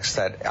 Context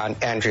that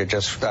Andrea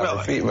just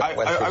went through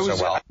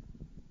so well.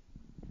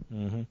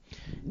 Mm-hmm.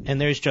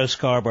 And there's Joe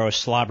Scarborough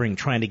slobbering,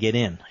 trying to get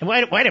in.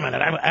 Wait a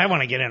minute, I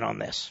want to get in on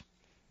this.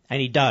 And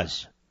he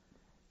does.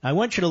 I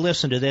want you to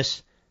listen to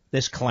this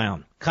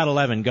clown. Cut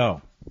 11,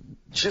 go.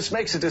 Just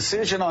makes a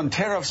decision on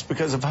tariffs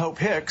because of Hope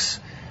Hicks,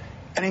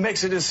 and he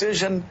makes a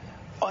decision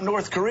on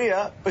North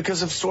Korea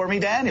because of Stormy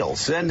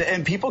Daniels,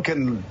 and people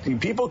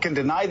can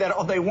deny that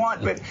all they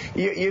want, but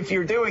if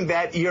you're doing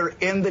that, you're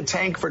in the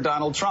tank for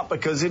Donald Trump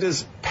because it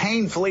is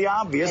painfully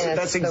obvious that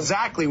that's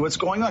exactly what's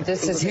going on.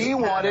 He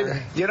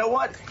wanted, you know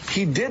what?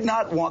 He did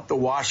not want the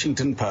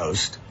Washington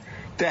Post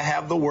to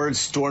have the word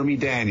Stormy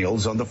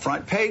Daniels on the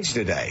front page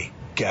today.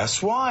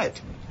 Guess what?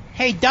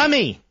 Hey,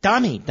 dummy.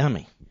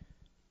 The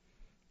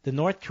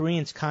North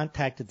Koreans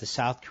contacted the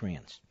South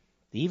Koreans.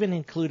 They even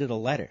included a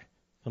letter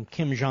from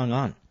Kim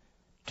Jong-un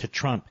to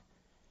Trump.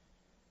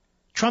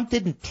 Trump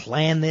didn't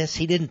plan this.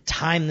 He didn't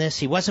time this.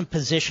 He wasn't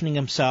positioning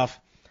himself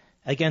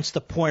against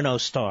the porno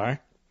star.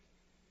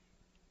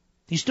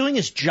 He's doing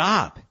his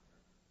job,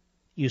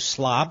 you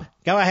slob.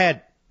 Go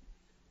ahead.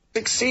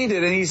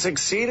 Succeeded, and he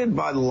succeeded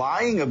by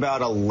lying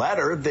about a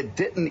letter that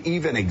didn't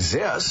even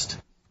exist.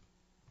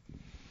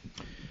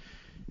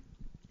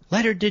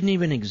 Letter didn't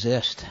even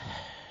exist.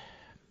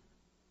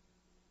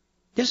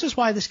 This is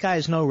why this guy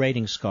has no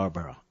rating,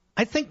 Scarborough.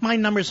 I think my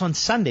numbers on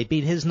Sunday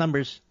beat his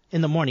numbers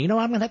in the morning. You know,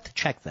 I'm going to have to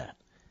check that.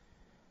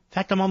 In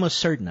fact, I'm almost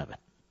certain of it.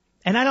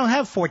 And I don't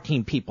have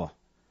 14 people.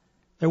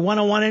 They're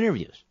one-on-one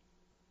interviews.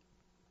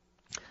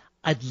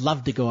 I'd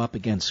love to go up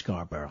against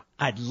Scarborough.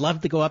 I'd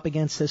love to go up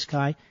against this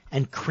guy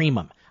and cream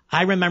him.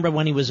 I remember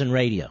when he was in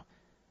radio.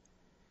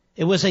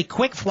 It was a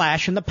quick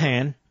flash in the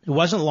pan. It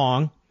wasn't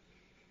long.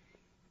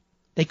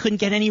 They couldn't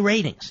get any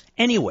ratings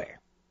anywhere.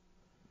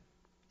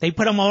 They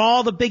put him on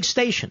all the big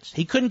stations.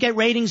 He couldn't get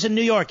ratings in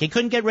New York. He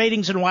couldn't get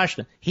ratings in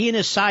Washington. He and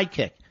his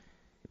sidekick,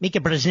 Mika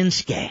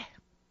Brzezinski,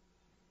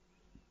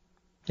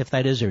 if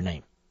that is her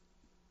name.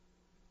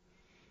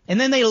 And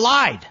then they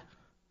lied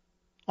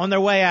on their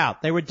way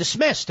out. They were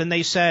dismissed, and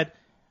they said,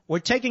 we're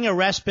taking a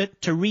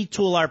respite to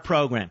retool our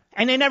program.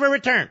 And they never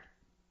returned.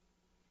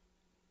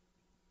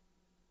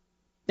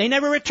 They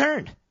never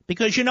returned.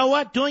 Because you know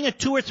what? Doing a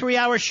 2 or 3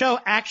 hour show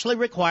actually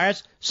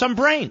requires some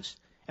brains.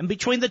 And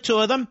between the two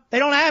of them, they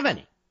don't have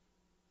any.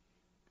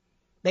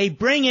 They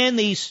bring in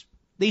these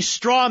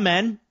straw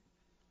men.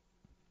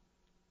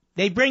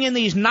 They bring in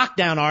these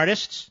knockdown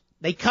artists.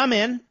 They come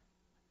in.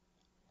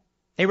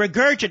 They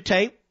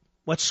regurgitate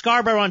what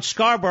Scarborough and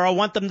Scarborough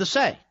want them to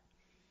say.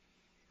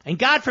 And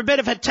God forbid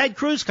if a Ted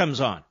Cruz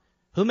comes on,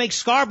 who makes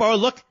Scarborough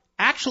look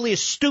actually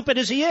as stupid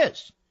as he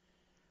is.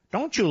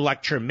 Don't you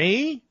lecture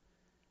me.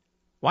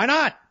 Why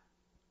not?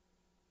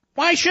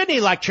 Why shouldn't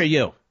he lecture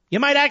you? You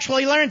might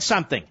actually learn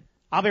something.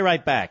 I'll be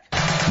right back.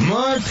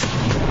 Mark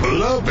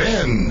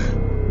Levin.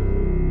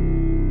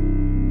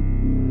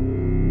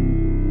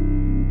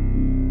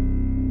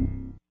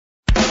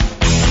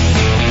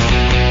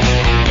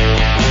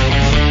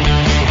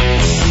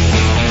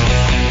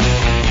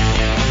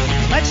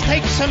 Let's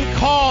take some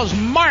calls.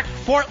 Mark,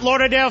 Fort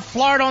Lauderdale,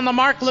 Florida on the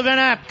Mark Levin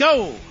app.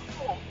 Go.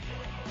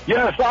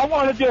 Yes, I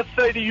want to just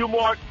say to you,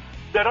 Mark,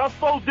 that I'm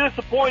so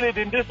disappointed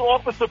in this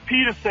Officer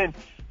Peterson.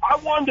 I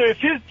wonder if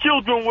his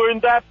children were in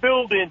that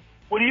building,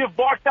 would he have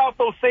barked out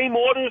those same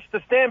orders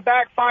to stand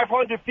back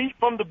 500 feet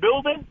from the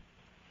building?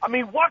 I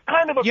mean, what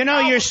kind of a... You know,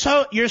 you're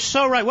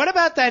so right. What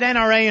about that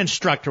NRA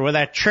instructor or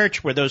that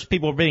church where those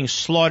people were being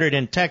slaughtered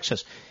in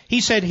Texas?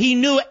 He said he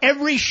knew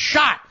every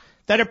shot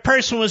that a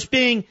person was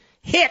being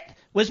hit,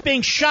 was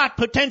being shot,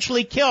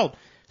 potentially killed.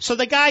 So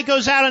the guy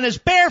goes out on his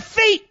bare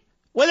feet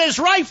with his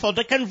rifle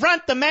to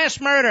confront the mass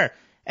murder.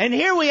 And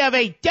here we have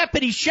a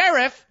deputy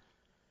sheriff.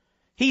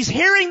 He's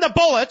hearing the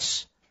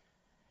bullets.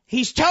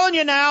 He's telling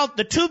you now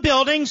the 2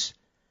 buildings,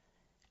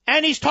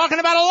 and he's talking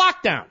about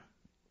a lockdown.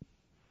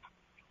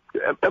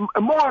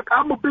 And Mark,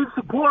 I'm a big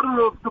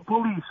supporter of the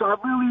police. I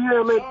really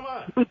am.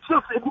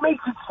 It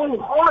makes it so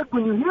hard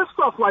when you hear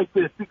stuff like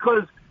this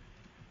because,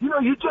 you know,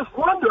 you just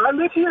wonder. I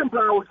live here in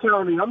Broward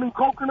County. I'm in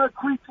Coconut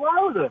Creek,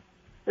 Florida.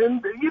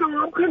 And, you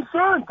know, I'm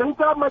concerned. Thank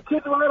God my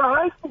kids are out of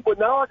high school, but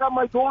now I got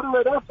my daughter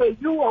at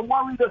FAU.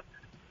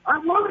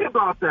 I'm worried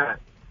about that.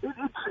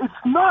 It's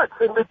nuts.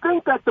 And to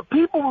think that the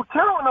people we're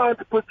counting on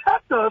to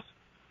protect us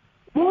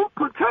won't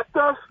protect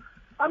us.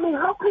 I mean,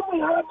 how can we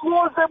have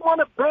laws that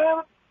want to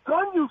ban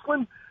gun use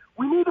when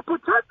we need to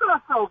protect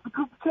ourselves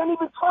because we can't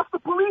even trust the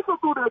police to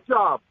do their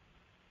job?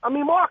 I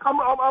mean, Mark, I'm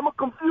a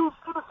confused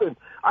citizen.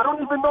 I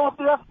don't even know if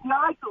the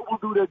FBI will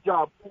do their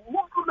job. Who's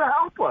going to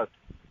help us?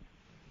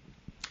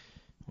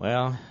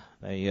 Well,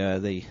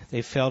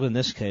 they failed in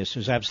this case.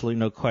 There's absolutely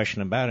no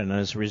question about it. And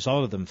as a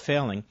result of them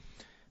failing,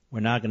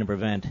 we're not going to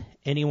prevent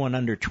anyone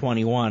under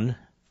 21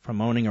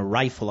 from owning a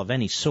rifle of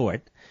any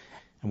sort.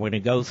 And we're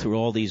going to go through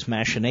all these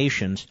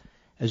machinations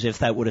as if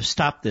that would have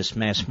stopped this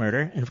mass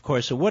murder. And, of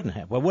course, it wouldn't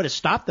have. What would have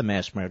stopped the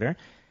mass murder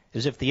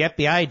is if the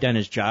FBI had done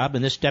his job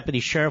and this deputy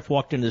sheriff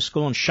walked into the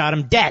school and shot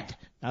him dead.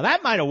 Now,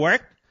 that might have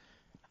worked.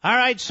 All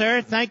right,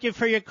 sir. Thank you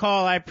for your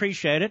call. I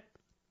appreciate it.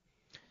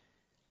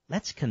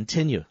 Let's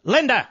continue.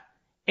 Linda,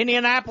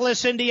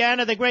 Indianapolis,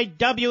 Indiana, the great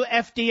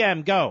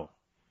WFDM. Go.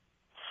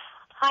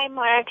 Hi,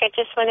 Mark. I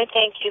just want to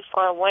thank you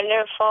for a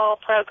wonderful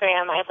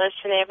program. I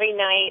listen every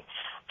night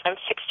from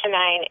 6 to 9,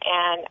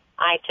 and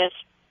I just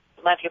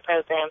love your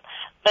program.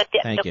 But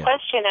the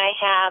question I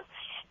have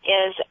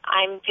is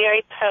I'm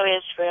very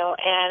pro-Israel,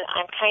 and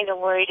I'm kind of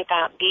worried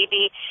about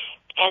Bibi.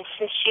 And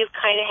since you've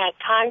kind of had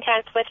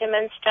contact with him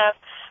and stuff,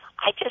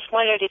 I just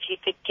wondered if you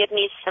could give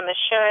me some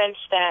assurance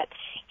that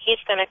he's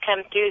going to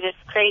come through this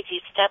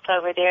crazy stuff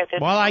over there.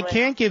 Well, I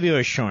can't give you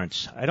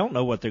assurance. I don't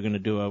know what they're going to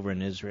do over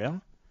in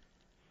Israel.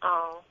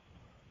 Oh.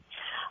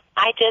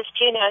 I just,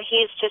 you know,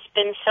 he's just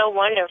been so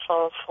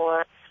wonderful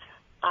for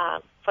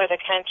the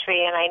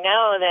country, and I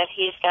know that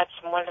he's got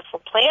some wonderful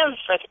plans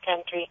for the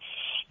country.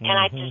 And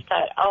I just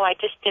thought, I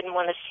just didn't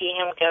want to see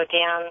him go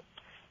down,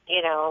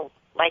 you know,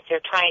 like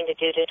they're trying to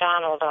do to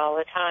Donald all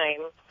the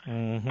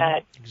time.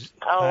 But,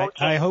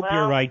 okay, I hope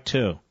you're right,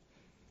 too.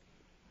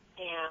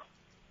 Yeah.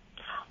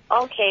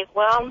 Okay,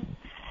 well,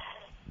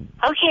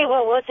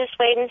 we'll just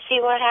wait and see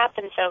what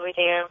happens over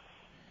there.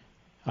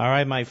 All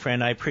right, my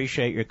friend, I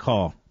appreciate your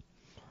call.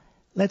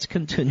 Let's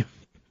continue.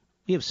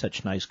 We have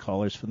such nice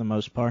callers for the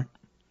most part.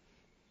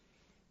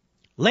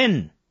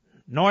 Lynn,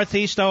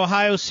 Northeast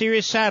Ohio,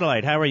 Sirius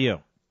Satellite. How are you?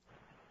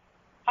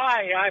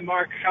 Hi,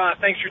 Mark.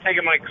 Thanks for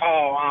taking my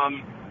call.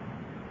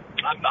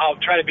 I'll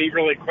try to be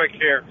really quick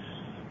here.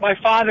 My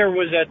father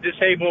was a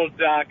disabled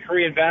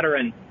Korean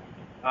veteran.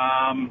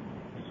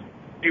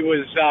 He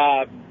was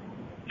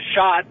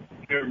shot,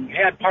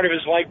 had part of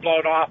his leg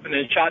blown off, and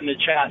then shot in the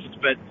chest.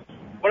 But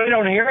what I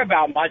don't hear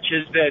about much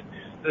is that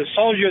the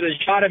soldier that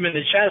shot him in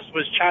the chest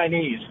was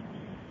Chinese,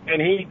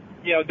 and he,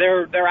 you know,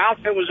 their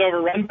outfit was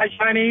overrun by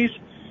Chinese.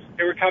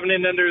 They were coming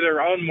in under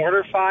their own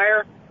mortar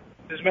fire.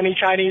 As many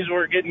Chinese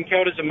were getting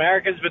killed as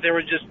Americans, but there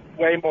were just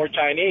way more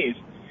Chinese.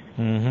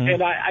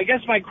 And I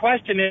guess my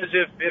question is,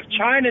 if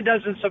China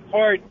doesn't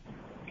support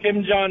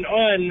Kim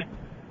Jong-un,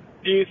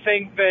 do you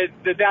think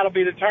that that'll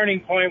be the turning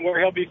point where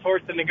he'll be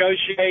forced to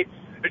negotiate,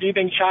 or do you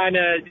think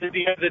China, at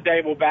the end of the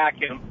day, will back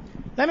him?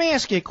 Let me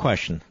ask you a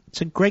question. It's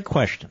a great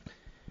question.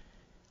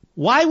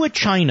 Why would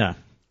China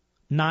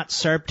not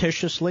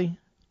surreptitiously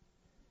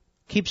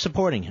keep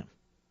supporting him?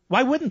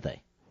 Why wouldn't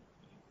they?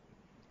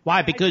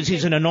 Why? Because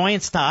he's an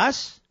annoyance to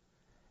us?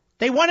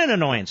 They want an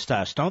annoyance to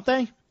us, don't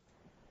they?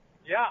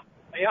 Yeah,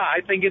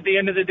 I think at the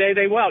end of the day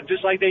they will,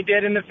 just like they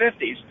did in the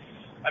 50s.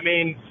 I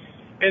mean,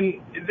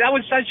 and that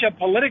was such a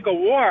political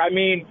war. I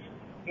mean,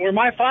 where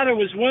my father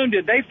was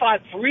wounded, they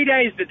fought 3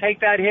 days to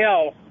take that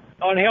hill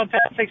on Hill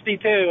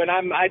 1062, and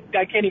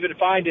I can't even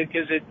find it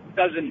because it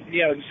doesn't,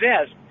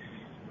 exist.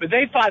 But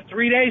they fought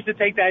 3 days to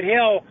take that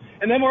hill,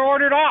 and then were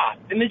ordered off,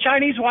 and the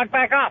Chinese walked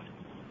back up.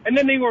 And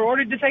then they were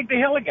ordered to take the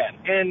hill again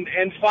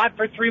and fought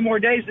for 3 more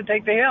days to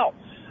take the hill.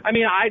 I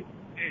mean,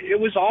 it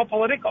was all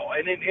political,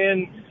 and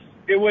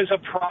it was a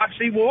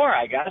proxy war,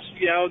 I guess.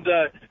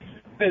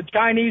 The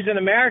Chinese and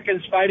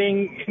Americans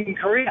fighting in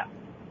Korea.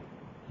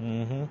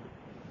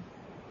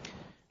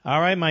 All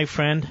right, my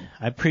friend.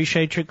 I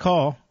appreciate your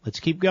call. Let's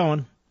keep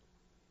going.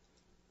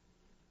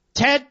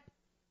 Ted,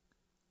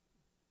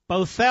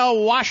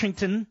 Bothell,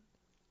 Washington,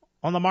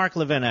 on the Mark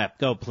Levin app.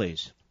 Go,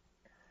 please.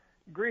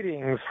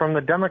 Greetings from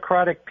the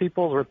Democratic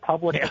People's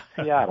Republic of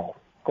Seattle.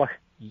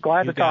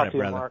 Glad to talk to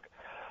you, Mark.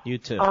 You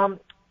too.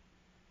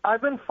 I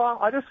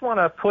just want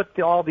to put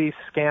all these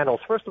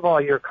scandals. First of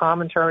all, your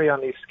commentary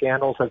on these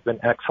scandals has been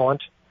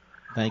excellent.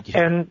 Thank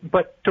you.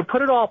 But to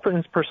put it all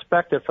in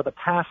perspective, for the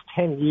past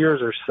 10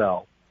 years or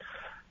so,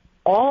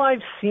 all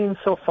I've seen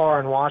so far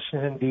in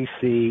Washington,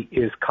 D.C.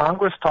 is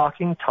Congress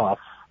talking tough,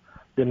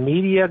 the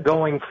media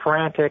going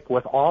frantic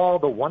with all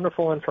the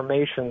wonderful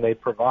information they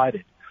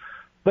provided.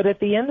 But at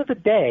the end of the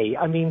day,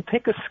 I mean,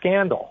 pick a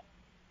scandal.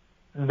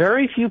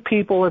 Very few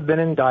people have been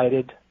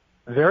indicted.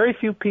 Very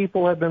few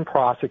people have been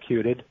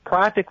prosecuted.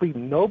 Practically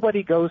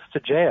nobody goes to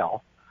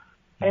jail.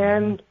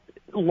 And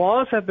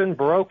laws have been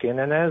broken.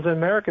 And as an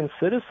American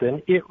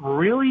citizen, it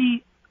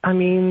really, I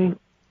mean,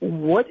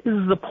 what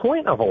is the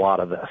point of a lot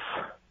of this?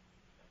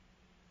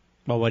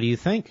 Well, what do you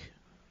think?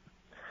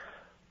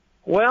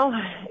 Well,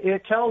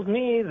 it tells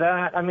me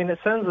that, I mean, it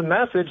sends a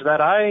message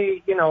that oh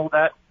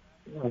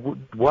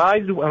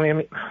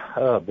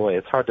boy,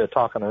 it's hard to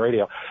talk on the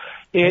radio.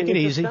 Take it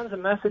easy. It sends a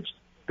message.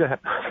 Go ahead.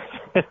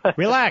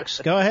 Relax.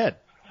 Go ahead.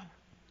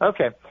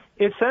 Okay.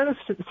 It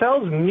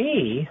tells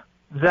me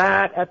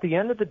that at the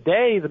end of the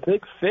day, the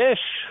big fish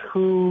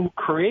who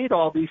create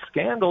all these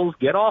scandals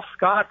get off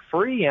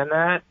scot-free, and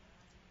that,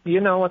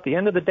 at the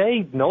end of the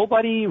day,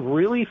 nobody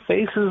really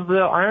faces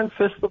the iron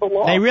fist of the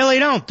law. They really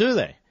don't, do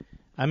they?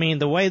 I mean,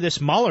 the way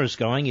this Mueller's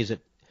going is that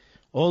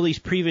all these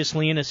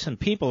previously innocent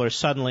people are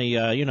suddenly,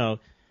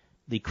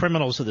 the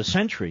criminals of the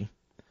century.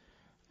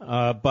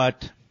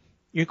 But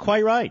you're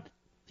quite right.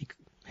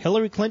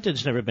 Hillary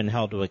Clinton's never been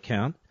held to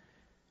account.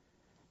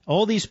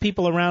 All these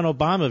people around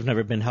Obama have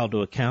never been held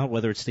to account,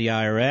 whether it's the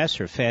IRS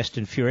or Fast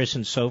and Furious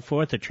and so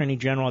forth. Attorney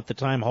General at the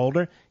time,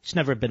 Holder, he's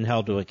never been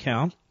held to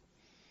account.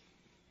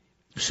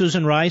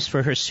 Susan Rice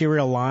for her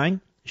serial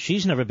lying,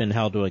 she's never been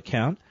held to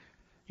account.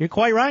 You're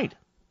quite right.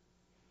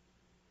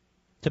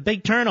 It's a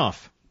big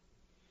turnoff.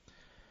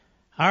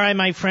 All right,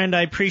 my friend,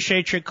 I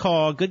appreciate your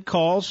call. Good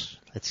calls.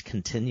 Let's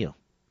continue.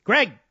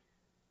 Greg,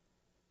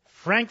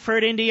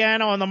 Frankfurt,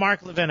 Indiana, on the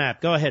Mark Levin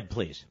app. Go ahead,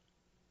 please.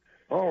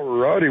 All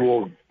righty.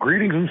 Well,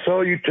 greetings and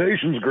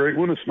salutations, great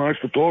one. It's nice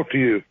to talk to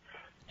you.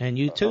 And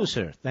you too,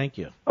 sir. Thank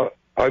you.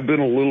 I've been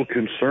a little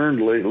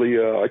concerned lately.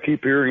 I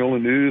keep hearing on the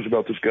news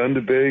about this gun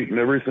debate and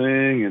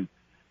everything,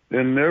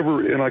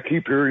 and I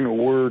keep hearing the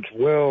words,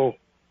 well,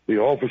 the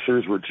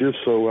officers were just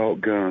so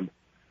outgunned.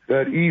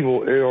 That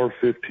evil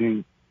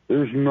AR-15,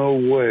 there's no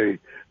way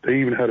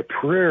they even had a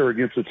prayer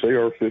against its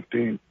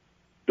AR-15.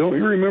 Don't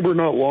you remember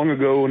not long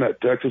ago when that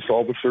Texas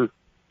officer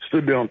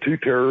stood down two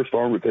terrorists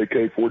armed with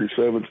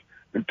AK-47s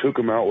and took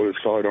them out with his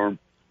sidearm?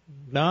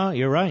 No,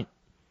 you're right.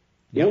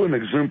 Yep. What an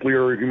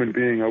exemplary human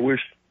being. I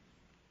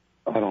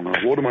don't know,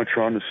 what am I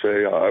trying to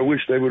say? I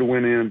wish they would have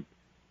went in,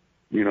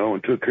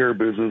 and took care of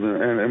business.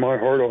 And in my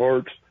heart of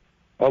hearts,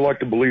 I like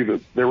to believe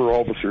that there were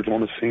officers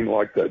on the scene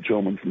like that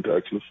gentleman from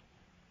Texas.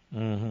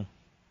 Mm-hmm.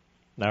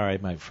 All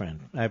right, my friend.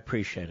 I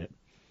appreciate it.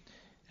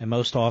 And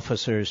most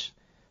officers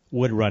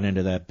would run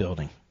into that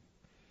building.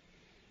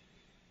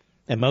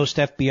 And most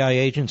FBI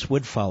agents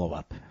would follow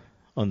up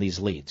on these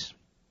leads.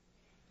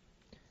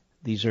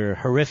 These are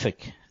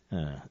horrific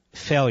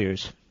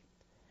failures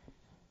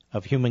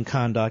of human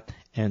conduct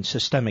and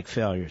systemic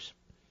failures,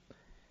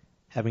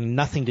 having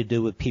nothing to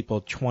do with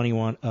people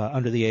 21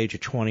 under the age of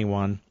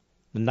 21,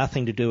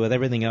 nothing to do with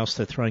everything else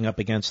they're throwing up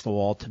against the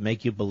wall to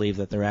make you believe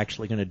that they're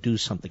actually going to do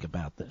something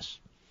about this.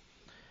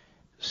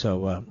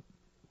 So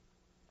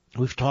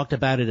we've talked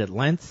about it at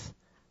length.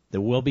 There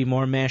will be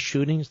more mass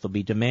shootings. There'll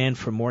be demand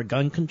for more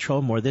gun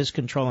control, more this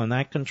control and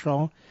that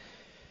control.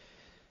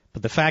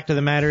 But the fact of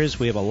the matter is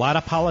we have a lot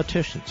of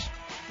politicians,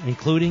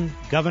 including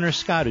Governor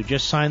Scott, who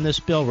just signed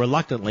this bill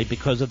reluctantly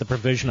because of the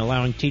provision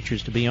allowing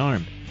teachers to be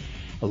armed.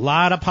 A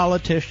lot of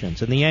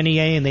politicians in the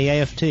NEA and the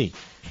AFT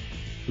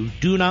who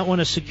do not want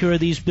to secure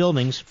these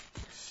buildings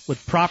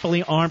with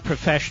properly armed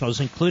professionals,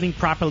 including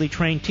properly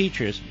trained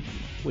teachers,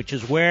 which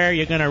is where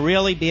you're going to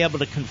really be able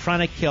to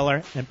confront a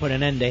killer and put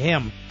an end to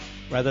him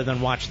rather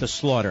than watch the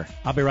slaughter.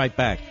 I'll be right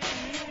back.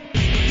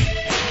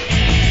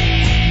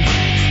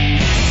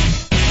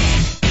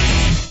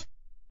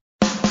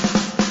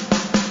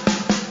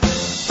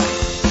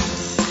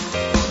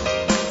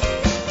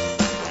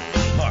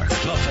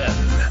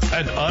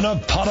 An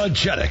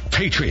unapologetic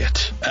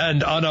patriot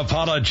and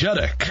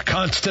unapologetic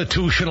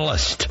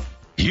constitutionalist.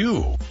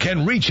 You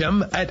can reach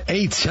him at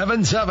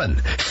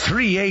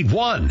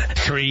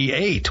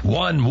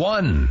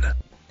 877-381-3811.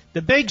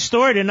 The big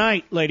story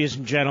tonight, ladies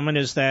and gentlemen,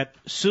 is that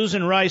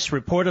Susan Rice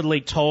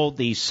reportedly told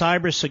the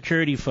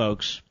cybersecurity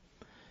folks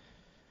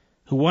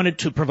who wanted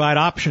to provide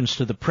options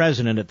to the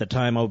president at the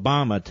time,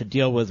 Obama, to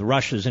deal with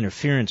Russia's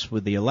interference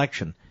with the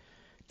election,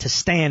 to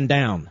stand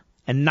down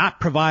and not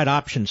provide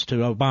options to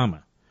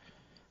Obama,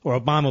 or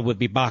Obama would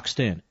be boxed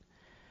in.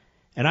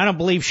 And I don't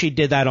believe she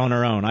did that on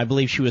her own. I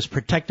believe she was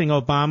protecting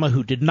Obama,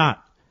 who did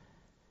not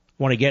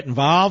want to get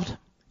involved.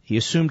 He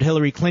assumed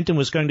Hillary Clinton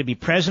was going to be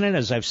president,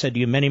 as I've said to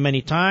you many,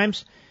 many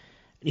times.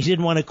 He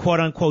didn't want to,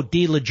 quote-unquote,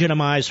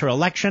 delegitimize her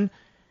election,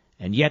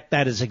 and yet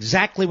that is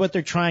exactly what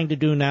they're trying to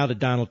do now to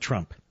Donald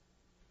Trump.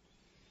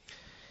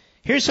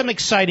 Here's some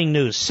exciting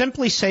news.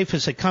 Simply Safe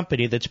is a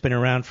company that's been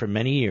around for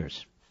many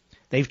years.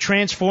 They've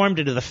transformed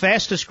into the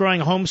fastest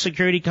growing home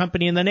security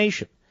company in the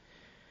nation.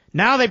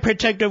 Now they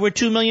protect over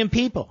 2 million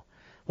people.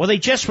 Well, they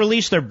just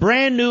released their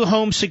brand new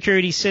home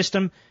security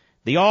system,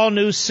 the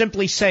all-new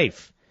Simply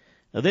Safe.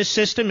 Now, this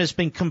system has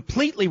been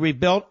completely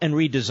rebuilt and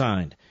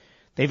redesigned.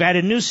 They've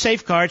added new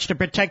safeguards to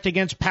protect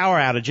against power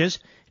outages,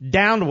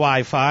 downed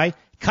Wi-Fi,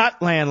 cut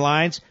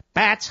landlines,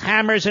 bats,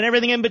 hammers, and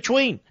everything in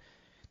between.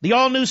 The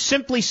all-new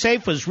Simply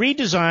Safe was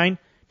redesigned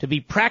to be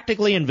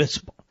practically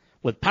invisible,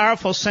 with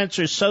powerful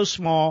sensors so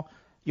small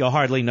you'll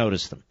hardly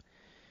notice them.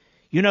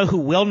 You know who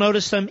will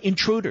notice them?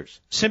 Intruders.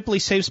 Simply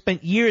Safe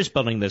spent years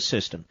building this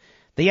system.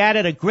 They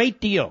added a great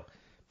deal,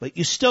 but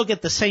you still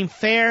get the same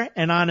fair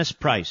and honest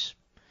price.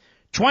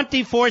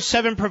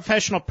 24/7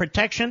 professional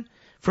protection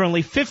for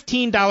only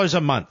 $15 a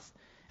month.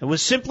 And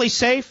with Simply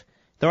Safe,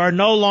 there are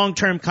no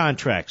long-term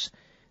contracts.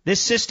 This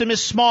system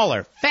is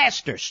smaller,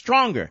 faster,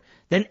 stronger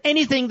than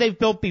anything they've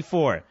built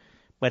before,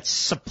 but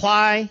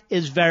supply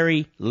is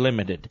very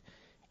limited.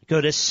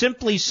 Go to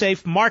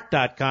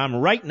simplysafemark.com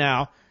right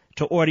now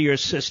to order your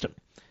system.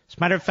 As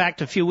a matter of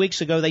fact, a few weeks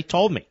ago they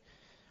told me,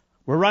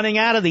 we're running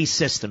out of these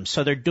systems,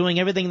 so they're doing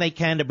everything they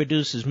can to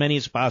produce as many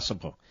as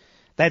possible.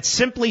 That's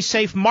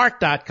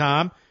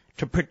simplysafemark.com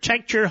to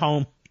protect your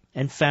home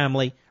and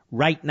family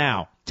right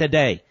now,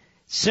 today.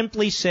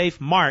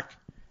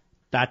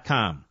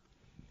 simplysafemark.com.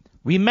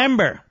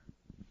 Remember,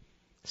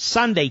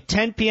 Sunday,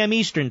 10 p.m.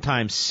 Eastern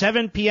Time,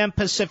 7 p.m.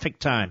 Pacific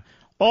Time,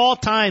 all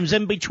times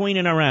in between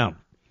and around.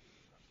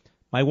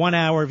 My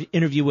 1-hour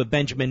interview with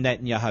Benjamin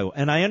Netanyahu.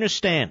 And I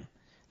understand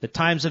the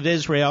Times of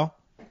Israel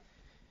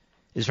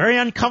is very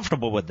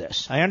uncomfortable with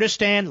this. I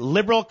understand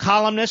liberal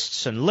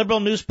columnists and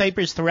liberal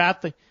newspapers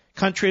throughout the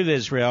country of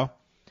Israel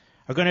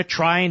are going to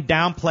try and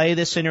downplay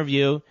this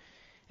interview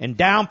and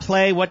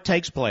downplay what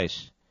takes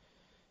place.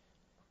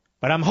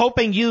 But I'm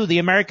hoping you, the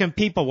American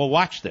people, will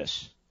watch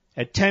this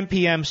at 10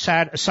 p.m.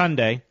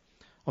 Sunday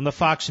on the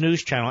Fox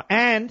News Channel.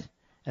 And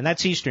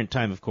that's Eastern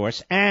Time, of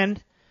course,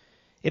 and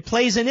it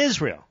plays in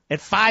Israel at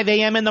 5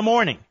 a.m. in the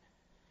morning.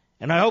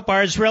 And I hope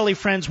our Israeli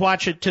friends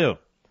watch it too.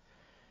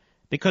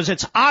 Because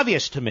it's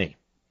obvious to me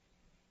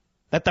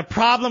that the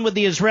problem with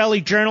the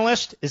Israeli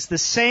journalist is the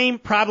same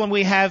problem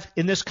we have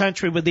in this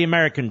country with the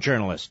American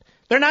journalist.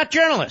 They're not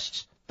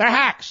journalists. They're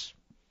hacks.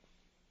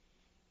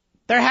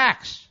 They're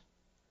hacks.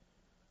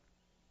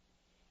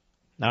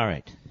 All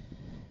right.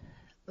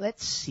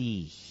 Let's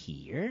see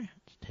here.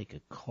 Let's take a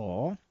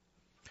call.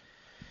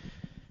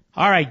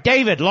 All right,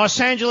 David,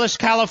 Los Angeles,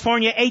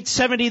 California,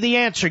 870 The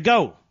Answer.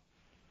 Go.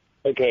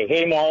 Okay.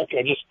 Hey, Mark.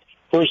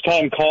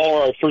 First-time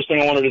caller. First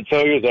thing I wanted to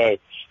tell you is I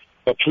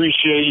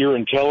appreciate your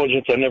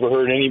intelligence. I never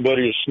heard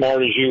anybody as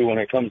smart as you when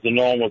it comes to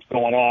knowing what's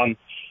going on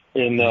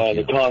in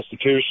the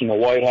Constitution, the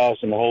White House,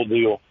 and the whole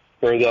deal,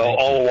 or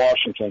all of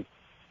Washington.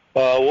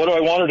 What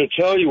I wanted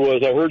to tell you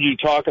was I heard you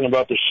talking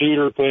about the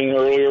shooter thing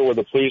earlier where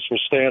the police were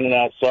standing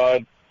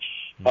outside.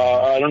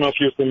 I don't know if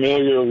you're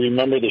familiar or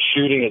remember the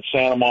shooting at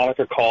Santa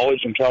Monica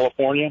College in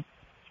California.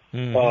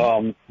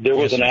 There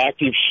was an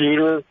active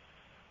shooter.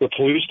 The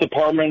police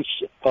departments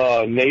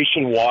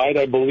nationwide,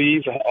 I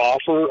believe,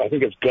 offer. I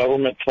think it's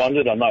government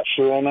funded. I'm not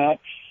sure on that.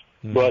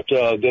 But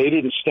they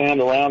didn't stand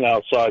around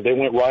outside. They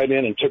went right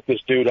in and took this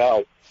dude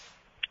out.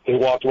 They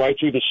walked right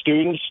through the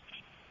students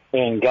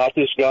and got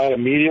this guy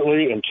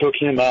immediately and took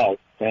him out.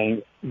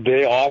 And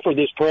they offer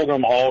this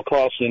program all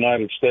across the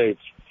United States.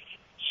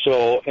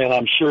 So, and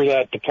I'm sure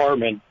that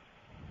department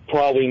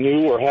probably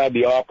knew or had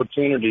the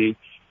opportunity,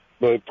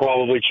 but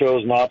probably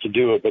chose not to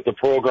do it. But the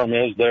program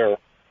is there,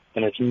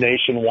 and it's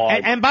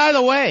nationwide. And by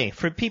the way,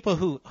 for people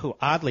who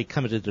oddly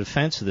come to the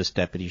defense of this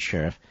deputy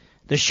sheriff,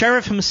 the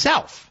sheriff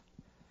himself,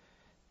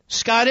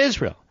 Scott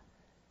Israel,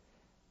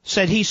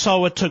 said he saw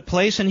what took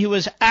place, and he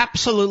was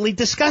absolutely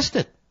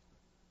disgusted.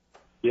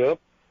 Yep.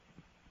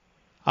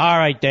 All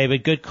right,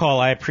 David, good call.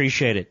 I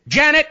appreciate it.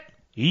 Janet,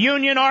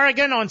 Union,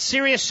 Oregon, on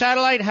Sirius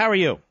Satellite. How are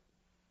you?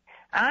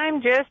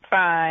 I'm just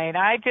fine.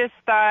 I just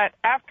thought,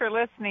 after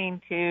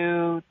listening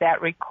to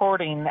that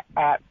recording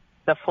at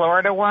the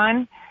Florida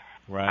one,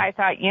 I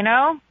thought,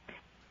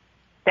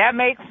 that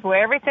makes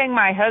everything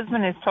my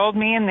husband has told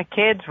me and the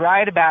kids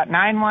right about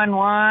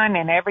 911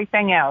 and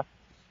everything else.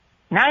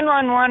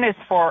 911 is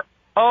for,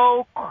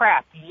 oh,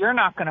 crap, you're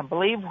not going to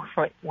believe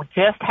what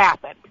just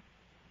happened.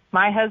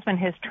 My husband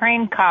has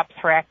trained cops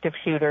for active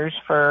shooters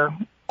for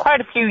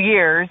quite a few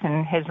years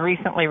and has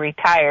recently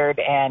retired,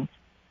 and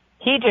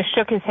he just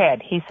shook his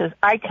head. He says,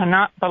 I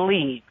cannot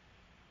believe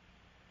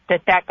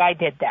that guy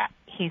did that.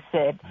 He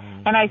said,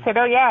 and I said,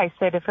 oh, yeah. I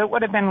said, if it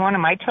would have been one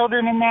of my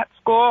children in that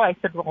school, I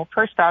said, well,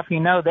 first off,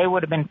 they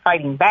would have been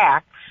fighting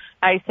back.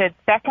 I said,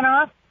 second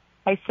off,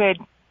 I said,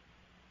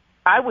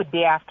 I would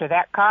be after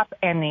that cop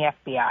and the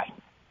FBI.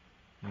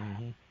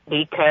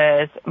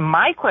 Because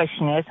my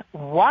question is,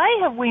 why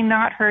have we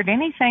not heard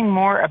anything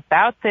more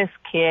about this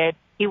kid?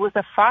 He was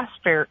a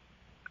foster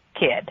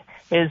kid,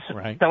 is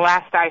the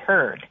last I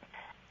heard.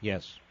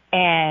 Yes.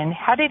 And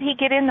how did he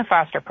get in the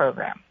foster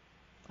program?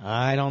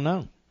 I don't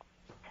know.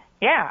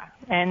 Yeah,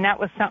 and that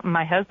was something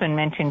my husband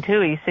mentioned, too.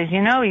 He says,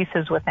 he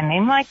says, with a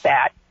name like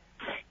that,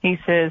 he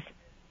says,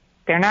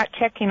 They're not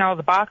checking all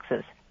the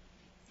boxes.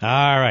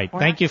 All right.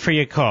 Thank you for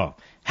your call.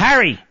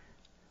 Harry,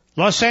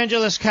 Los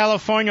Angeles,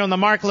 California, on the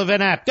Mark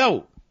Levin app.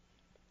 Go.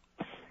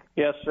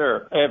 Yes,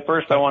 sir. At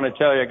first, I want to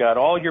tell you, I got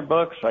all your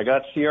books. I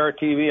got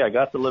CRTV. I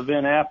got the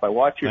Levin app. I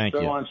watch your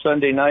show on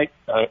Sunday night.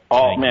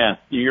 Man,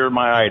 you're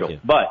my idol.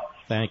 But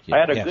Thank you. I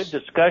had a good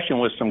discussion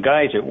with some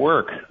guys at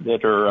work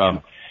that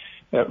are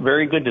a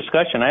very good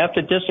discussion. I have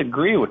to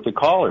disagree with the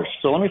callers.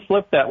 So let me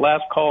flip that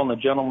last call and the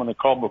gentleman that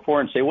called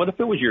before and say, what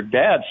if it was your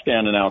dad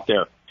standing out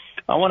there?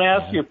 I want to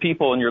ask your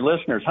people and your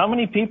listeners, how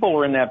many people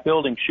were in that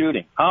building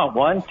shooting?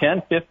 1,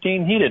 10,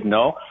 15? He didn't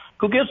know.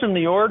 Who gives him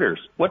the orders?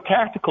 What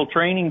tactical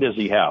training does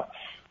he have?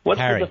 What's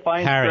the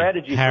defined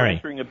strategy for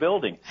entering a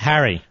building?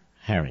 Harry.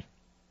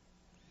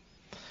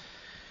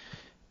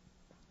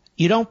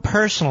 You don't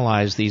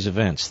personalize these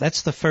events.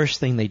 That's the first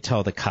thing they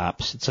tell the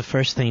cops. It's the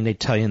first thing they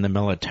tell you in the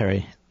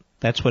military.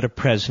 That's what a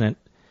president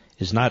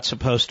is not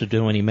supposed to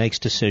do when he makes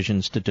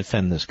decisions to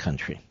defend this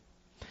country.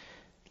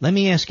 Let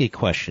me ask you a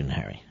question,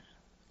 Harry.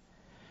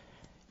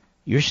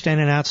 You're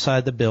standing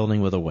outside the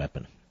building with a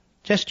weapon.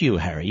 Just you,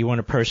 Harry. You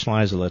want to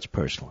personalize it? Let's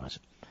personalize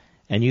it.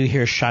 And you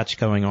hear shots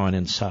going on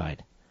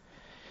inside.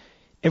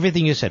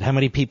 Everything you said, how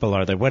many people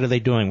are there? What are they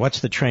doing?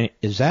 What's the training?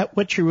 Is that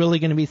what you're really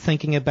going to be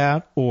thinking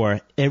about?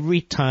 Or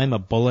every time a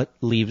bullet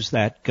leaves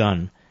that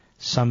gun,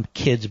 some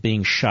kid's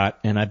being shot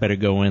and I better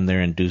go in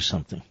there and do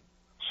something?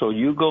 So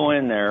you go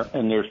in there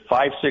and there's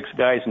 5, 6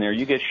 guys in there.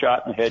 You get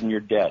shot in the head and you're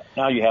dead.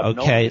 Now you have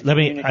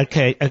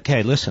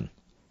Okay, listen.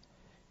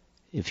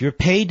 If you're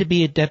paid to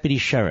be a deputy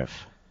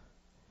sheriff,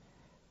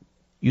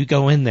 you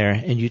go in there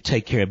and you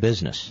take care of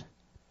business.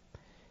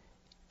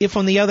 If,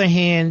 on the other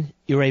hand,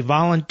 you're a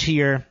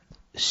volunteer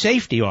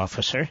safety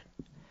officer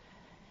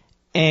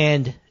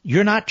and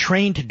you're not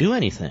trained to do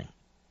anything,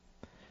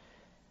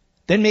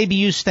 then maybe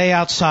you stay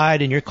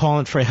outside and you're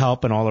calling for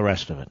help and all the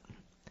rest of it.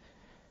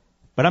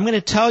 But I'm going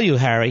to tell you,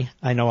 Harry,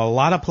 I know a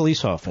lot of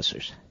police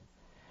officers,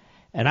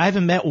 and I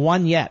haven't met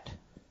one yet.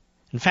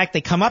 In fact,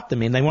 they come up to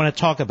me and they want to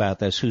talk about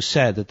this, who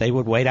said that they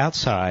would wait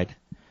outside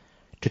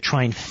to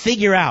try and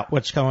figure out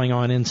what's going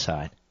on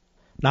inside.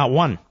 Not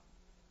one.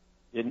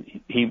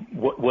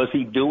 Was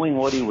he doing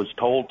what he was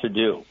told to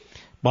do?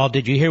 Well,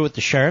 did you hear what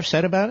the sheriff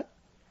said about it?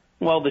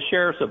 Well, the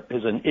sheriff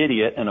is an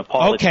idiot and a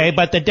politician. Okay,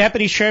 but the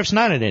deputy sheriff's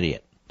not an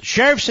idiot. The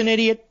sheriff's an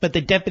idiot, but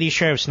the deputy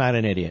sheriff's not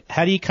an idiot.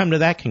 How do you come to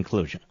that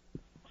conclusion?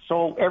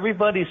 So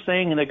everybody's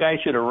saying the guy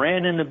should have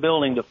ran in the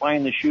building to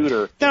find the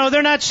shooter. No,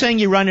 they're not saying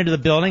you run into the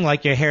building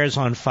like your hair is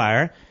on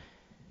fire.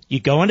 You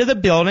go into the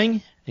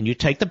building and you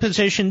take the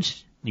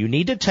positions you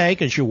need to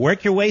take as you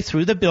work your way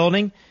through the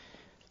building,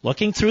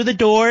 looking through the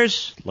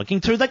doors,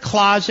 looking through the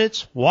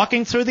closets,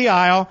 walking through the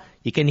aisle.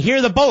 You can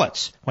hear the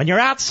bullets. When you're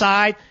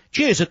outside,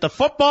 gee, is it the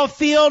football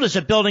field? Is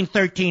it building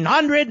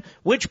 1300?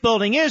 Which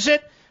building is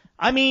it?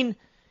 I mean,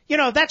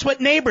 that's what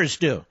neighbors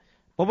do.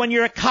 But when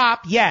you're a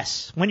cop,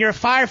 yes. When you're a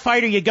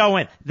firefighter, you go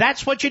in.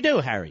 That's what you do,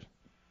 Harry.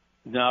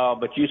 No,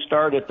 but you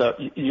start at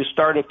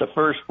the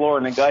first floor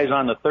and the guy's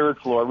on the third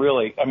floor.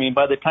 Really, I mean,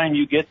 by the time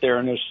you get there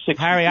and there's 6.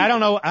 Harry, I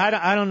don't know.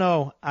 I don't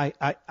know.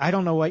 I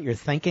don't know what you're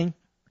thinking.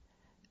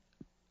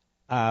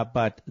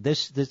 But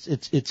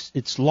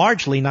it's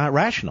largely not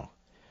rational.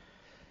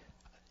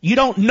 You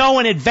don't know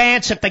in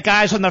advance if the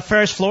guy's on the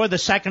first floor, the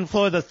second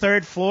floor, the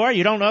third floor.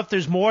 You don't know if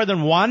there's more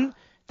than one.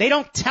 They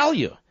don't tell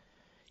you.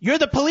 You're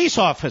the police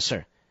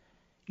officer.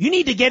 You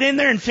need to get in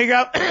there and figure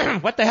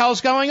out what the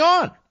hell's going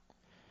on.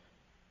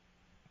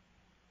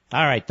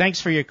 All right, thanks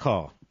for your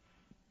call.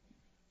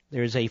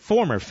 There's a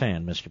former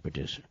fan, Mr.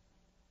 Producer.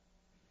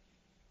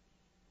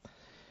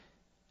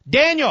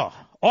 Daniel,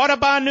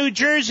 Audubon, New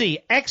Jersey,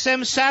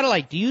 XM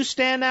Satellite. Do you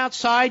stand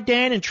outside,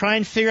 Dan, and try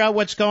and figure out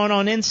what's going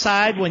on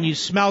inside when you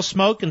smell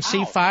smoke and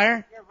see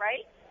fire? You're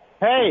right.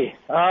 Hey.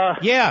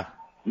 Yeah.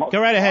 Go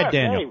right ahead,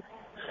 Daniel. Hey.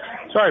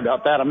 Sorry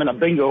about that. I'm in a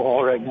bingo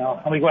hall right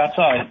now. Let me go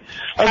outside.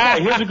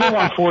 Okay, here's a good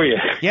one for you.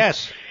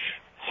 Yes.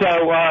 So,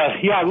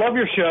 I love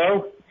your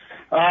show.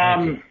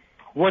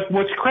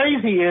 What's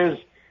crazy is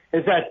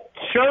that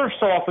sheriff's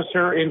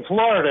officer in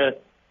Florida,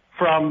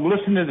 from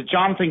listening to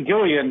Jonathan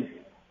Gillian,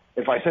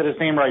 if I said his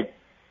name right,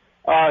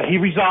 he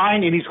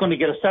resigned and he's going to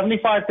get a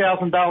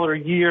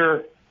 $75,000 a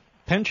year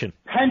pension.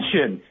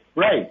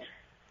 Right.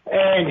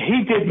 And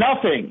he did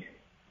nothing.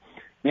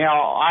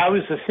 Now, I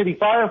was a city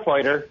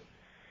firefighter,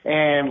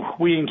 and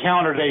we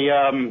encountered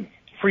a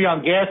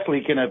freon gas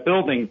leak in a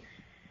building.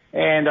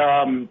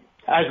 And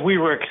as we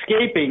were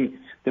escaping,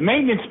 the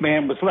maintenance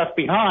man was left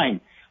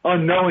behind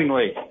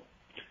unknowingly.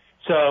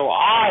 So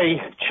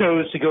I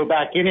chose to go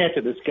back in after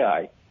this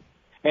guy.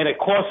 And it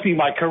cost me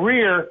my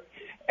career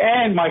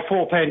and my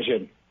full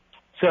pension.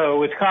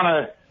 So it's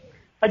kind of,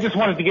 I just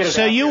wanted to get it.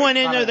 So you went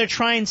in there to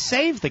try and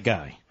save the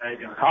guy.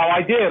 Oh,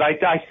 I did.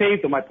 I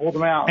saved him. I pulled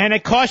him out. And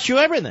it cost you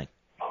everything.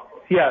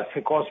 Yes,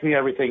 it cost me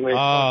everything. It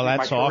cost me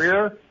that's my awful.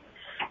 Career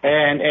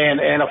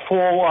and a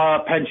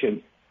full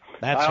pension.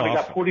 That's I only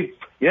awful. got 40.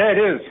 Yeah, it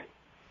is.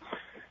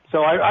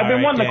 So I've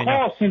been wanting to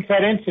call since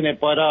that incident,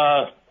 but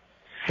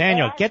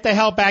Daniel, get the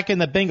hell back in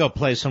the bingo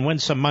place and win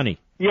some money.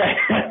 Yeah.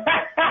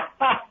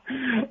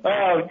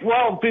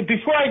 Well,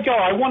 before I go,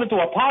 I wanted to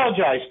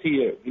apologize to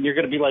you. And you're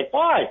going to be like,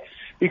 why?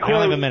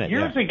 Because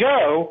years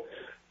ago,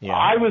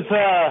 I was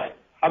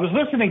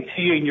listening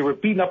to you, and you were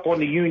beating up on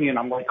the union.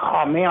 I'm like,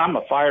 oh, man, I'm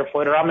a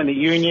firefighter. I'm in the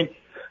union.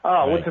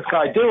 Oh, what's this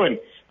guy doing?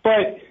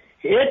 But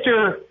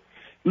after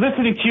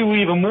listening to you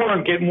even more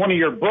and getting one of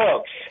your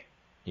books,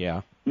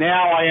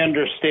 now I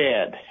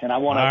understand. And I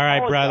want to apologize. All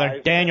right,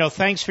 brother. Daniel,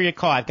 thanks for your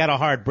call. I've got a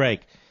hard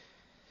break.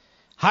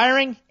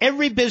 Hiring,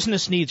 every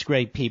business needs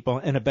great people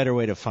and a better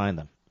way to find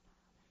them.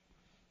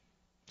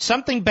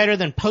 Something better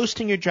than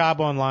posting your job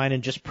online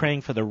and just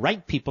praying for the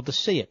right people to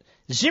see it.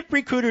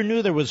 ZipRecruiter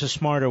knew there was a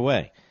smarter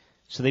way.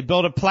 So they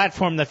built a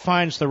platform that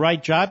finds the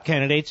right job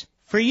candidates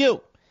for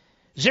you.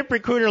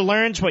 ZipRecruiter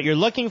learns what you're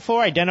looking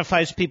for,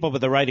 identifies people with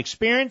the right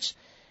experience,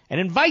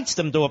 and invites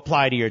them to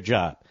apply to your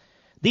job.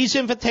 These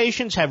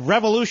invitations have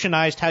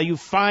revolutionized how you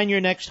find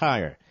your next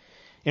hire.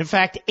 In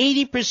fact,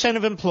 80%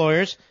 of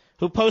employers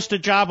who post a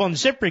job on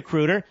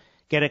ZipRecruiter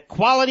get a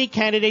quality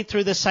candidate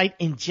through the site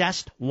in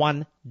just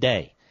 1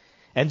 day.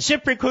 And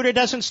ZipRecruiter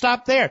doesn't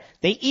stop there.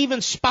 They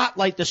even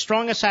spotlight the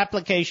strongest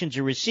applications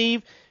you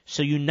receive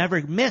so you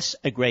never miss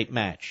a great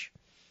match.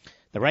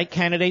 The right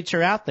candidates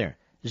are out there.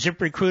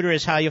 ZipRecruiter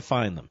is how you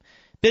find them.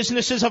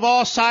 Businesses of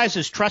all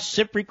sizes trust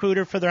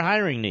ZipRecruiter for their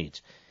hiring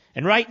needs.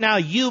 And right now,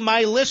 you,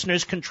 my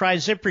listeners, can try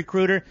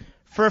ZipRecruiter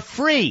for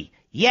free.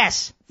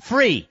 Yes,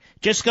 free.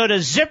 Just go to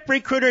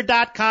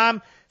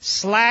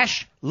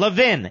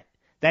ZipRecruiter.com/Levin.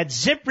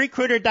 That's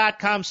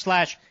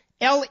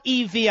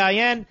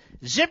ZipRecruiter.com/LEVIN.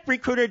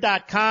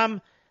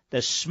 ZipRecruiter.com,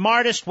 the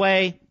smartest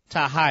way to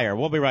hire.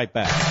 We'll be right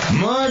back.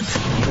 Mark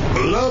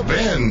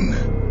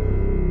Levin.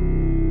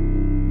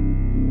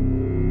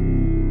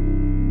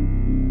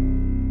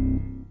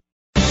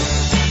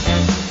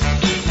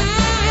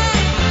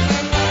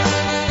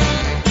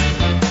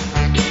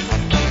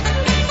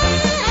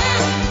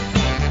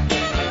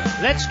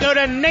 Let's go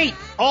to Nate,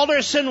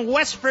 Alderson,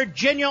 West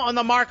Virginia, on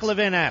the Mark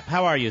Levin app.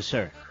 How are you,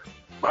 sir?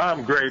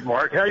 I'm great,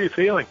 Mark. How are you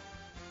feeling?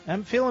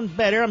 I'm feeling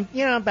better. I'm,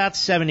 about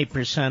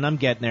 70%. I'm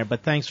getting there,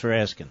 but thanks for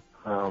asking.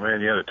 Oh,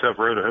 man, you had a tough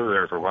road to hoe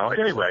there for a while.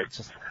 Anyway,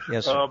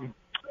 yes, sir.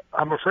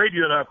 I'm afraid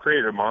you and I have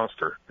created a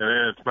monster,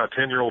 and it's my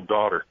 10-year-old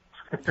daughter.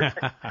 We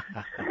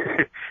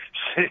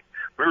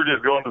were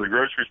just going to the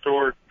grocery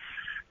store,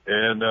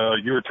 and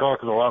you were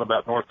talking a lot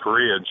about North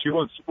Korea, and she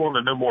wanted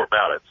to know more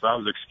about it. So I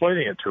was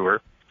explaining it to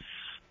her,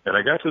 and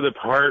I got to the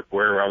part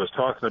where I was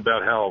talking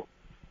about how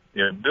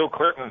Bill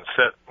Clinton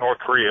set North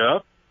Korea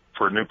up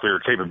for nuclear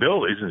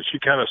capabilities, and she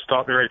kind of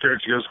stopped me right there,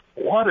 and she goes,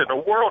 what in the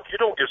world? You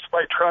don't give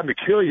somebody trying to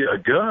kill you a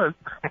gun.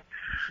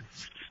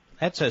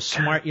 That's a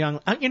smart young...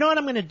 You know what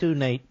I'm going to do,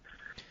 Nate?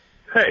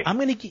 Hey. I'm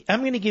going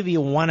to give you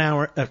a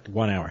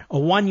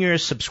 1 year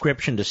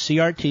subscription to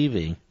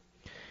CRTV,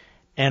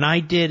 and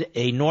I did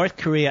a North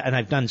Korea, and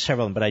I've done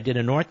several of them, but I did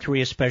a North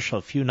Korea special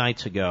a few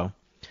nights ago,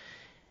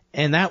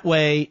 and that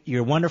way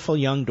your wonderful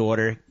young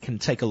daughter can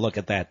take a look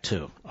at that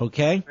too,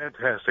 okay?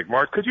 Fantastic.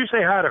 Mark, could you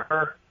say hi to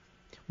her?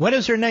 What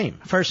is her name?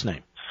 First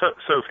name?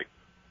 Sophie.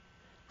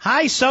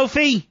 Hi,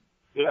 Sophie.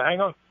 Yeah,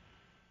 hang on.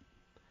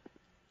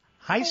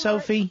 Hi,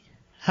 Sophie.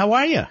 How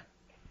are you?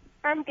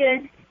 I'm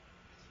good.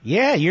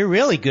 Yeah, you're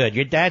really good.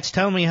 Your dad's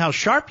telling me how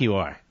sharp you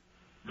are.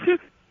 I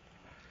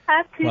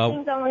have two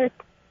things I want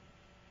to...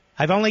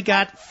 I've only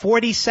got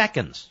 40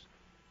 seconds.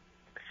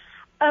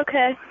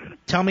 Okay.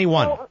 Tell me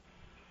one. Well,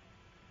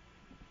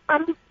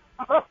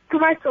 for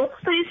my social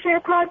studies fair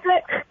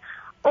project,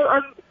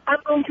 I'm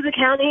going to the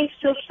county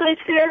social studies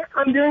fair.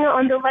 I'm doing it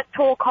on the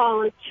Electoral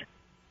College.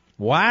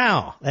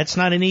 Wow. That's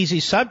not an easy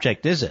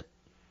subject, is it?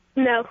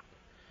 No.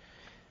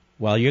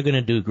 Well, you're going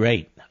to do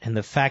great. And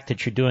the fact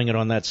that you're doing it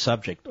on that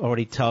subject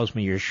already tells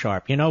me you're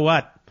sharp. You know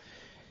what?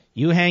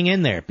 You hang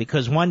in there,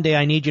 because one day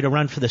I need you to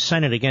run for the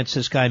Senate against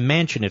this guy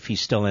Manchin if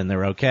he's still in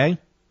there, okay?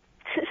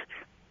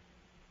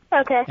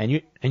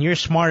 Okay. And you're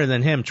smarter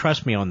than him.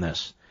 Trust me on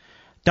this.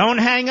 Don't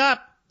hang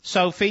up,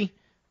 Sophie.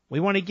 We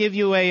want to give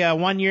you a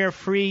 1 year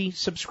free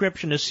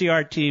subscription to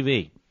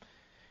CRTV.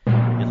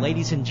 And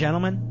ladies and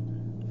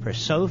gentlemen, for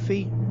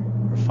Sophie,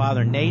 for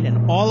Father Nate,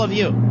 and all of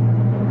you,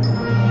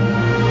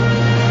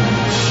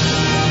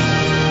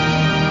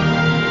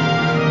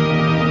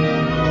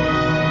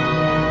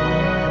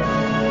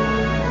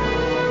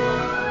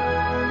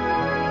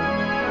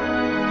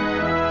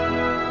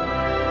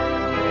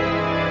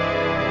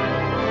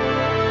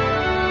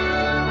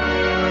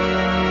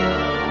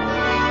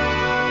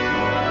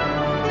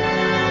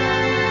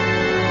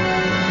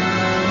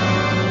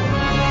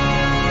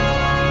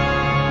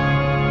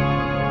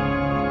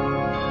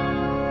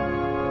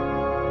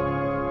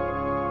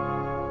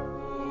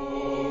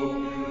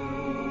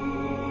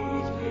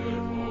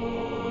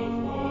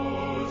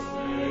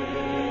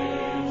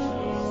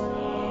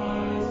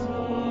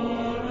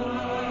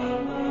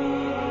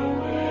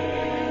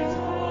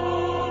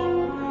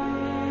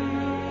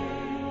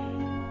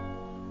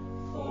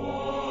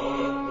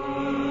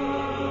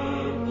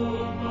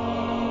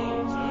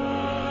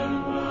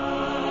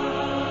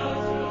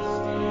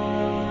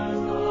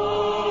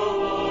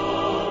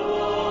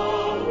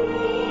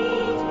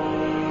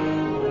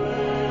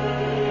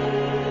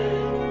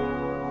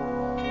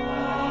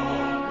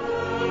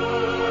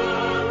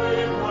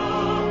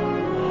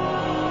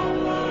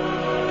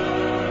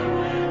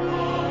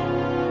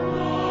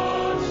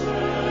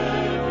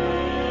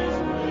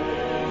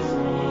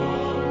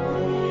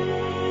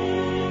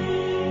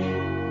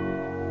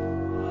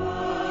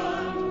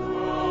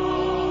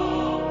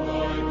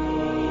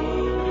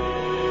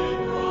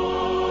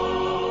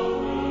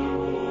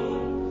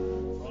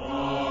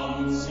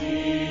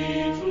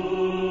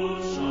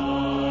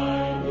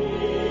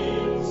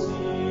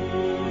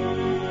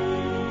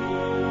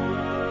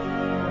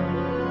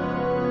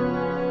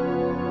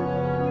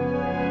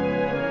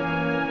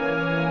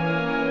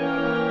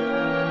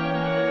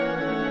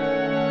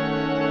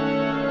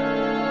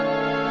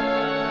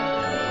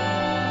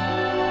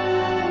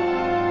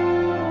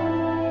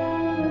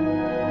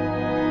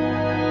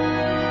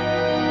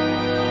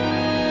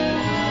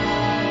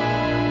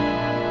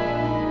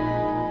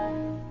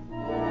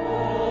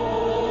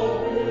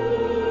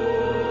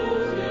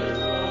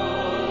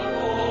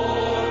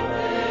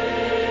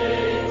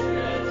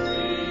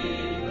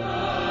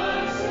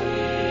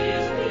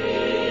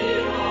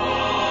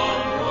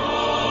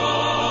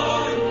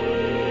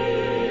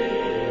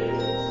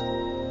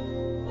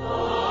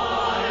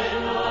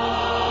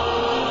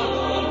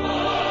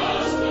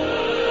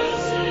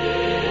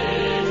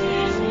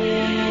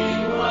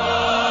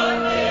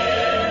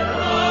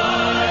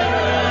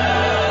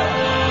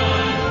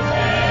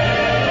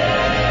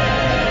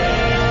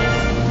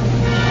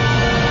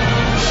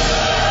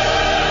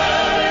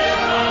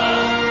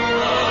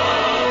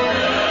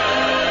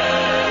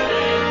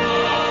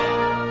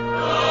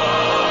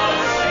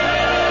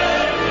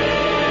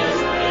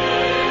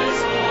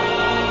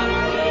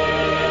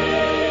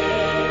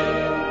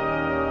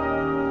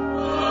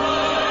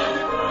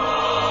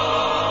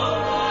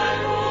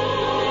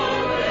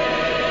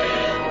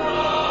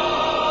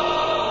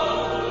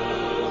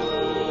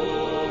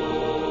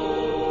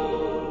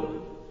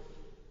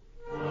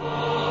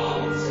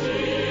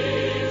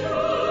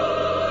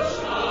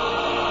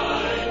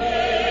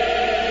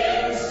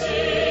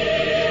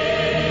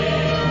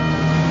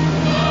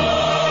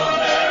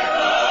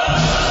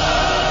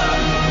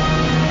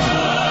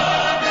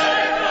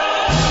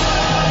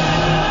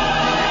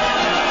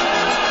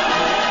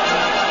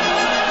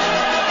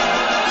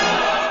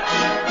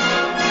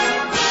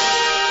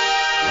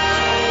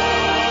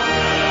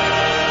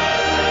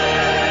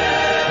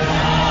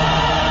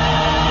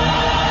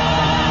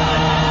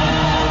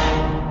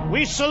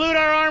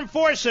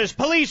 forces,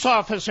 police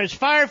officers,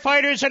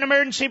 firefighters, and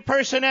emergency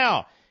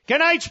personnel. Good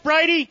night,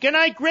 Spritey. Good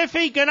night,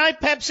 Griffey. Good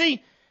night, Pepsi.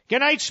 Good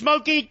night,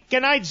 Smokey.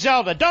 Good night,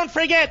 Zelda. Don't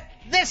forget,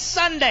 this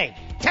Sunday,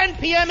 10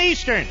 p.m.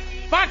 Eastern,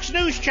 Fox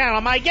News Channel,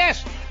 my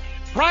guest,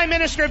 Prime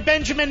Minister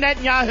Benjamin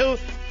Netanyahu,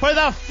 for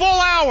the full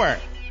hour.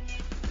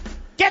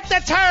 Get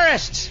the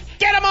terrorists.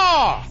 Get them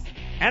all.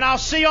 And I'll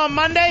see you on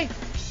Monday.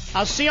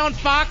 I'll see you on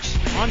Fox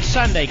on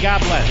Sunday. God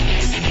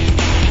bless.